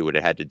Starbucks had to do what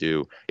it had to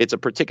do. It's a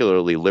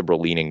particularly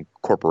liberal-leaning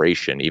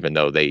corporation, even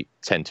though they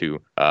tend to,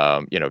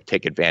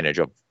 take advantage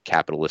of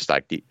capitalist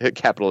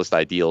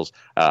ideals.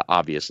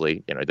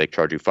 Obviously, they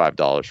charge you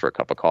 $5 for a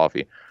cup of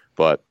coffee.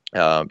 But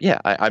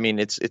I mean,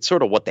 it's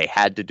sort of what they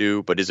had to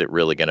do. But is it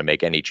really going to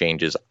make any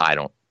changes? I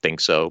don't think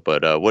so.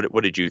 But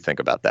what did you think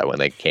about that when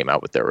they came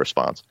out with their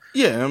response?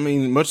 Yeah, I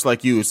mean, much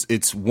like you,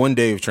 it's 1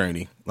 day of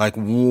training, like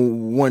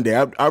one day.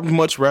 I'd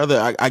much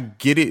rather. I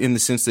get it in the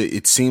sense that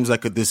it seems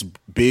like this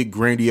big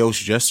grandiose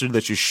gesture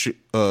that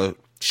you're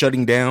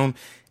shutting down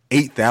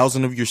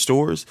 8,000 of your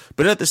stores,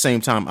 but at the same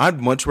time, I'd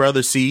much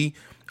rather see.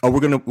 We're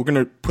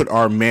gonna put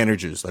our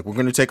managers, like we're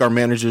gonna take our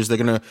managers.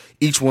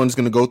 Each one's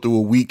gonna go through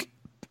a week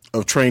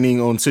of training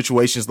on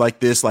situations like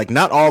this, like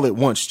not all at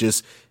once,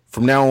 just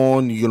from now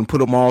on, you're going to put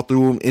them all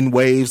through them in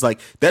waves. Like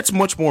that's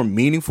much more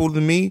meaningful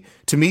to me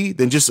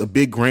than just a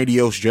big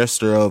grandiose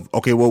gesture of,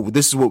 okay, well,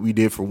 this is what we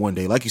did for 1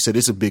 day. Like you said,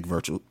 it's a big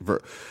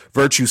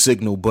virtue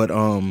signal, but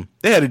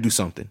they had to do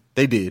something.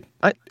 They did.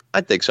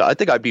 I think so. I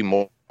think I'd be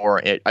more.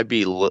 I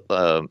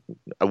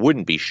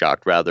wouldn't be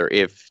shocked, rather,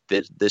 if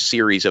the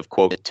series of,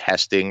 quote,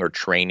 testing or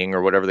training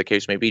or whatever the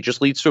case may be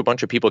just leads to a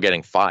bunch of people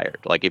getting fired.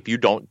 Like, if you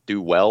don't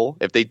do well,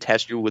 if they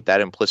test you with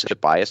that implicit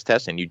bias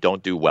test and you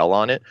don't do well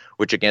on it,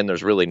 which, again,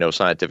 there's really no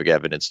scientific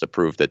evidence to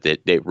prove that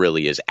it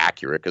really is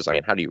accurate. Because, I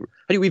mean, how do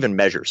you even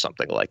measure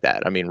something like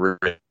that? I mean,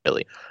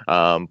 really.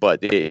 But,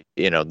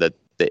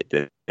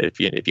 if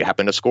you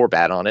happen to score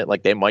bad on it,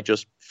 like they might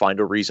just find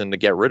a reason to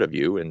get rid of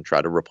you and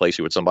try to replace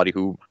you with somebody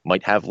who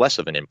might have less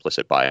of an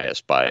implicit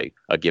bias by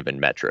a given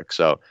metric.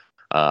 So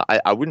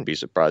I wouldn't be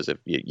surprised if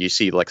you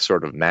see like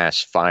sort of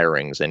mass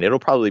firings, and it'll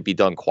probably be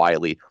done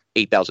quietly.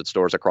 8,000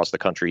 stores across the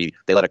country.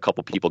 They let a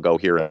couple people go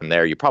here and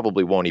there. You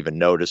probably won't even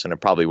notice, and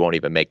it probably won't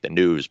even make the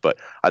news. But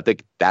I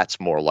think that's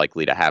more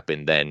likely to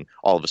happen than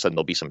all of a sudden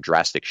there'll be some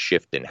drastic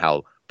shift in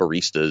how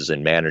baristas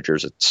and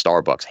managers at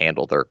Starbucks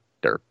handle their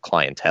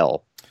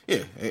clientele.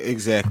 Yeah,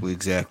 exactly.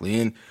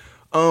 And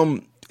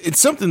it's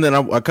something that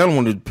I kind of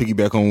wanted to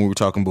piggyback on when we were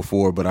talking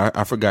before, but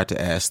I forgot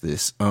to ask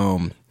this.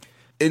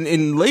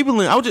 In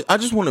labeling, I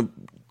just want to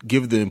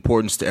give the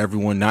importance to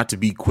everyone not to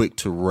be quick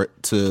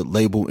to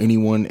label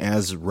anyone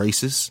as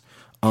racist.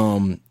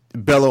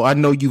 Bello, I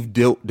know you've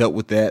dealt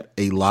with that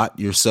a lot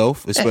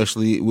yourself,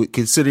 especially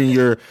considering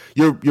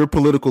your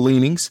political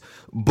leanings.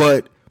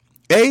 But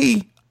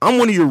I'm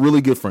one of your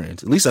really good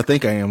friends. At least I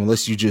think I am,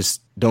 unless you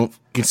just don't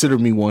consider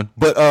me one.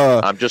 But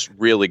I'm just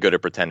really good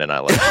at pretending I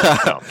like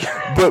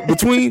you. But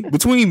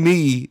between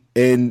me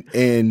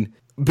and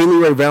Billy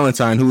Ray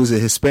Valentine, who is a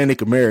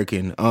Hispanic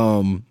American,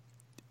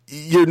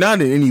 you're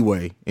not in any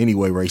way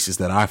racist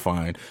that I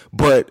find.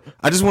 But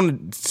I just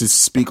wanted to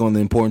speak on the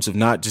importance of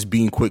not just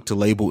being quick to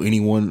label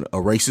anyone a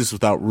racist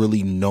without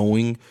really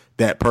knowing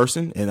that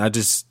person. And I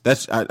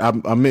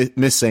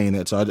miss saying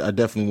that, so I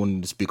definitely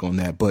wanted to speak on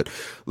that. But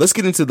let's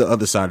get into the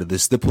other side of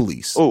this, the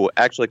police. Oh,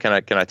 actually, can I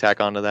tack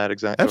onto that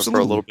exactly for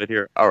a little bit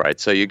here? All right,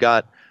 so you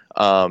got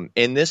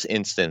in this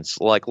instance,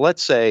 like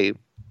let's say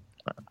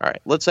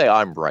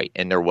I'm right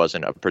and there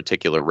wasn't a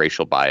particular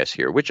racial bias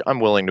here, which I'm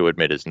willing to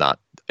admit is not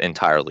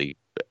entirely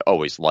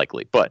always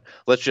likely. But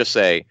let's just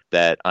say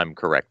that I'm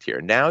correct here.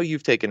 Now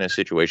you've taken a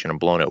situation and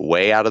blown it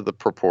way out of the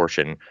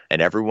proportion,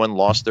 and everyone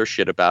lost their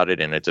shit about it,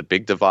 and it's a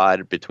big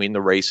divide between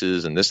the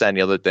races and this, that, and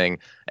the other thing.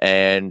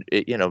 And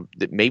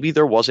maybe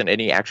there wasn't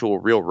any actual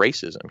real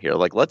racism here.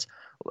 Like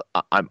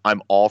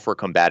I'm all for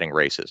combating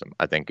racism.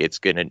 I think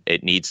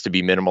it needs to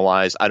be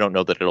minimalized. I don't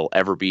know that it'll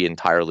ever be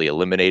entirely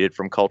eliminated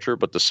from culture,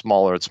 but the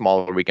smaller and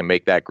smaller we can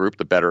make that group,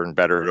 the better and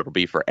better it'll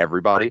be for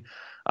everybody.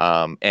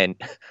 And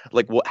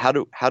like, how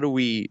do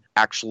we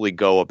actually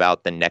go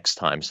about the next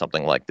time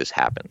something like this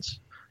happens?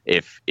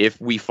 If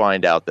we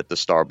find out that the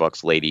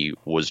Starbucks lady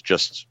was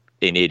just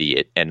an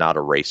idiot and not a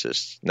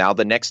racist, now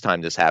the next time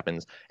this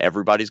happens,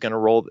 everybody's going to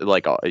roll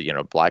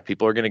black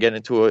people are going to get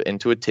into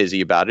a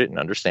tizzy about it, and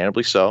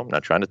understandably so. I'm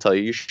not trying to tell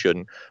you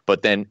shouldn't,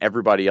 but then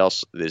everybody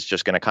else is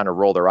just going to kind of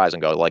roll their eyes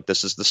and go like,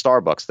 this is the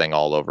Starbucks thing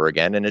all over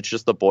again, and it's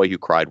just the boy who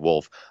cried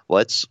wolf.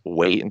 Let's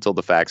wait until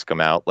the facts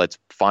come out. Let's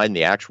find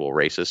the actual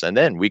racist, and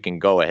then we can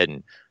go ahead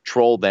and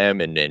troll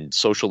them and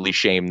socially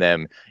shame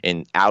them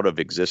out of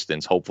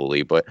existence,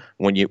 hopefully. But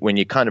when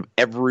you kind of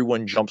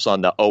everyone jumps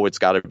on the it's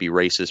got to be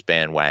racist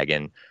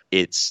bandwagon,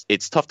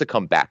 it's tough to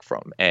come back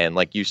from. And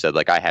like you said,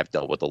 like I have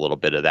dealt with a little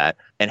bit of that.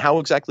 And how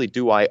exactly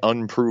do I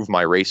unprove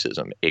my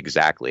racism?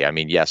 Exactly. I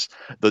mean, yes,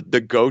 the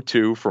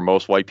go-to for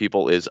most white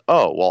people is,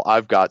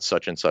 I've got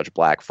such and such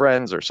black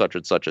friends or such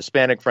and such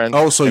Hispanic friends.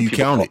 Oh, so you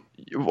count it.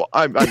 Well,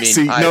 I mean,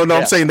 see,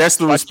 I'm saying that's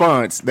the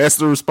response. That's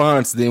the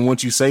response. Then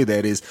once you say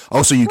that is,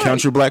 so you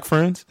count your black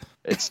friends?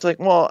 It's like,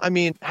 well, I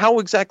mean, how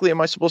exactly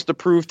am I supposed to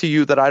prove to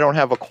you that I don't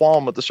have a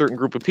qualm with a certain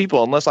group of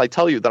people unless I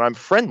tell you that I'm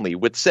friendly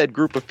with said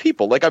group of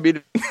people? Like, I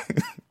mean,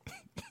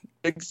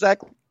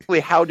 exactly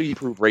how do you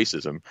prove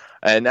racism?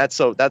 And that's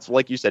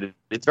like you said,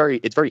 it's very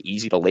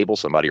easy to label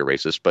somebody a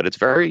racist, but it's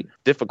very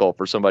difficult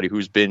for somebody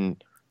who's been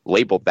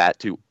label that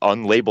to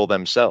unlabel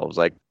themselves.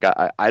 Like,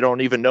 I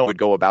don't even know how to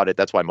go about it.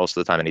 That's why most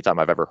of the time, anytime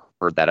I've ever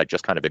heard that, I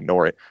just kind of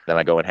ignore it. Then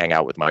I go and hang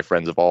out with my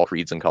friends of all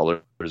creeds and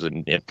colors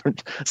and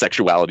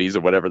sexualities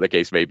or whatever the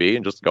case may be,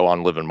 and just go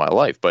on living my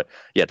life. But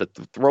yeah, to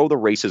throw the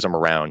racism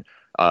around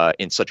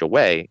in such a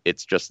way,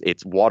 it's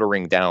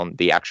watering down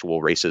the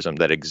actual racism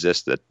that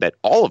exists, that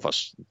all of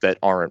us that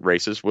aren't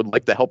racist would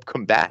like to help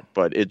combat.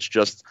 But it's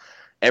just,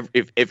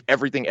 if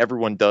everything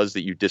everyone does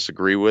that you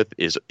disagree with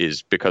is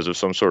because of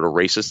some sort of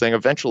racist thing,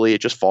 eventually it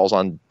just falls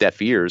on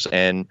deaf ears.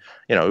 And,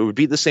 you know, it would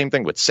be the same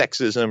thing with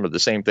sexism, or the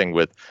same thing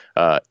with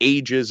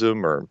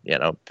ageism, or, you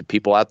know,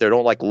 people out there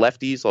don't like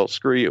lefties. Well,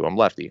 screw you. I'm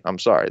lefty. I'm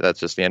sorry. That's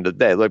just the end of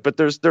the day. Like, but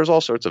there's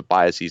all sorts of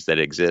biases that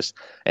exist.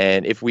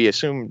 And if we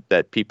assume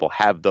that people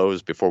have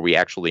those before we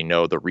actually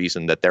know the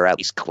reason that they're at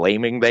least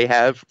claiming they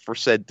have for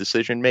said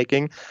decision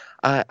making,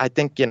 I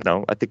think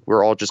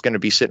we're all just going to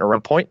be sitting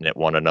around pointing at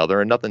one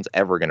another, and nothing's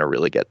ever going to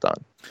really get done.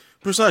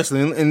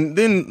 Precisely. And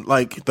then,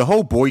 like, the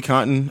whole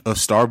boycotting of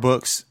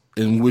Starbucks,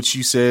 in which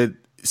you said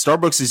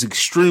Starbucks is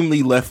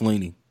extremely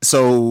left-leaning.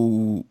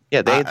 So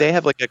yeah, they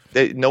have like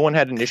no one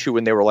had an issue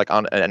when they were like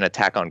on an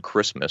attack on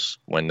Christmas,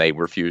 when they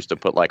refused to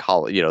put like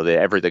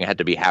everything had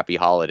to be happy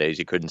holidays.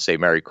 You couldn't say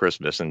Merry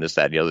Christmas and this,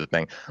 that, and the other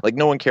thing. Like,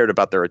 no one cared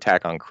about their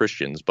attack on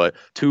Christians, but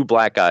 2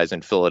 black guys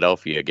in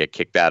Philadelphia get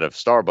kicked out of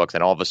Starbucks,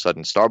 and all of a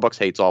sudden Starbucks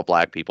hates all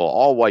black people,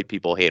 all white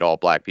people hate all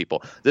black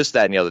people, this,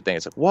 that, and the other thing.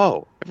 It's like,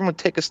 whoa, everyone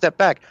take a step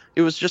back.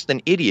 It was just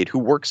an idiot who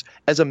works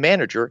as a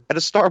manager at a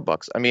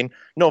Starbucks. I mean,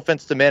 no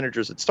offense to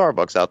managers at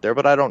Starbucks out there,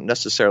 but I don't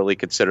necessarily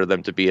consider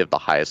them to be of the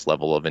highest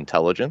level of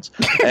intelligence.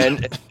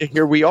 And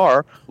here we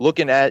are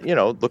looking at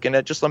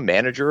just a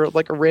manager at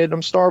like a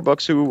random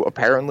Starbucks who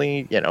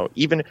apparently, you know,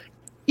 even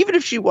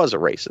if she was a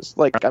racist,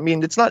 like, I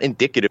mean, it's not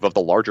indicative of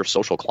the larger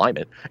social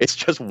climate. It's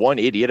just one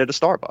idiot at a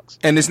Starbucks.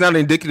 And it's not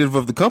indicative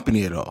of the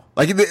company at all.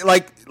 Like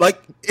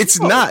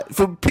it's not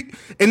for,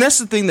 and that's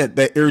the thing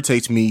that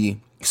irritates me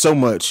so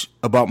much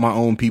about my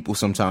own people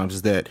sometimes,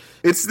 is that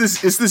it's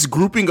this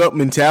grouping up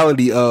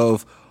mentality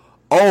of,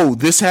 oh,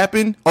 this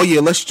happened, oh yeah,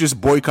 let's just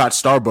boycott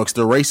Starbucks,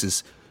 they're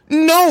racist.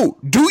 No,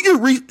 do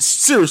your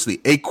seriously,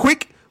 a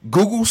quick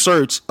Google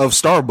search of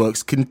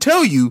Starbucks can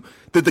tell you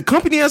that the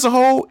company as a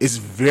whole is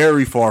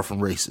very far from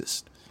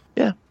racist.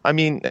 Yeah, I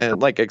mean,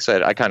 like I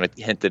said, I kind of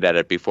hinted at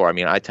it before. I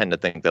mean, I tend to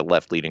think that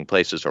left-leaning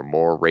places are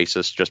more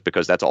racist just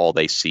because that's all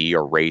they see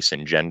are race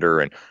and gender,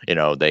 and, you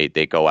know, they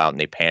go out and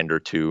they pander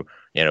to,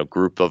 you know,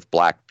 group of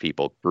black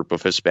people, group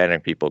of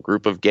Hispanic people,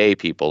 group of gay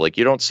people. Like,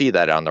 you don't see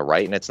that on the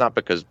right, and it's not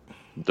because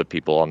the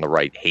people on the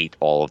right hate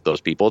all of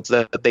those people. It's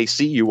that they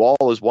see you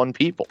all as one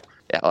people.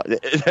 Yeah,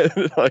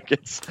 like,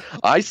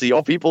 I see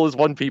all people as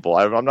one people.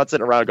 I'm not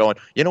sitting around going,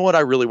 you know what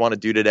I really want to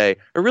do today?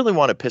 I really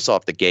want to piss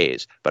off the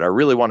gays, but I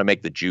really want to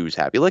make the Jews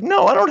happy. Like,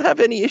 no, I don't have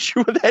any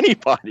issue with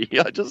anybody.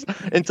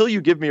 Until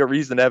you give me a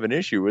reason to have an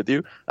issue with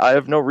you, I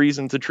have no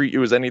reason to treat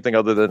you as anything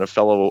other than a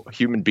fellow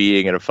human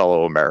being and a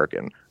fellow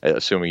American,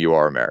 assuming you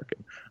are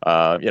American.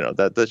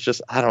 That's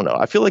just, I don't know.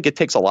 I feel like it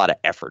takes a lot of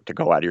effort to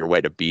go out of your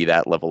way to be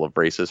that level of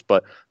racist,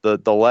 but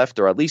the left,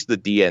 or at least the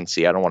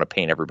DNC, I don't want to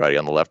paint everybody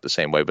on the left the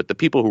same way, but the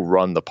people who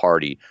run the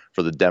party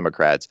for the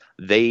Democrats,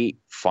 they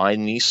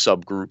find these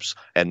subgroups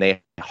and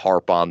they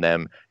harp on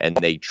them and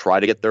they try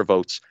to get their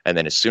votes, and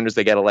then as soon as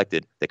they get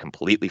elected, they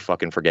completely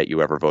fucking forget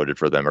you ever voted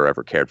for them or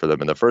ever cared for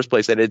them in the first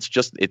place. And it's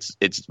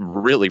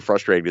really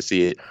frustrating to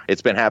see it.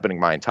 It's been happening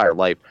my entire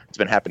life. It's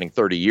been happening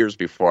 30 years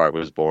before I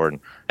was born.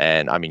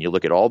 And I mean, you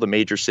look at all the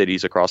major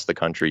cities across the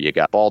country. You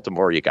got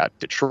Baltimore, you got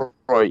Detroit,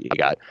 you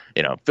got,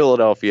 you know,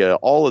 Philadelphia,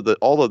 all of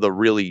the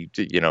really,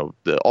 you know,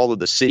 all of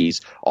the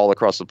cities all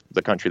across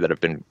the country that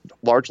have been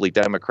largely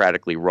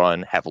democratically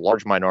run, have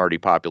large minority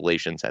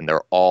populations, and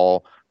they're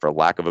all, for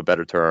lack of a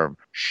better term,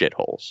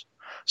 shitholes.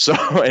 So,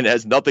 and it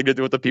has nothing to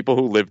do with the people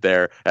who live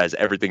there. It has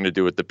everything to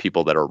do with the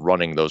people that are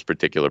running those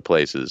particular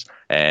places.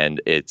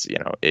 And it's, you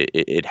know,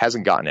 it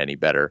hasn't gotten any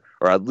better,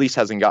 or at least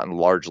hasn't gotten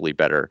largely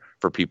better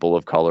for people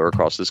of color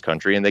across this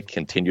country. And they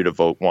continue to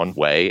vote one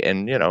way.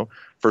 And, you know,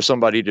 for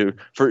somebody to,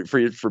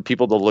 for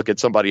people to look at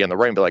somebody on the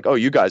right and be like, oh,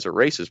 you guys are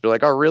racist. Be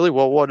like, oh, really?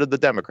 Well, what have the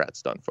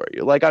Democrats done for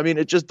you? Like, I mean,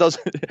 it just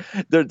doesn't,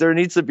 there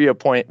needs to be a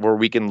point where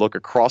we can look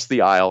across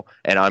the aisle,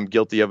 and I'm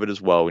guilty of it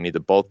as well. We need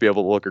to both be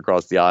able to look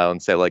across the aisle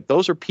and say, like,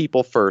 those are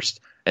people first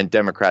and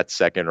Democrats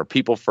second, or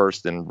people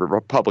first and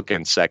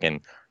Republicans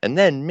second. And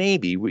then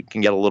maybe we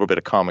can get a little bit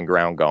of common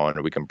ground going,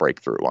 and we can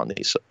break through on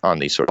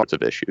these sorts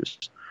of issues.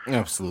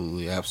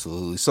 Absolutely.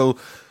 Absolutely. So,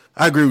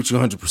 I agree with you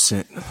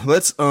 100%.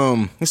 Let's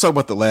talk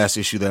about the last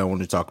issue that I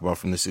wanted to talk about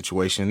from this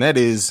situation. That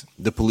is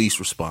the police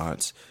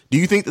response. Do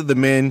you think that the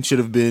men should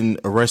have been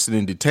arrested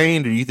and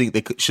detained, or do you think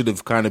they should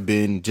have kind of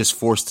been just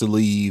forced to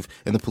leave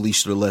and the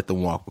police should have let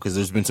them walk? Because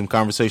there's been some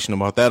conversation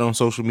about that on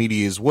social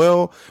media as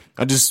well.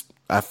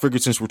 I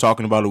figured since we're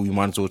talking about it, we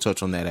might as well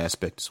touch on that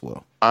aspect as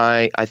well.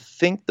 I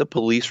think the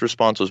police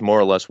response was more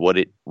or less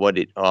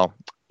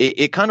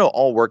it kind of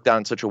all worked out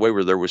in such a way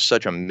where there was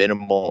such a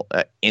minimal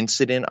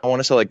incident. I want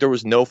to say, like, there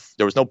was no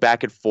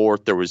back and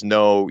forth. There was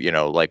no, you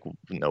know, like,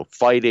 no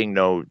fighting,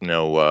 no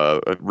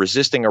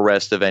resisting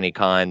arrest of any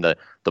kind.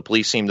 The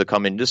police seemed to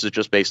come in. This is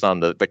just based on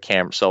the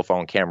cell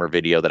phone camera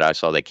video that I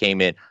saw. They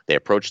came in, they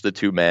approached the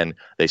two men.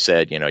 They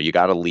said, you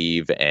got to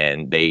leave.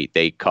 And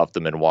they cuffed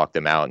them and walked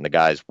them out. And the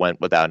guys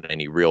went without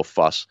any real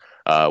fuss.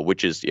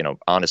 Which is,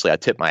 honestly, I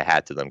tip my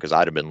hat to them because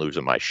I'd have been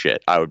losing my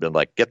shit. I would have been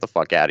like, get the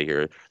fuck out of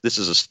here. This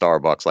is a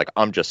Starbucks. Like,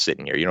 I'm just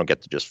sitting here. You don't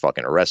get to just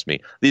fucking arrest me.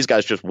 These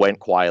guys just went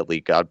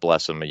quietly. God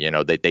bless them.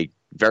 They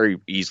very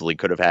easily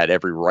could have had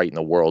every right in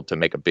the world to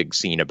make a big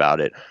scene about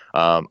it.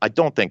 I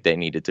don't think they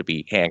needed to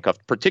be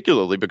handcuffed,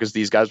 particularly because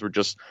these guys were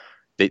just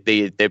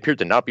they appeared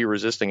to not be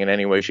resisting in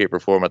any way, shape, or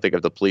form. I think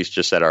if the police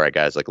just said, all right,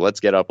 guys, like,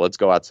 let's get up, let's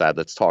go outside,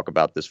 let's talk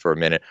about this for a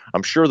minute,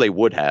 I'm sure they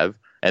would have.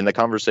 And the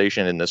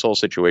conversation in this whole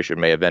situation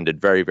may have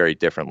ended very, very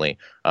differently.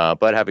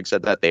 But having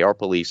said that, they are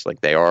police. Like,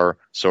 they are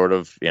sort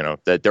of,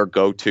 that their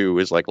go-to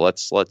is like,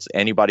 let's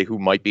anybody who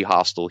might be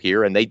hostile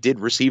here. And they did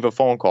receive a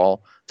phone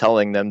call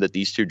telling them that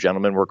these two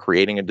gentlemen were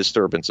creating a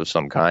disturbance of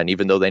some kind,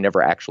 even though they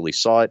never actually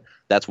saw it.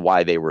 That's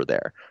why they were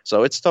there.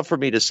 So it's tough for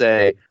me to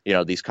say,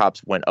 these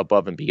cops went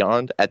above and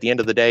beyond. At the end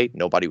of the day,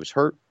 nobody was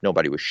hurt.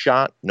 Nobody was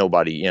shot.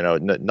 Nobody,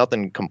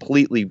 nothing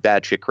completely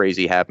batshit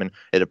crazy happened.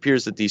 It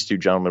appears that these two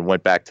gentlemen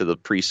went back to the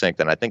precinct,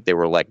 and I think they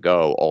were let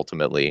go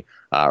ultimately,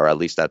 or at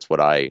least that's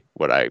what I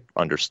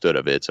understood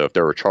of it. So if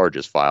there were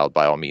charges filed,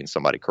 by all means,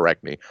 somebody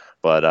correct me.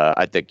 But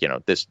I think,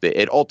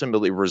 it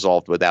ultimately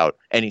resolved without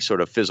any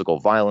sort of physical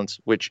violence,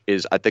 which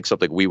is, I think,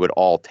 something we would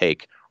all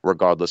take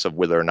regardless of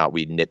whether or not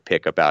we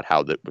nitpick about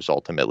how that was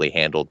ultimately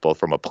handled, both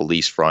from a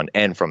police front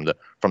and from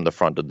the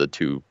front of the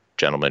two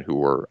gentlemen who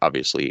were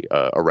obviously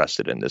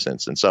arrested in this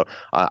instance. So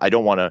I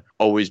don't want to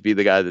always be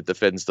the guy that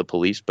defends the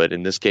police, but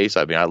in this case,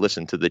 I mean, I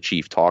listened to the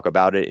chief talk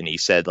about it, and he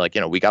said, like,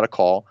 we got a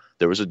call.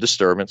 There was a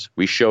disturbance.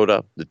 We showed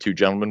up. The two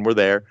gentlemen were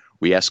there.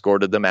 We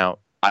escorted them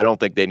out. I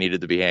don't think they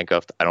needed to be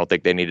handcuffed. I don't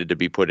think they needed to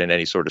be put in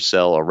any sort of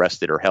cell,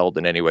 arrested, or held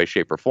in any way,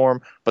 shape, or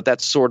form. But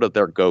that's sort of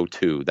their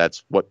go-to.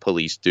 That's what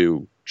police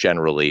do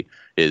generally,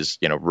 is,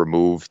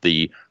 remove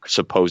the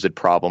supposed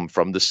problem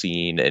from the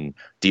scene and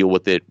deal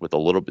with it with a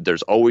little bit.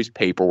 There's always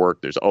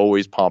paperwork. There's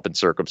always pomp and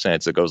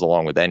circumstance that goes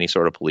along with any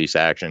sort of police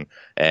action.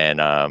 And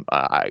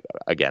I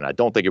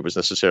don't think it was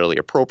necessarily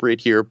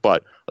appropriate here,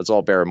 but let's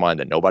all bear in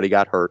mind that nobody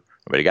got hurt.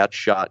 Nobody got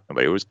shot.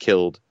 Nobody was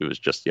killed. It was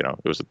just, it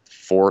was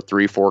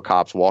four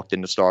cops walked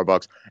into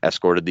Starbucks,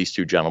 escorted these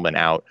two gentlemen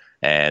out.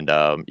 And,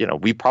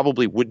 we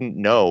probably wouldn't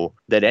know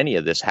that any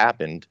of this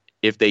happened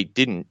if they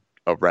didn't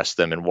arrest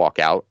them and walk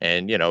out.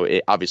 And,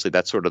 obviously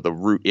that's sort of the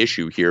root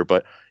issue here.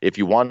 But if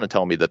you want to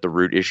tell me that the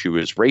root issue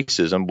is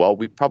racism, well,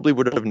 we probably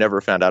would have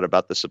never found out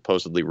about the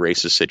supposedly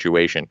racist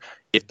situation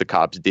if the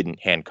cops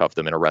didn't handcuff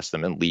them and arrest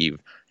them and leave,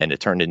 and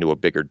it turned into a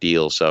bigger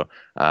deal. So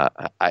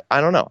I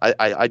don't know.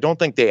 I don't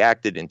think they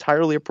acted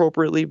entirely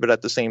appropriately, but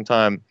at the same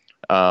time,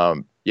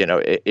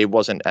 it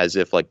wasn't as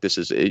if like this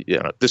is,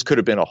 this could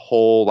have been a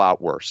whole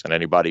lot worse. And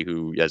anybody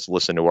who has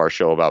listened to our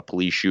show about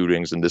police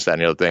shootings and this, that,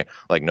 and the other thing,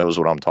 like, knows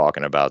what I'm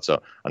talking about.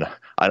 So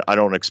I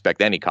don't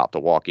expect any cop to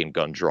walk in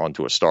gun drawn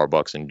to a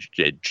Starbucks and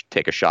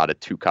take a shot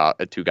at two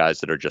guys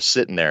that are just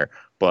sitting there.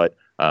 But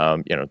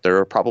there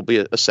are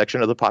probably a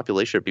section of the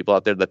population of people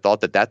out there that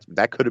thought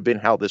that could have been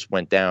how this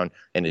went down,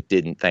 and it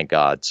didn't, thank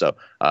God. So,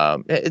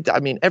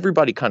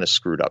 everybody kind of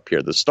screwed up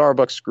here. The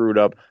Starbucks screwed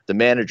up. The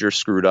manager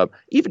screwed up.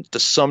 Even to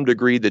some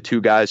degree, the two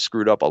guys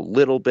screwed up a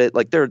little bit.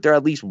 Like, they're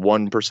at least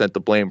 1% to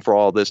blame for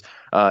all this.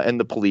 And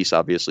the police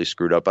obviously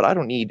screwed up. But I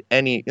don't need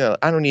I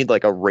don't need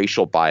like a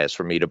racial bias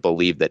for me to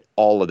believe that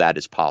all of that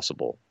is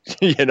possible.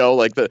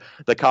 Like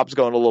the cops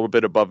going a little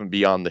bit above and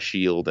beyond the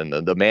shield, and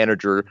the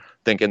manager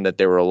thinking that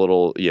they were a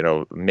little,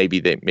 maybe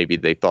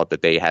they thought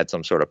that they had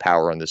some sort of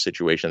power in the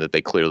situation that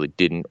they clearly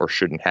didn't or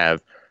shouldn't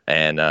have.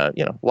 And, a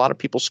lot of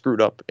people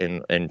screwed up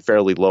in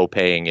fairly low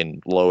paying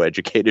and low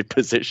educated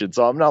positions.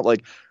 So I'm not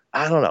like,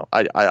 I don't know.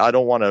 I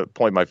don't want to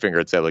point my finger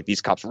and say, like,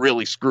 these cops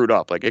really screwed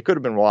up. Like, it could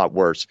have been a lot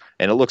worse.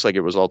 And it looks like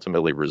it was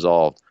ultimately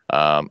resolved.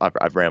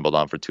 I've rambled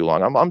on for too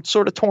long. I'm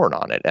sort of torn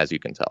on it, as you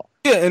can tell.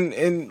 Yeah,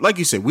 and like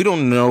you said, we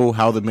don't know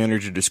how the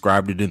manager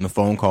described it in the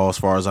phone call. As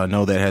far as I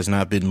know, that has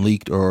not been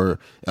leaked or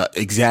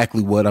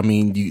exactly what. I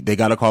mean, they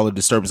got to call it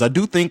disturbance. I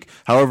do think,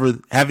 however,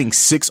 having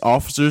 6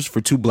 officers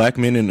for 2 black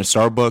men in a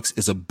Starbucks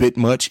is a bit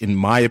much, in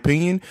my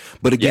opinion.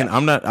 But again,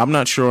 yeah. I'm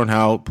not sure on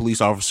how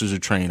police officers are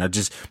trained.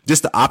 Just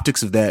the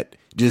optics of that,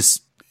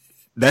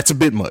 that's a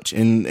bit much.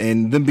 And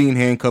them being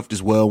handcuffed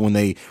as well when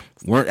they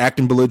weren't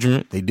acting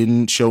belligerent, they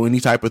didn't show any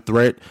type of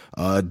threat.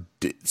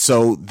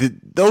 So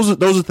those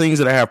are things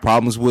that I have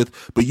problems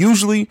with. But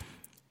usually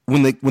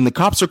when the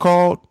cops are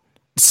called,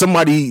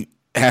 somebody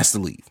has to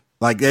leave.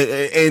 Like,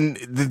 and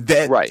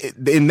that, right.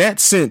 In that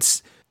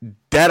sense,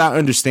 that I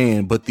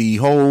understand. But the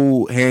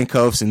whole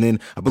handcuffs, and then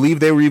I believe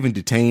they were even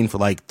detained for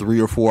like 3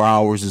 or 4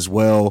 hours as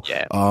well.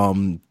 Yeah.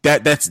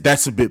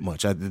 That's a bit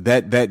much.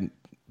 That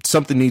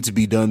something needs to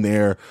be done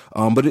there.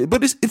 But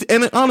it's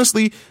and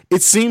honestly,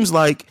 it seems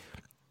like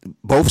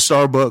both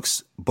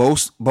Starbucks,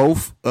 both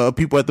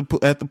people at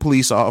the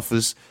police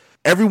office,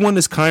 everyone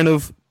is kind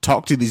of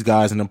talked to these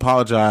guys and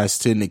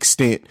apologized to an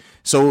extent.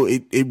 So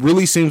it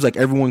really seems like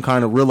everyone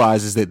kind of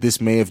realizes that this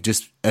may have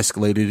just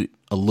escalated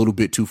a little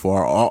bit too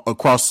far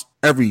across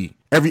at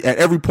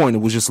every point. It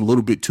was just a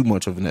little bit too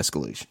much of an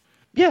escalation.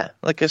 Yeah,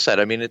 like I said,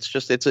 I mean,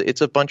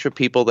 it's a bunch of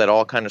people that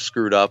all kind of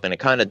screwed up, and it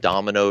kind of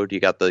dominoed. You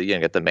got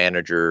the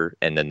manager,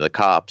 and then the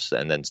cops,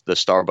 and then the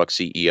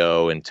Starbucks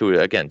CEO, and to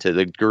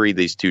the degree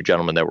these two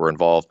gentlemen that were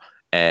involved.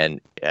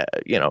 And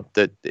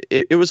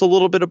it was a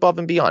little bit above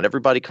and beyond.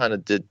 Everybody kind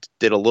of did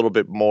a little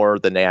bit more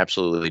than they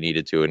absolutely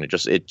needed to, and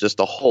it just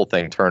the whole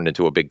thing turned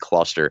into a big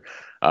cluster.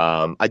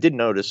 I did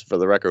notice, for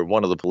the record,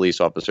 one of the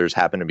police officers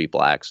happened to be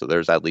black, so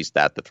there's at least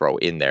that to throw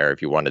in there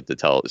if you wanted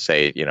to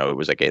say it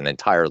was like an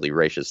entirely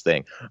racist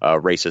thing.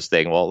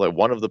 Well,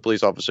 one of the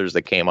police officers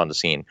that came on the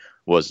scene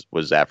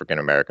was African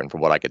American, from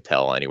what I could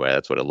tell. Anyway,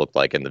 that's what it looked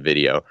like in the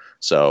video.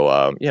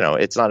 So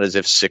it's not as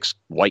if 6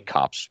 white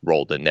cops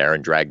rolled in there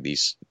and dragged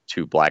these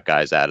 2 black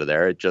guys out of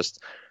there. It just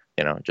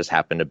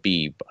happened to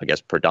be, I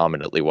guess,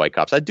 predominantly white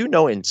cops. I do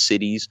know in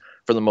cities,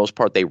 for the most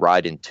part, they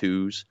ride in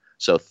twos.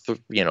 So,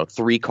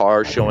 3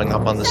 cars showing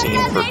up on the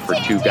scene for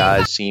 2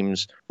 guys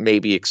seems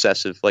maybe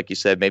excessive. Like you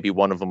said, maybe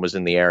one of them was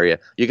in the area.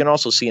 You can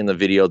also see in the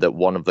video that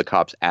one of the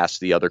cops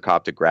asked the other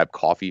cop to grab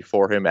coffee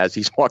for him as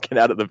he's walking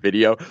out of the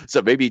video.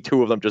 So maybe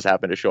 2 of them just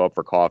happened to show up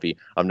for coffee.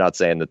 I'm not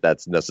saying that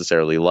that's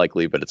necessarily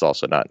likely, but it's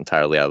also not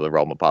entirely out of the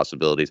realm of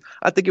possibilities.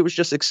 I think it was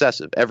just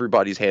excessive.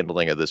 Everybody's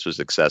handling of this was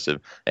excessive.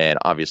 And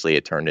obviously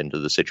it turned into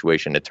the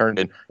situation it turned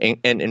in.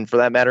 And for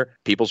that matter,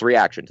 people's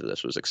reaction to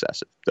this was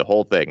excessive. The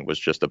whole thing was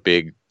just a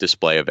big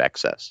display of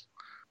excess.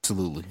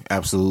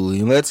 Absolutely.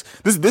 And this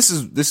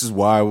is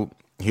why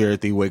here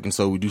at the Awakened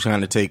Soul we do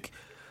kind of take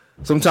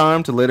some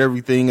time to let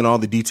everything and all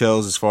the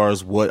details, as far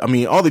as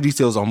all the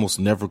details almost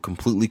never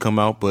completely come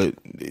out, but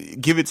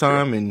give it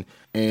time,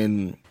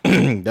 and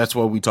that's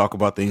why we talk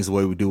about things the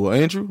way we do. Well,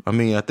 Andrew, I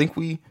mean, I think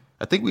we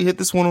hit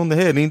this one on the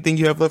head. Anything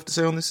you have left to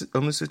say on this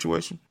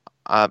situation?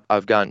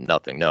 I've got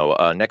nothing. No.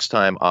 Next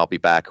time I'll be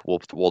back.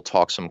 We'll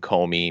talk some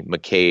Comey,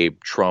 McCabe,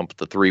 Trump,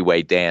 the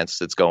 3-way dance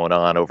that's going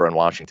on over in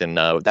Washington.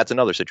 That's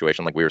another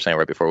situation, like we were saying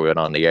right before we went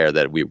on the air,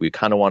 that we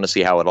kind of want to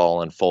see how it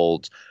all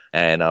unfolds.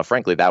 And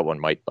frankly, that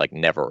one might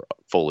never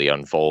fully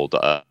unfold.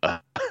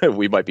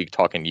 We might be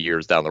talking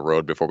years down the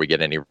road before we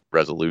get any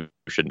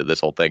resolution to this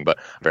whole thing. But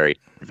I'm very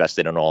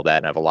invested in all that,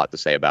 and I have a lot to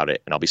say about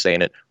it. And I'll be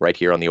saying it right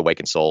here on the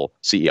Awakened Soul.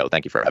 CEO,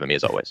 thank you for having me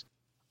as always.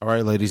 All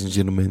right, ladies and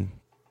gentlemen.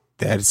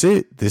 That's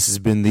it. This has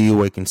been the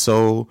Awakened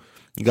Soul.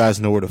 You guys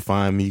know where to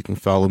find me. You can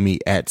follow me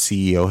at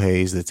CEO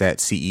Hayes. That's at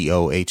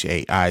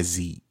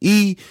CEOHAIZE.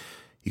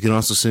 You can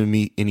also send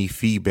me any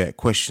feedback,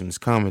 questions,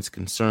 comments,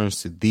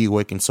 concerns to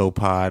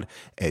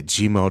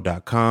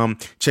theawakenedsoulpod@gmail.com.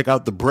 Check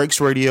out the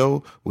Breaks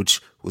Radio, which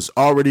was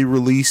already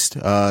released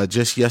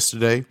just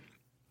yesterday.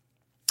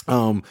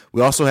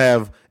 We also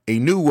have a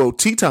new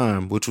Tea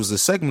Time, which was a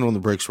segment on the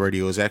Breaks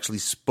Radio, is actually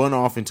spun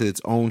off into its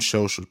own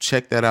show. So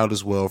check that out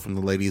as well from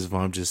the ladies of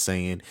I'm Just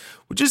Saying.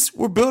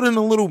 We're building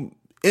a little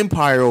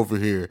empire over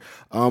here.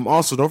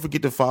 Also, don't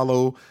forget to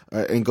follow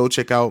and go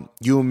check out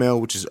UML,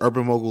 which is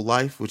Urban Mogul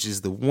Life, which is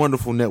the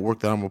wonderful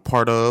network that I'm a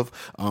part of.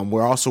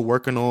 We're also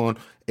working on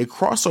a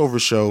crossover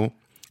show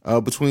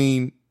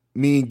between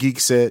me and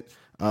Geekset,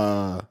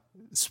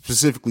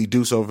 specifically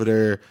Deuce over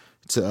there,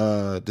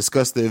 to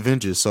discuss the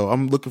Avengers. So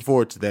I'm looking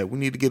forward to that. We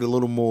need to get a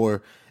little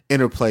more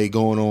interplay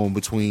going on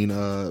between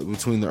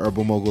the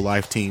Urban Mogul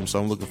Life team. So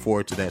I'm looking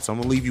forward to that. So I'm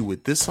gonna leave you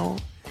with this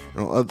song,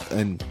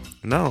 and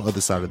not on the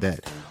other side of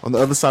that. On the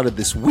other side of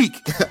this week,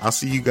 I'll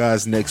see you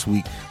guys next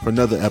week for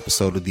another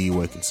episode of The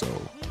Awakened Soul.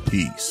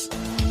 Peace.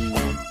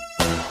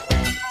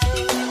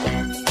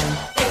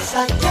 It's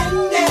like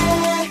candy.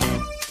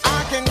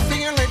 I can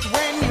feel it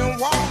when you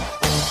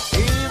walk,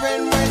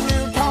 even when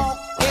you talk.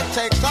 It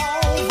takes over.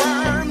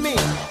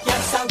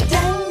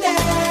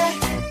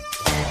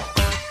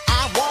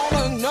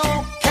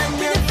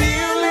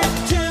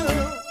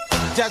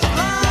 Just like I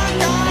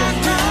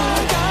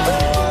do.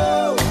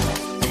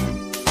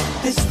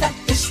 This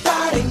stuff is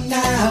starting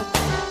now.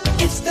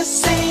 It's the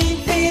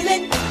same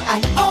feeling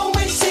I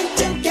always seem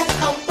to get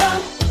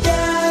around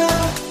you.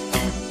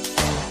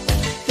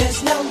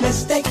 There's no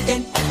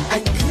mistaking,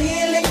 I'm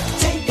clearly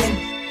taken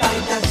by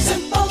the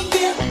simple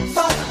mere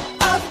thought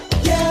of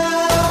you.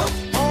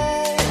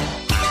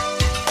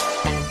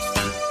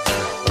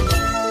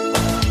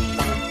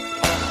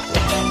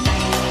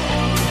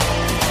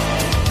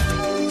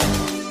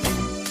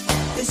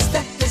 This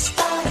stuff is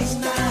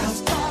starting now.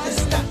 This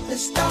stuff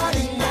is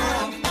starting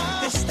now.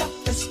 This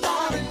stuff is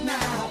starting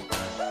now.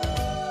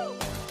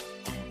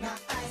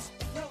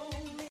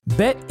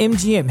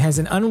 BetMGM has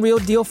an unreal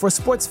deal for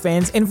sports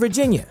fans in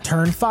Virginia.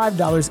 Turn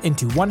 $5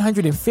 into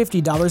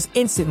 $150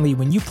 instantly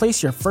when you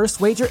place your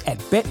first wager at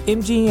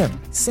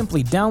BetMGM.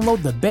 Simply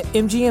download the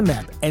BetMGM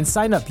app and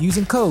sign up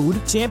using code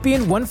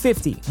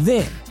Champion150.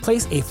 Then,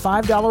 place a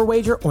 $5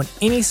 wager on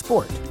any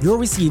sport. You'll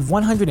receive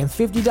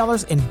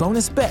 $150 in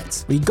bonus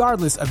bets,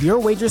 regardless of your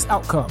wager's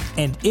outcome.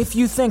 And if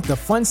you think the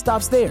fun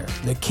stops there,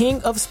 the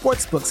King of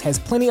Sportsbooks has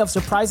plenty of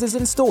surprises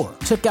in store.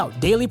 Check out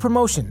daily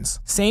promotions,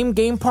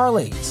 same-game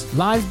parlays,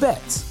 live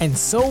bets, and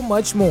so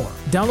much more.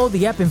 Download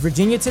the app in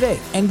Virginia today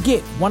and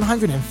get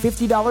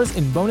 $150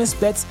 in bonus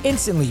bets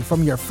instantly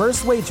from your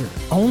first wager.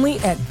 Only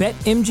at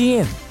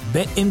BetMGM.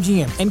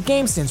 BetMGM and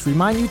GameSense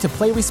remind you to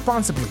play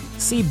responsibly.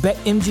 See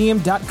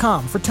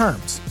BetMGM.com for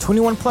terms.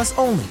 21 plus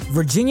only.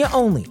 Virginia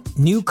only.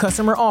 New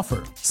customer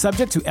offer.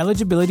 Subject to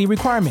eligibility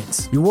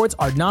requirements. Rewards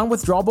are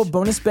non-withdrawable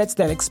bonus bets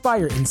that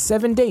expire in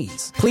 7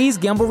 days. Please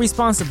gamble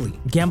responsibly.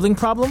 Gambling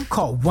problem?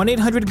 Call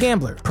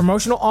 1-800-GAMBLER.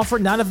 Promotional offer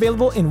not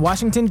available in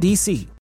Washington, D.C.